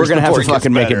to get worse. We're going to have to before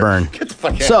fucking gets make it better. burn. Get the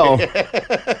fuck out So, of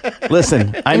here.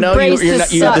 listen, I know Embrace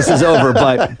the this is over,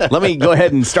 but let me go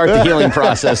ahead and start the healing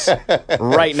process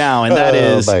right now, and that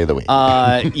is by the way.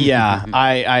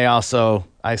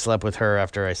 I slept with her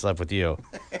after I slept with you.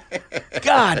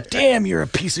 God damn, you're a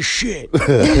piece of shit.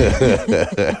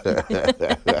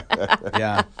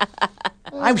 Yeah.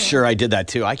 I'm sure I did that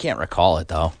too. I can't recall it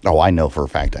though. Oh, I know for a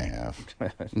fact I have.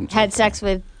 Had sex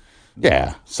with.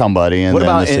 Yeah, somebody and What then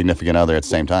about the significant other at the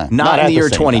same time. Not in at the year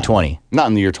same 2020. time. Not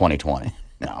in the year 2020.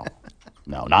 No,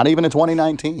 not even in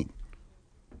 2019.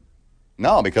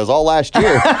 No, because all last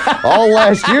year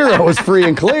I was free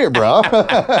and clear, bro.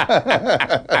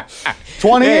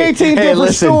 2018,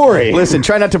 different story. Listen,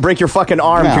 try not to break your fucking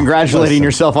arm No, congratulating listen.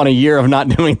 yourself on a year of not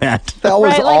doing that. That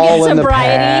was Right, like all in the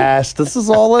sobriety. past. This is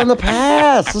all in the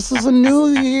past. This is a new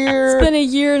year. It's been a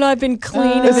year and I've been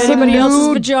clean of It's a anybody else's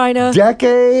new vagina.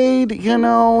 decade. You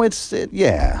know,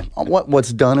 yeah.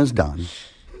 What's done is done.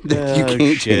 You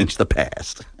can't change the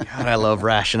past. God, I love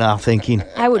rationale thinking.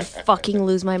 I would fucking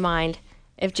lose my mind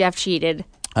if Jeff cheated.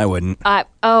 I wouldn't.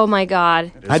 Oh my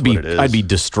God. I'd be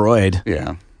destroyed.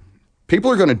 Yeah. People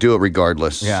are going to do it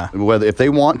regardless. Yeah. Whether if they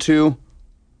want to,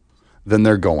 then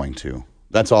they're going to.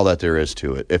 That's all that there is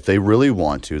to it. If they really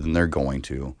want to, then they're going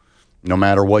to, no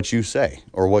matter what you say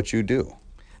or what you do.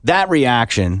 That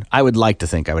reaction, I would like to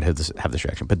think I would have this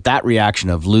reaction, but that reaction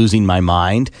of losing my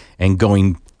mind and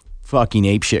going fucking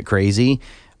apeshit crazy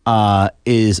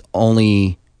is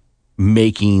only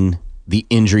making the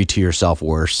injury to yourself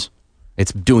worse.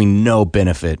 It's doing no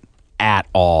benefit at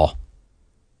all.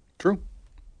 True.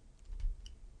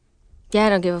 Yeah, I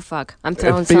don't give a fuck. I'm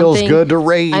throwing It feels something. good to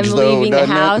rage, I'm though, leaving the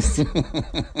doesn't house. it?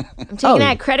 I'm taking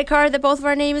that credit card that both of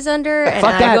our name is under, and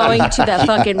Fuck I'm that. going to the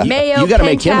fucking Mayo You gotta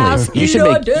make him penthouse. leave. You should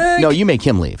Your make dick. no. You make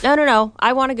him leave. No.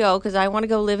 I want to go because I want to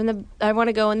go live in the. I want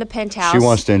to go in the penthouse. She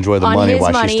wants to enjoy the on money his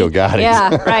while she money. still got it.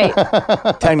 Yeah,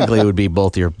 right. Technically, it would be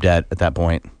both your debt at that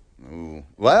point.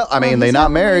 Well, I mean, he's they're not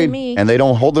not married, me. and they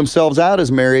don't hold themselves out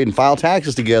as married and file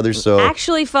taxes together. So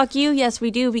Actually, fuck you. Yes,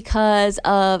 we do because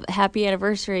of happy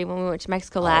anniversary when we went to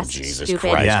Mexico last. Jesus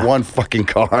Stupid. Christ, Yeah. one fucking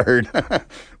card.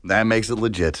 That makes it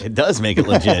legit. It does make it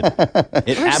legit.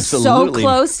 It We're absolutely so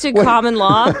close to common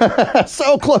law.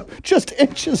 So close, just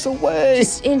inches away.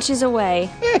 Just inches away.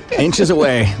 inches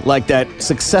away, like that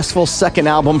successful second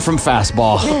album from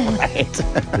Fastball.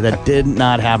 That did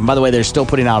not happen. By the way, they're still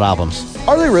putting out albums.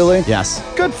 Are they really? Yes.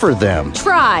 Good for them.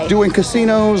 Try. Doing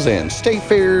casinos and state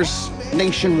fairs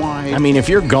nationwide. I mean, if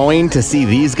you're going to see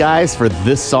these guys for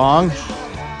this song,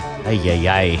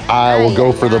 ay. I will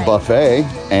go for the buffet,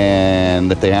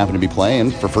 and if they happen to be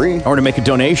playing for free, or to make a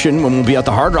donation when we'll be at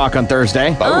the Hard Rock on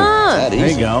Thursday. that There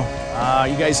easy. you go.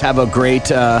 You guys have a great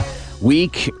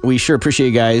week. We sure appreciate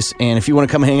you guys. And if you want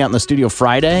to come hang out in the studio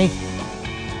Friday,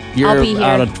 you're I'll be here.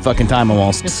 out of fucking time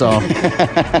almost. So you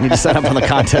need to sign up on the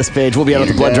contest page. We'll be out at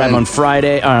the blood drive on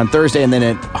Thursday, and then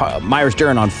at Myers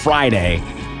Dern on Friday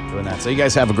doing that. So you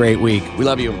guys have a great week. We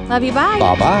love you. Love you. Bye.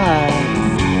 Bye-bye.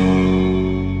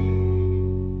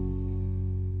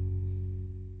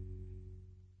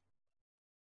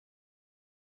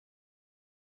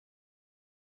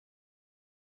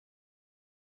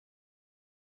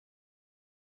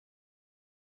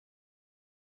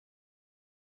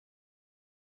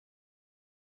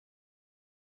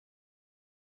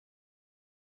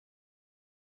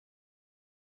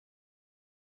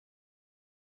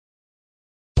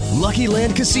 Lucky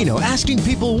Land Casino, asking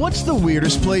people, what's the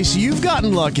weirdest place you've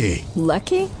gotten lucky?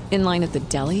 Lucky? In line at the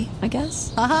deli, I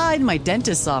guess? Aha, in my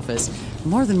dentist's office.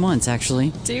 More than once,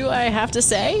 actually. Do I have to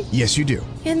say? Yes, you do.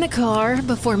 In the car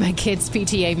before my kids'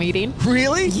 PTA meeting.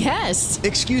 Really? Yes.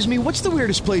 Excuse me, what's the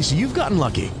weirdest place you've gotten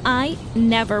lucky? I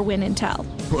never win and tell.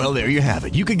 Well, there you have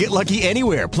it. You can get lucky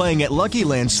anywhere, playing at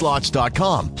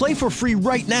LuckyLandSlots.com. Play for free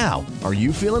right now. Are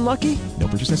you feeling lucky? No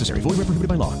purchase necessary. Void where prohibited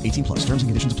by law. 18+. Terms and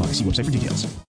conditions apply. See website for details.